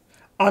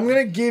 I'm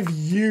going to give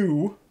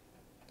you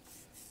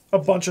a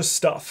bunch of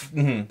stuff.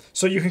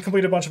 So you can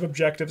complete a bunch of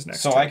objectives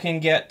next time. So I can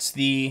get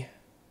the...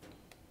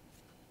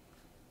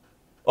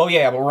 Oh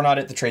yeah, but we're not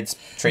at the trade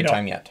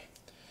time yet.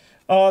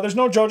 There's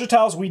no Joja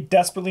tiles we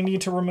desperately need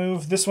to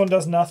remove. This one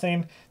does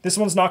nothing. This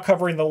one's not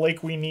covering the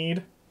lake we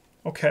need.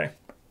 Okay.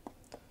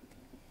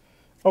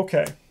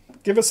 Okay.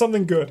 Give us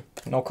something good.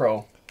 No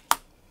crow.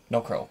 No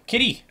crow.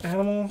 Kitty.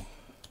 Animal.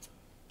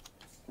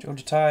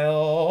 Joja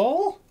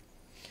tile.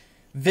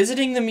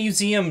 Visiting the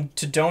museum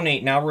to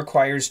donate now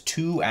requires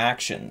 2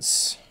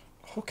 actions.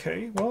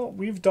 Okay, well,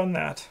 we've done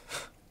that.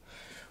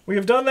 We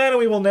have done that and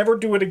we will never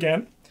do it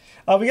again.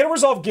 We gotta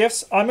resolve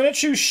gifts. I'm gonna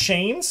choose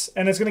Shane's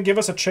and it's gonna give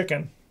us a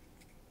chicken.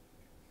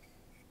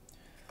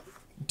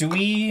 Do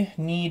we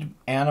need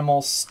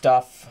animal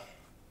stuff?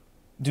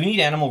 Do we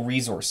need animal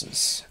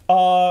resources?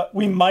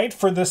 We might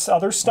for this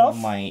other stuff.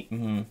 We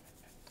might.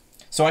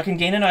 So I can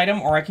gain an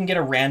item or I can get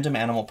a random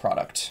animal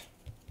product.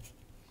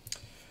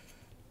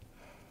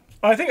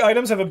 I think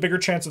items have a bigger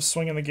chance of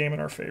swinging the game in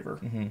our favor.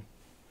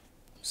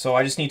 So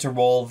I just need to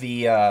roll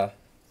the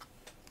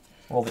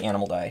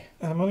animal die.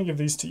 And I'm going to give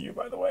these to you,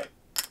 by the way.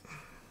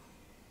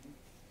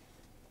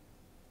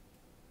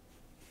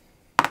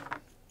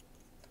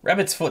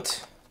 Rabbit's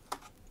foot.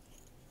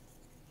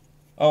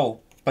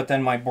 Oh, but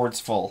then my board's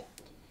full.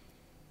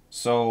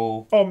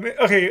 So... Oh,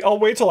 okay, I'll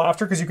wait till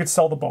after because you could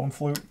sell the bone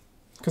flute.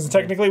 Because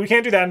technically we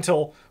can't do that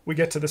until we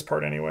get to this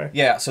part anyway.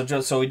 Yeah,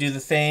 so we do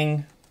the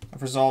thing.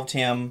 I've resolved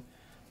him.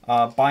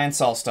 Buy and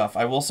sell stuff.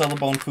 I will sell the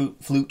bone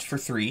flute for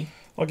 3.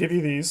 I'll give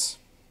you these.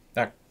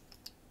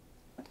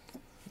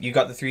 You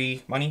got the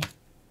 3 money?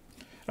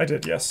 I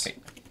did, yes. Okay.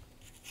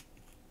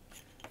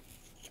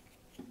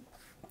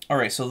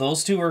 Alright, so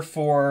those 2 are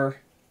for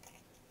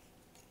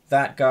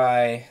that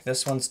guy.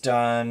 This one's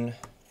done.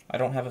 I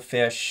don't have a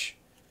fish.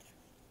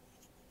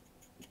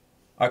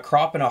 A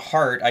crop and a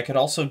heart. I could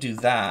also do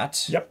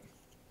that. Yep.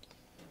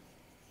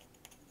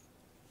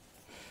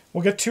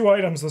 We'll get 2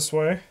 items this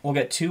way. We'll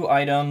get 2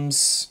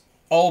 items.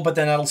 Oh, but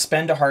then that'll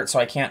spend a heart, so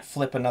I can't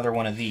flip another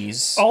one of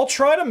these. I'll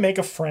try to make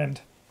a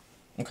friend.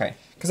 Okay.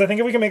 Because I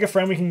think if we can make a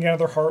friend, we can get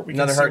another heart. We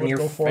another can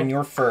heart, and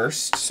you're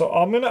first. So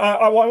I'm gonna.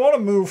 I want to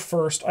move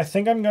first. I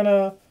think I'm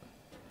gonna. How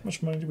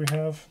much money do we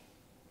have?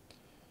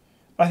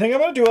 I think I'm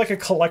gonna do like a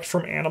collect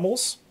from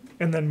animals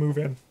and then move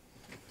in.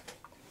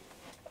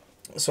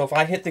 So if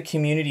I hit the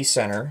community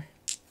center...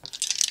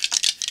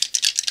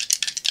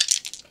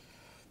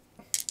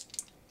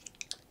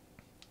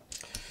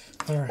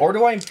 Right. Or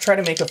do I try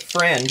to make a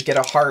friend, get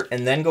a heart,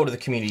 and then go to the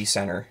community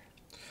center?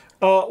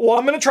 Well,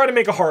 I'm gonna try to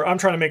make a heart. I'm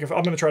gonna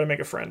try to make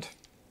a friend.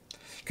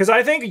 Because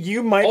I think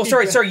you might. Oh,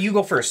 sorry. You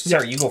go first. Yeah.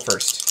 Sorry, you go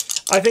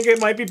first. I think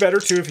it might be better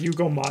too if you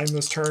go mine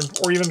this turn,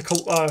 or even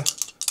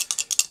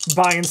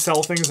buy and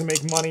sell things and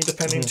make money,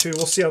 depending too.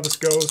 We'll see how this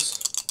goes.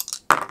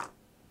 All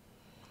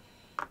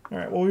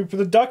right. Well,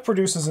 the duck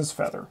produces his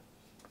feather,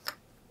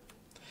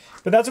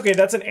 but that's okay.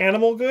 That's an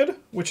animal good,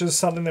 which is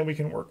something that we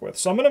can work with.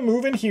 So I'm gonna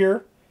move in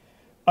here.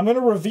 I'm going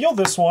to reveal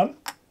this one.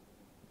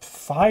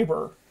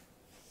 Fiber.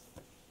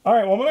 All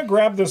right, well, I'm going to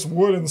grab this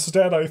wood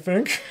instead, I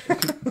think.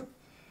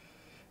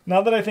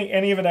 Not that I think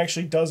any of it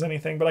actually does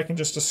anything, but I can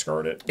just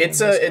discard it. It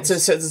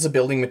says it's a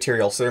building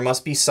material, so there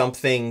must be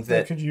something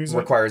that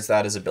requires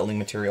that as a building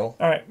material.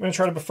 All right, I'm going to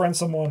try to befriend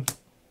someone.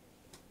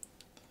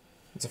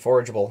 It's a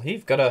forageable.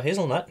 You've got a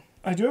hazelnut.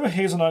 I do have a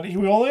hazelnut.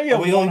 We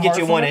only get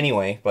you one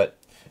anyway, but...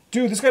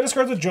 Dude, this guy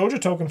discards a Joja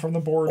token from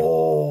the board.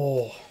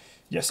 Oh...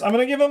 Yes, I'm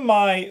going to give him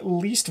my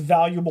least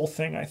valuable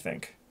thing, I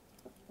think.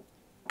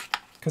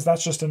 Because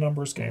that's just a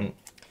numbers game.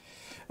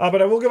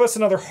 But I will give us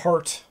another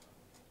heart.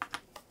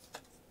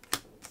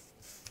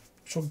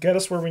 Which will get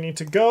us where we need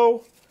to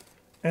go.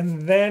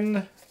 And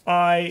then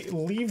I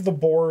leave the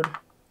board,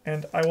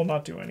 and I will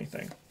not do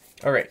anything.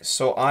 All right,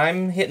 so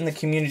I'm hitting the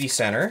community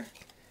center.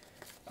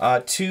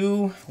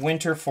 2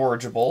 winter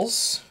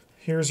forageables.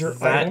 Here's your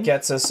that item.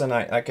 Gets us an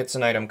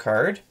item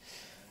card.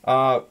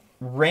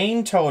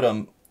 Rain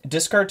totem.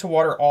 Discard to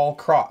water all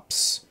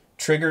crops.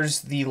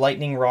 Triggers the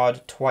lightning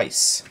rod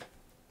twice.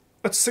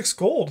 That's 6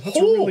 gold. That's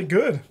really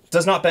good.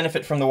 Does not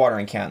benefit from the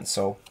watering can,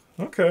 so...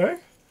 Okay.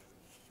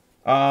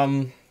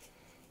 That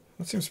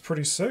seems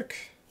pretty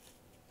sick.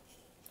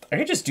 I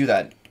could just do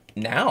that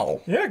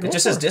now. Yeah, go It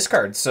just for says it.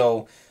 discard,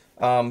 so...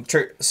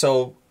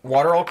 so,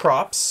 water all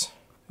crops.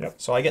 Yep.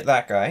 So I get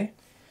that guy.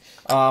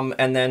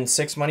 And then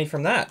 6 money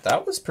from that.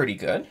 That was pretty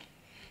good.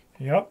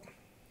 Yep.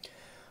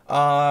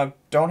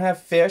 Don't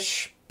have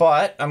fish...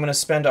 But I'm going to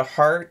spend a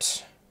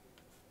heart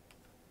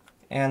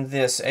and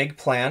this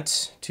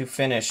eggplant to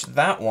finish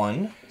that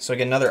one. So I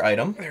get another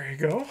item. There you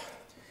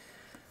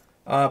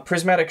go.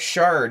 Prismatic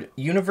Shard.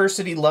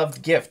 University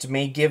Loved Gift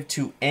may give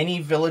to any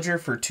villager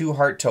for 2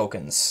 heart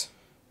tokens.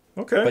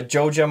 Okay. But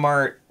Joja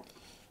Mart...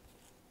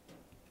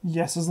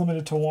 Yes, is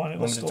limited to 1.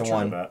 It'll Limited still to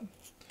 1. That.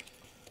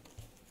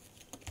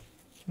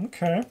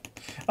 Okay.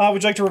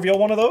 Would you like to reveal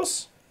one of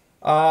those?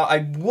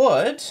 I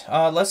would.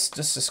 Let's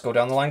just go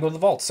down the line, go to the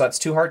vault. So that's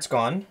 2 hearts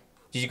gone.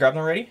 Did you grab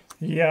them already?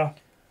 Yeah.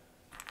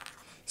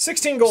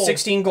 16 gold.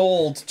 16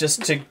 gold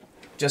just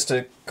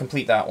to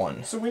complete that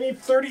one. So we need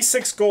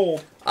 36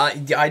 gold.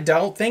 I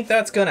don't think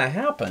that's gonna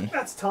happen.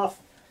 That's tough.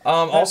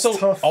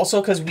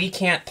 Also because we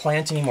can't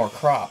plant any more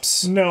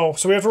crops. No,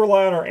 so we have to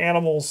rely on our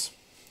animals.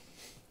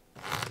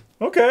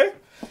 Okay.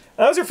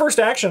 That was your first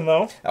action,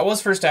 though. That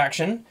was first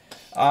action.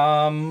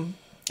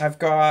 I've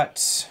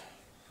got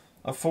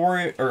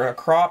a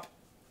crop,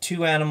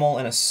 2 animal,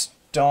 and a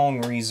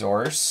stone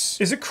resource.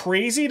 Is it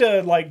crazy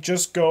to like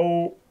just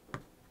go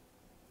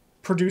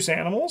produce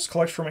animals,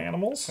 collect from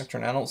animals? Collect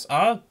from animals.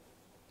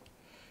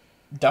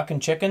 Duck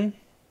and chicken.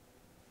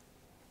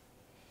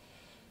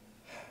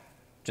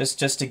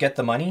 Just to get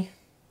the money.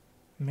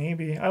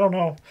 Maybe. I don't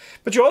know.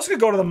 But you also could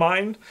go to the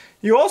mine.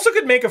 You also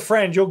could make a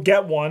friend. You'll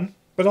get one,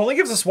 but it only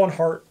gives us 1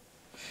 heart.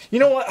 You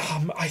know what?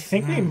 I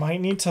think we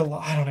might need to...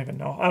 I don't even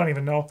know. I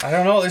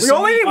don't know. There's we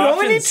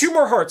only need 2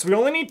 more hearts. We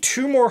only need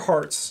 2 more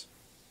hearts.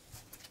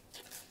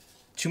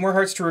 2 more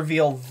hearts to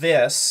reveal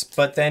this,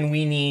 but then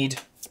we need...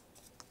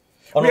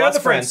 Oh, we no, have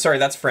that's the friends. Sorry,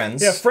 that's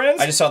friends. Yeah, friends.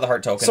 I just saw the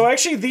heart token. So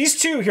actually, these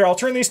 2... Here, I'll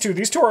turn these 2.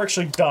 These 2 are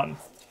actually done.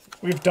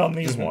 We've done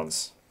these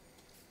ones.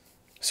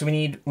 So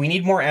we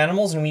need more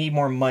animals and we need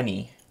more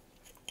money.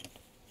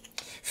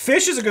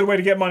 Fish is a good way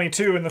to get money,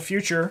 too, in the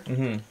future.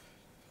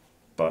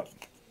 But...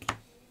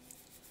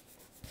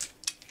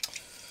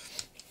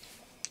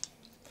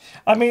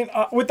 I mean,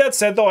 with that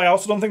said, though, I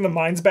also don't think the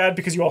mine's bad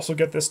because you also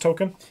get this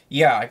token.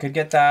 Yeah, I could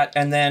get that,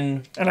 and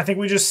then... And I think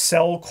we just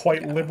sell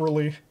quite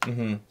liberally.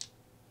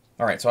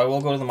 All right, so I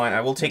will go to the mine.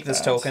 I will take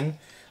this token.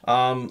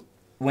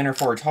 Winter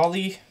Forge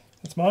Holly.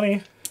 That's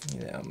money.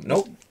 Yeah,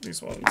 nope.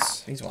 These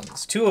ones. These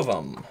ones. 2 of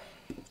them.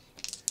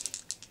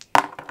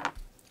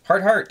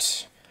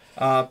 Heart.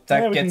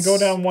 That we can go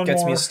down one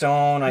gets more. me a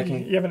stone. I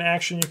can. You have an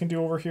action you can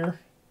do over here.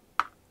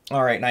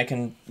 All right, and I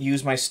can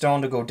use my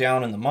stone to go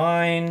down in the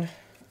mine.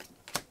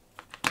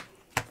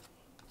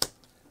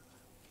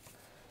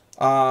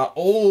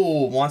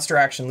 Monster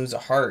action, lose a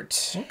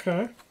heart.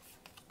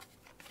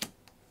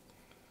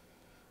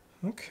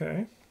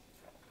 Okay.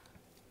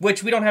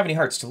 Which we don't have any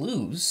hearts to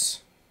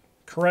lose.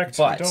 Correct,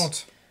 but we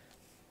don't.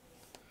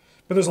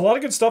 But there's a lot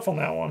of good stuff on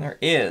that one. There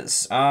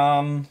is.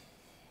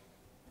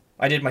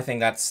 I did my thing.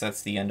 That's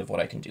the end of what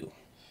I can do.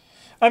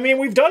 I mean,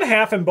 we've done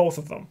half in both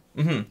of them.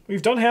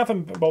 We've done half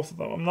in both of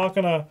them. I'm not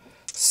gonna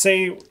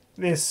say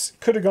this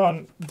could have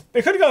gone...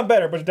 It could have gone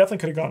better, but it definitely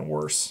could have gone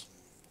worse.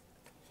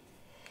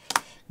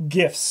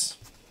 Gifts.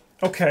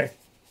 Okay.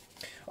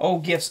 Oh,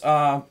 gifts.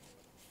 An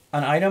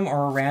item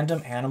or a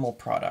random animal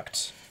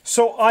product.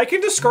 So I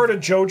can discard a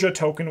Joja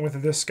token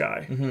with this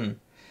guy. Mm-hmm.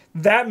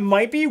 That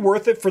might be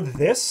worth it for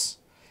this,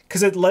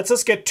 because it lets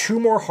us get 2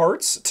 more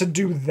hearts to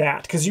do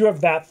that, because you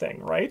have that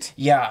thing, right?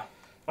 Yeah.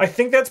 I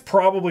think that's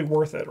probably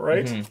worth it,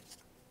 right?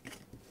 Mm-hmm.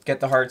 Get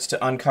the hearts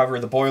to uncover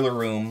the boiler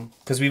room,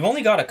 because we've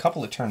only got a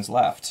couple of turns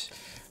left.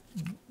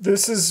 We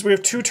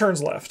have 2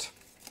 turns left.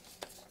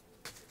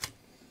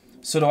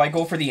 So do I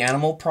go for the random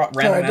animal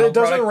product? It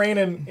doesn't rain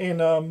in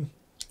the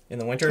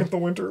winter? In the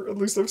winter, at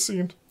least I've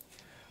seen.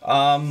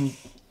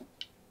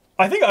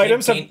 I think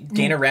items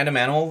gain a random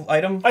animal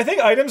item? I think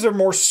items are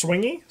more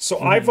swingy, so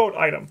I vote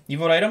item. You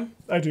vote item?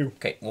 I do.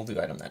 Okay, we'll do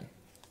item then.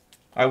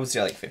 I would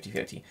say like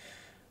 50-50.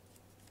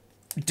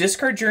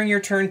 Discard during your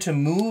turn to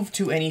move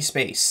to any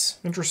space.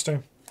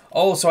 Interesting.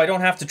 Oh, so I don't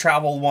have to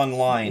travel one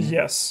line.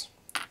 Yes.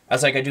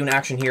 As like I do an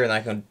action here and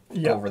I can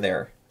go over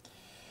there.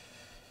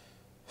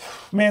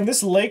 Man,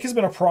 this lake has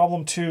been a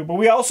problem too, but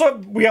we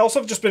also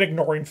have just been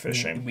ignoring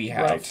fishing. We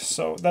have. Right?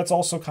 So that's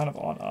also kind of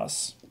on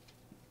us.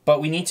 But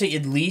we need to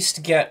at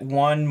least get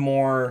 1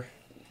 more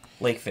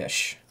lake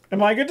fish.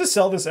 Am I good to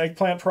sell this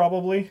eggplant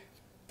probably?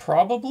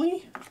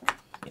 Probably.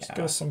 Let's get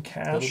us some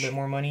cash. A little bit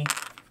more money.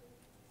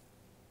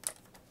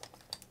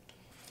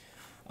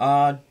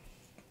 How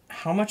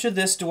much of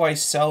this do I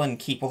sell and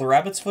keep? Well, the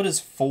rabbit's foot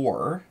is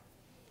 4.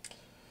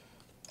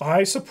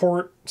 I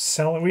support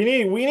selling. We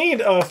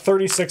need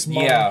 36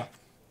 money. Yeah.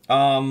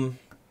 Well,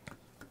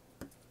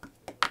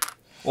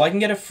 I can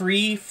get a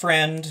free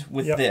friend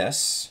with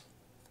this.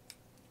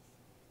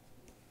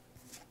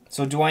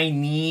 So do I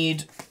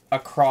need a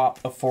crop,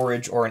 a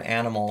forage, or an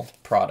animal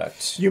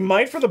product? You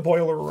might for the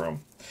boiler room.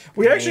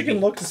 We actually can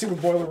look to see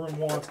what boiler room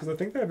wants, because I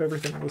think they have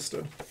everything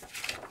listed.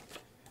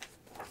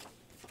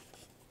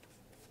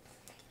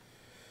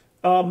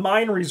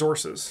 Mine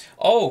resources.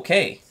 Oh,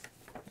 okay.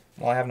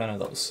 Well, I have none of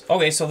those.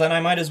 Okay, so then I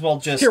might as well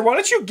just... Here, why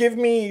don't you give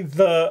me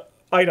the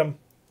item?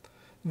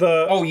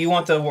 Oh, you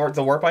want the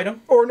warp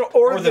item? Or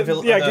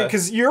yeah,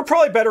 because you're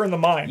probably better in the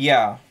mine.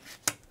 Yeah.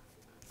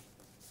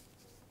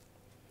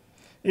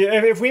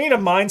 Yeah, if we need to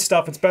mine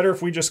stuff, it's better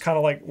if we just kind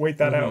of like wait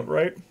that out,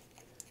 right?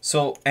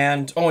 So,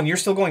 and you're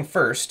still going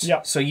first.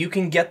 Yeah. So you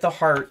can get the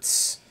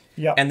hearts.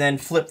 Yeah. And then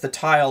flip the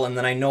tile, and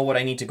then I know what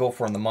I need to go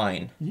for in the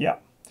mine. Yeah.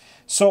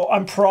 So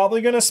I'm probably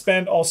going to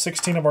spend all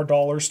 16 of our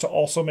dollars to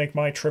also make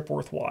my trip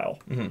worthwhile.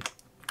 Mm-hmm.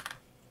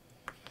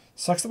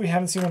 Sucks that we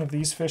haven't seen one of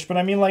these fish, but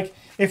I mean, like,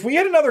 if we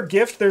had another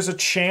gift, there's a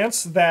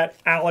chance that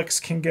Alex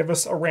can give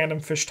us a random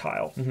fish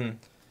tile. Mm-hmm.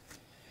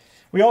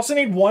 We also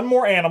need 1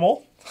 more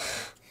animal.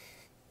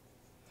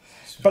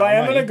 But I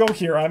am going to go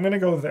here. I'm going to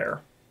go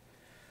there.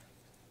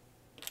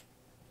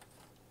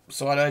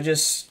 So I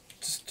just...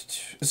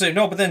 So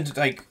no, but then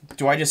like,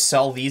 do I just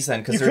sell these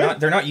then? Because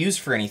they're not used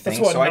for anything.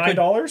 That's what, so $9? I could,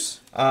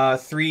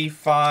 $3,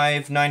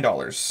 $5,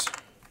 $9.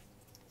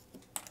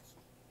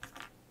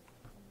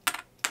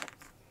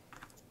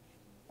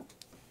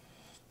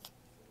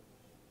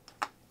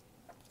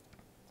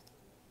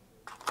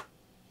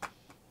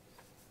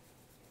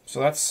 So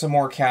that's some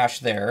more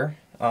cash there.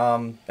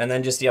 And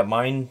then just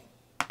mine.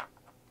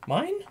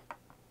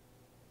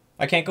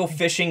 I can't go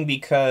fishing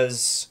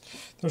because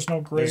there's no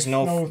green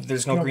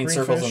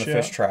circles on the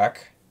fish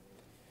track.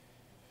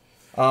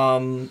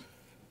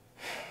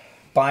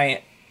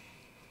 Buy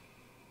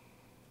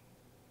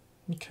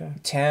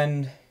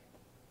 10.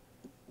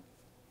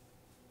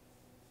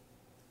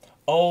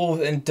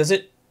 Oh, and does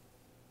it?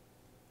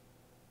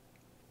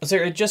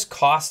 It just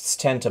costs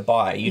 10 to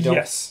buy. You don't.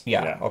 Yes.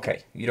 Yeah.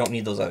 Okay. You don't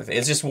need those other things.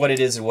 It's just what it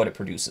is and what it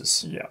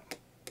produces. Yeah.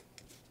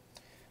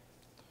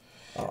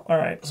 All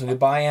right. So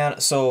goodbye,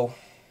 So.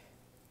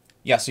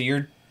 Yeah. So you're.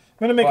 I'm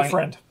gonna make a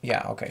friend.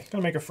 Yeah. Okay.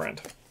 Gonna make a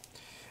friend.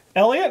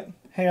 Elliot.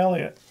 Hey,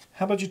 Elliot.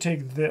 How about you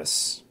take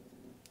this?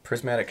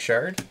 Prismatic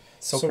shard.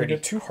 So pretty. We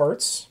get 2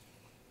 hearts.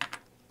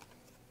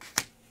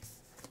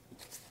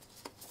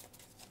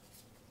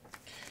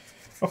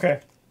 Okay.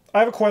 I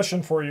have a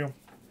question for you.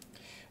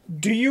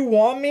 Do you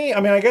want me...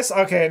 I mean, I guess...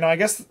 Okay, no, I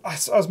guess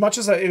as much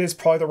as it is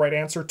probably the right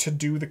answer to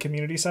do the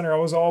community center,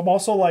 I'm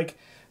also like,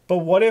 but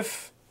what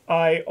if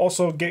I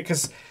also get...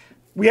 Because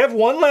we have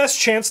one last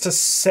chance to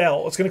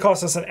sell. It's going to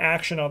cost us an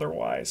action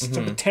otherwise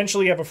to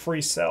potentially have a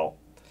free sell.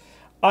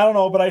 I don't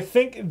know, but I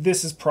think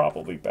this is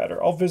probably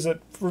better. I'll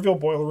reveal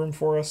boiler room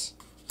for us.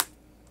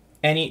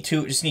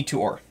 Just need 2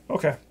 ore.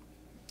 Okay.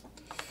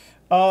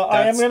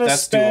 I am going to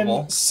spend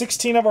doable.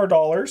 16 of our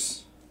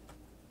dollars.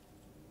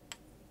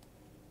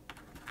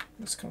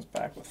 This comes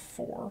back with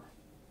 4.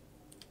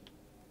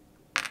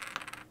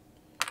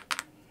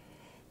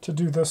 To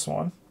do this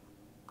one.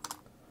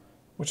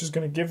 Which is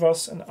going to give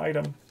us an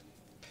item.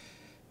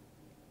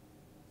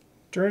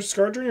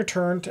 Discard during your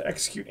turn to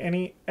execute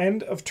any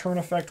end of turn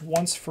effect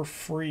once for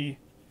free.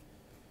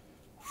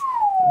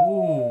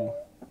 Ooh.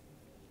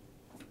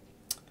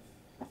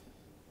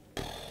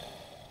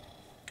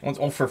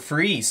 Well, for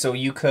free, so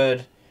you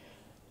could...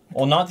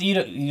 Well, not that you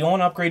don't want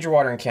to upgrade your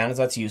watering cannons,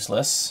 that's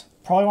useless.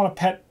 Probably want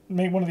to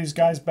make one of these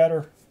guys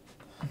better.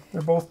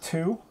 They're both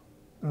 2.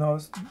 No,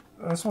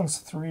 this one's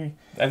 3.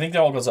 I think that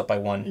all goes up by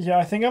 1. Yeah,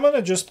 I think I'm going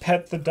to just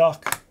pet the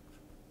duck.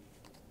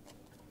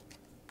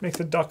 Make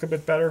the duck a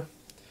bit better.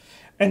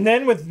 And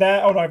then with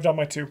that... Oh, no, I've done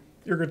my 2.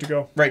 You're good to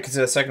go. Right, because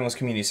the second was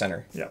community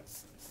center. Yeah.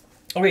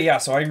 Okay, yeah,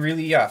 so I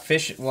really...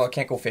 fish... Well, I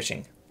can't go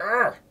fishing.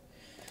 Urgh.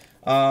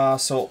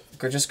 So,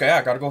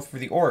 gotta go for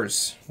the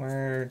ores.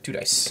 Where... 2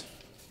 dice.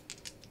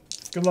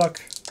 Good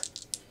luck.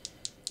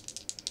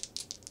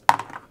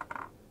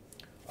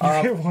 You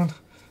hit 1.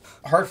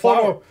 Heart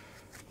flower.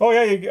 Oh,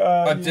 yeah, you...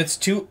 It's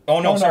 2... Oh,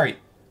 no, sorry.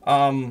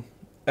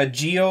 A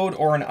geode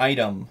or an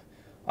item.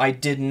 I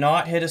did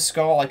not hit a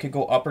skull. I could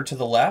go up or to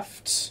the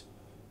left.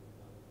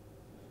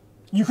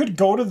 You could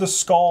go to the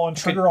skull and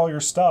trigger all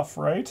your stuff,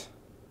 right?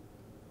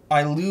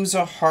 I lose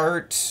a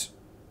heart.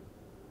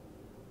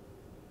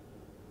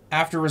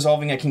 After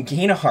resolving, I can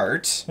gain a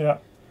heart. Yeah.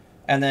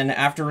 And then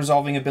after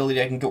resolving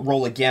ability, I can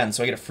roll again,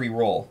 so I get a free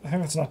roll. I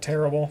think that's not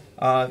terrible.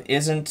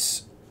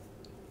 Isn't...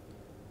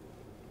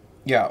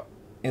 Yeah,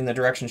 in the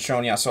direction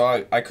shown, yeah.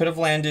 So I could have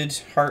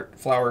landed heart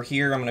flower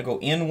here. I'm going to go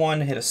in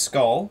 1, hit a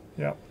skull.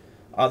 Yeah.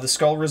 The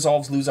skull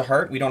resolves, lose a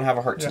heart. We don't have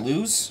a heart to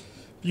lose.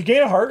 You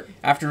gain a heart.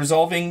 After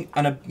resolving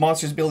a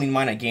monster's ability in the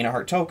mine, I gain a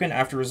heart token.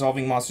 After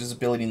resolving monster's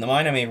ability in the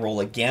mine, I may roll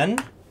again.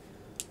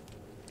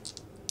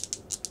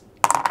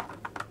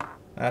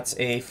 That's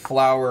a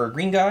flower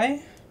green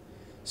guy.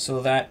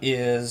 So that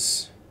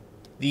is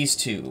these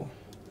 2.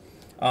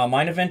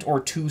 Mine event or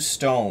 2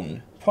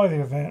 stone. Probably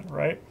the event,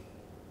 right?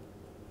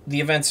 The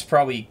event's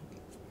probably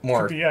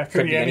more.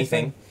 Could be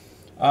anything.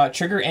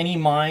 Trigger any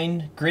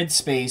mine grid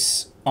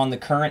space on the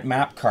current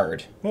map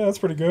card. Yeah, that's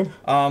pretty good.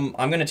 I'm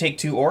going to take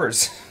 2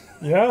 ores.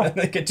 Yeah.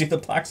 I could do the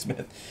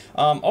blacksmith.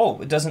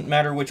 Oh, it doesn't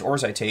matter which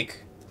ores I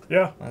take.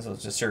 Yeah. So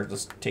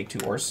let's take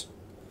 2 ores.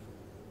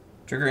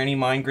 Trigger any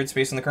mine grid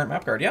space on the current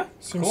map card. Yeah.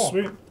 Seems cool.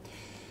 sweet. Do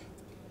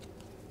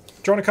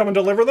you want to come and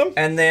deliver them?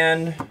 And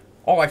then...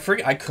 Oh, I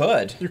forget. I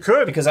could. You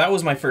could. Because that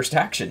was my first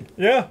action.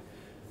 Yeah.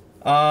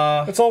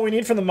 That's all we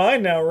need from the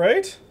mine now,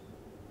 right?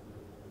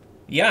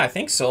 Yeah, I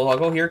think so. I'll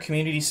go here,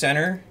 community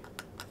center.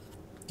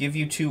 Give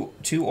you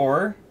two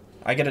ore.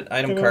 I get an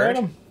item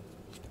card.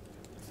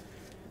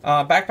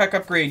 Backpack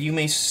upgrade. You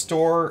may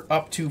store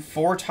up to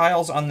 4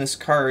 tiles on this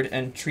card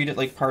and treat it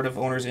like part of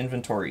owner's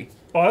inventory.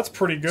 Oh, that's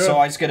pretty good. So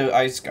I've got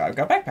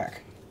backpack.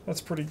 That's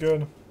pretty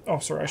good. Oh,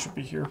 sorry, I should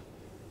be here.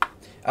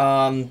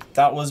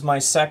 That was my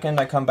second.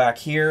 I come back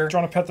here. Do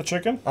you want to pet the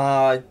chicken?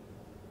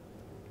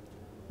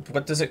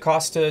 What does it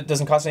cost to...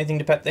 Doesn't cost anything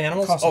to pet the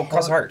animals? Costs a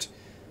heart.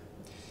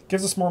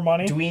 Gives us more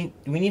money. Do we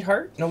need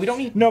heart? No, we don't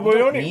need. No, but we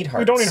don't need hearts.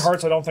 We don't need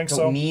hearts. I don't think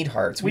so. Don't need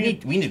hearts. We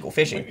need to go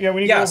fishing. Yeah,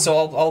 we need. Yeah, so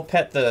I'll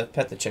pet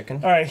the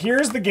chicken. All right,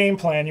 here's the game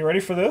plan. You ready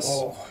for this?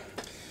 Oh.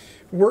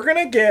 We're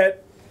gonna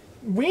get.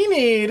 We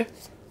need.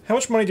 How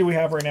much money do we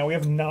have right now? We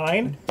have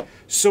 9.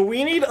 So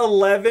we need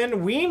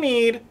 11. We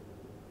need.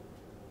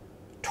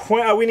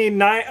 We need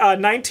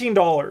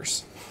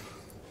 $19.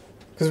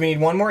 Because we need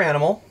 1 more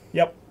animal.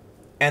 Yep.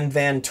 And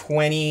then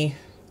 20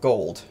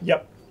 gold.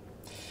 Yep.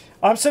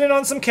 I'm sitting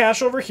on some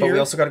cash over here. But we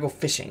also got to go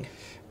fishing.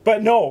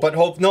 But no. But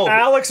hope no.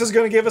 Alex is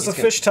going to give us a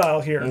fish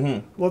tile here.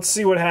 Mm-hmm. Let's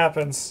see what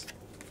happens.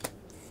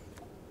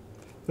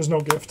 There's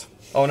no gift.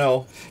 Oh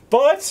no.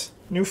 But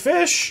new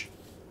fish.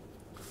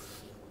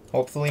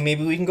 Hopefully,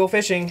 maybe we can go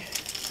fishing.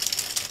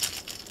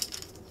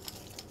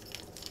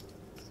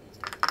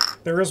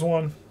 There is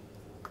one.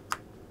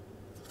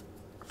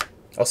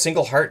 A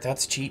single heart.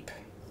 That's cheap.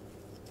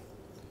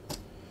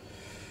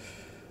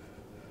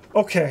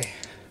 Okay.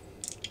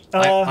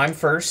 I'm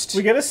first.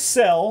 We gotta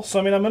sell, so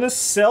I mean, I'm gonna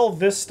sell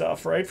this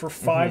stuff, right, for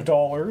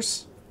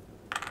 $5.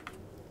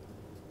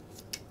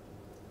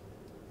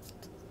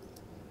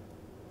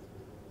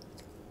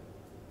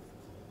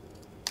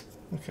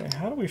 Okay,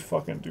 how do we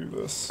fucking do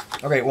this?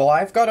 Okay, well,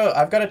 I've got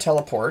a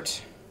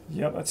teleport.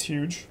 Yep, that's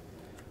huge.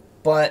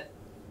 But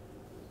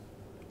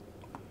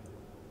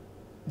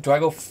do I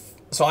go?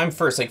 So I'm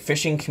first, like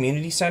fishing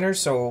community center.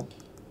 So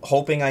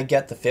hoping I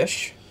get the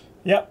fish.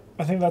 Yep,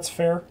 I think that's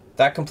fair.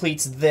 That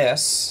completes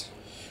this.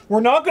 We're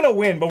not going to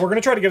win, but we're going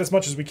to try to get as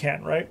much as we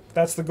can, right?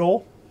 That's the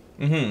goal?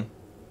 Mm-hmm.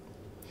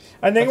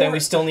 But then we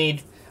still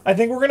need... I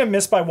think we're going to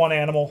miss by 1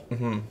 animal.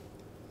 Mm-hmm.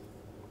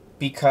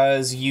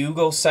 Because you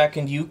go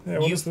second, you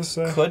does this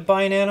say? Could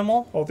buy an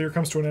animal. Oh, there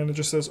comes to an end. It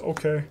just says,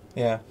 okay.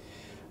 Yeah.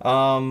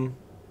 So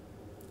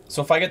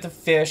if I get the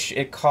fish,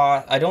 it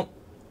cost... I don't...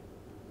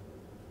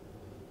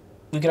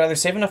 We could either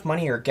save enough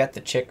money or get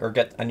the chick or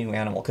get a new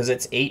animal. Because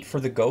it's 8 for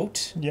the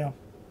goat. Yeah.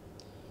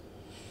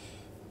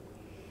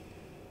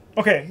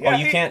 Okay. Yeah, oh,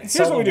 you can't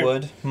sell the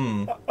wood.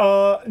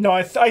 No,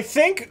 I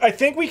think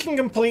we can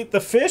complete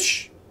the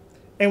fish,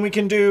 and we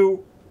can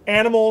do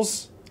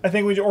animals. I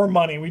think or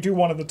money. We do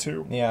one of the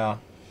two. Yeah.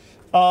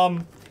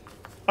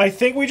 I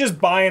think we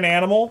just buy an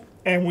animal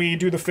and we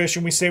do the fish,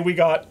 and we say we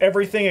got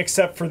everything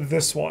except for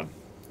this one,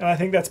 and I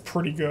think that's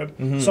pretty good.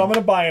 So I'm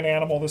gonna buy an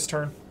animal this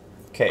turn.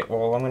 Okay.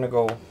 Well, I'm gonna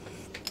go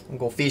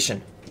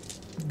fishing.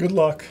 Good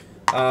luck.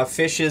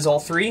 Fish is all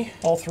 3.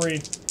 All 3.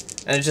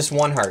 And it's just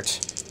 1 heart.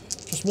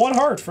 Just 1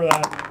 heart for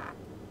that.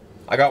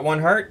 I got 1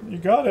 heart. You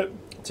got it.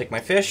 I'll take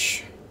my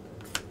fish.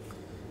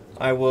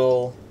 I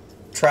will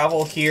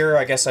travel here.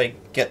 I guess I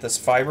get this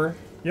fiber.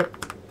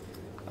 Yep.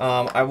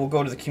 I will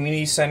go to the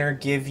community center,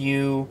 give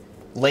you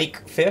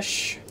lake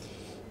fish.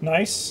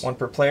 Nice. 1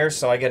 per player,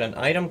 so I get an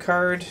item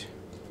card.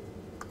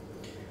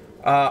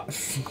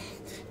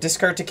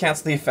 Discard to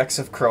cancel the effects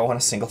of Crow on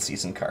a single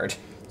season card.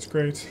 That's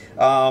great.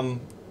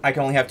 I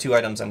can only have 2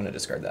 items. I'm going to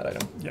discard that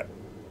item. Yep.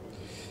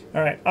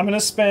 All right, I'm going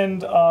to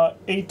spend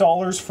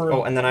 $8 for...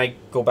 Oh, and then I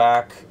go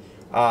back,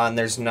 and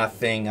there's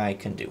nothing I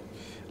can do.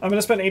 I'm going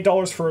to spend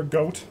 $8 for a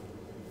goat.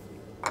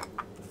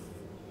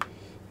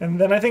 And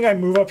then I think I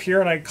move up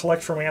here and I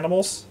collect from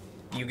animals.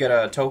 You get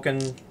a token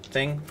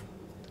thing?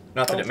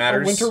 Not that it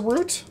matters. A winter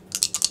root?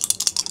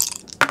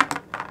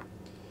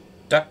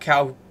 Duck,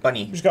 cow,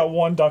 bunny. We just got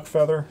 1 duck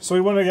feather. So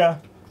we wouldn't have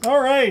got...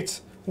 All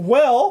right.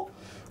 Well,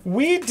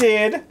 we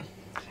did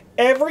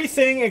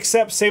everything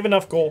except save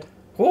enough gold.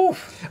 Whew.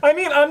 I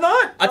mean, I'm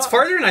not... That's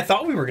farther than I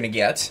thought we were going to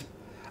get.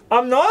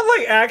 I'm not,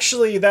 like,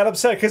 actually that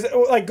upset. Because,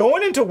 like,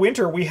 going into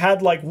winter, we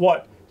had, like,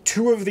 what?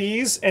 2 of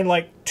these and,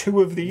 like,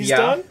 2 of these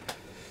done?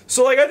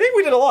 So, like, I think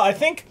we did a lot. I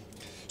think...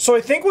 So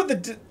I think what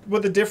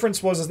the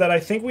difference was is that I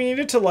think we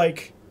needed to,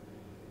 like...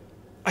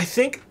 I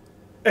think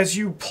as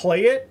you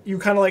play it, you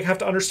kind of, like, have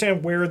to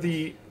understand where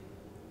the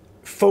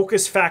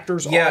focus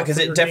factors are. Yeah, because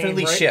it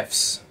definitely game, right?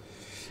 shifts.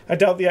 I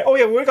doubt the... Oh,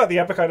 yeah, we would have got the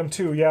epic item,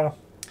 too, yeah.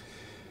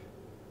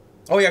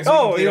 Oh, yeah.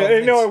 Oh,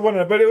 yeah, no, I wouldn't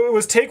have. But it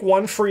was take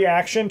 1 free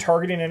action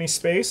targeting any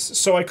space.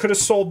 So I could have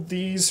sold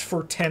these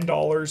for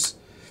 $10.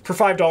 For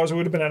 $5, it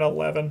would have been at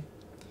 11.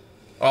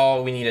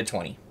 Oh, we needed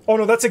 20. Oh,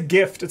 no, that's a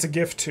gift. It's a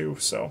gift, too,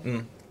 so...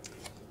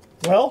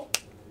 Well...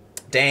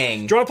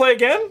 Dang. Do you want to play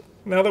again?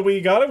 Now that we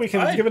got it, we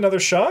can give another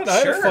shot. I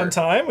had a fun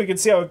time. We can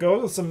see how it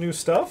goes with some new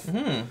stuff.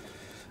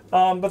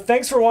 But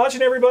thanks for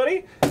watching,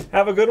 everybody.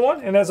 Have a good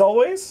one. And as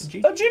always,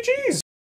 GG's.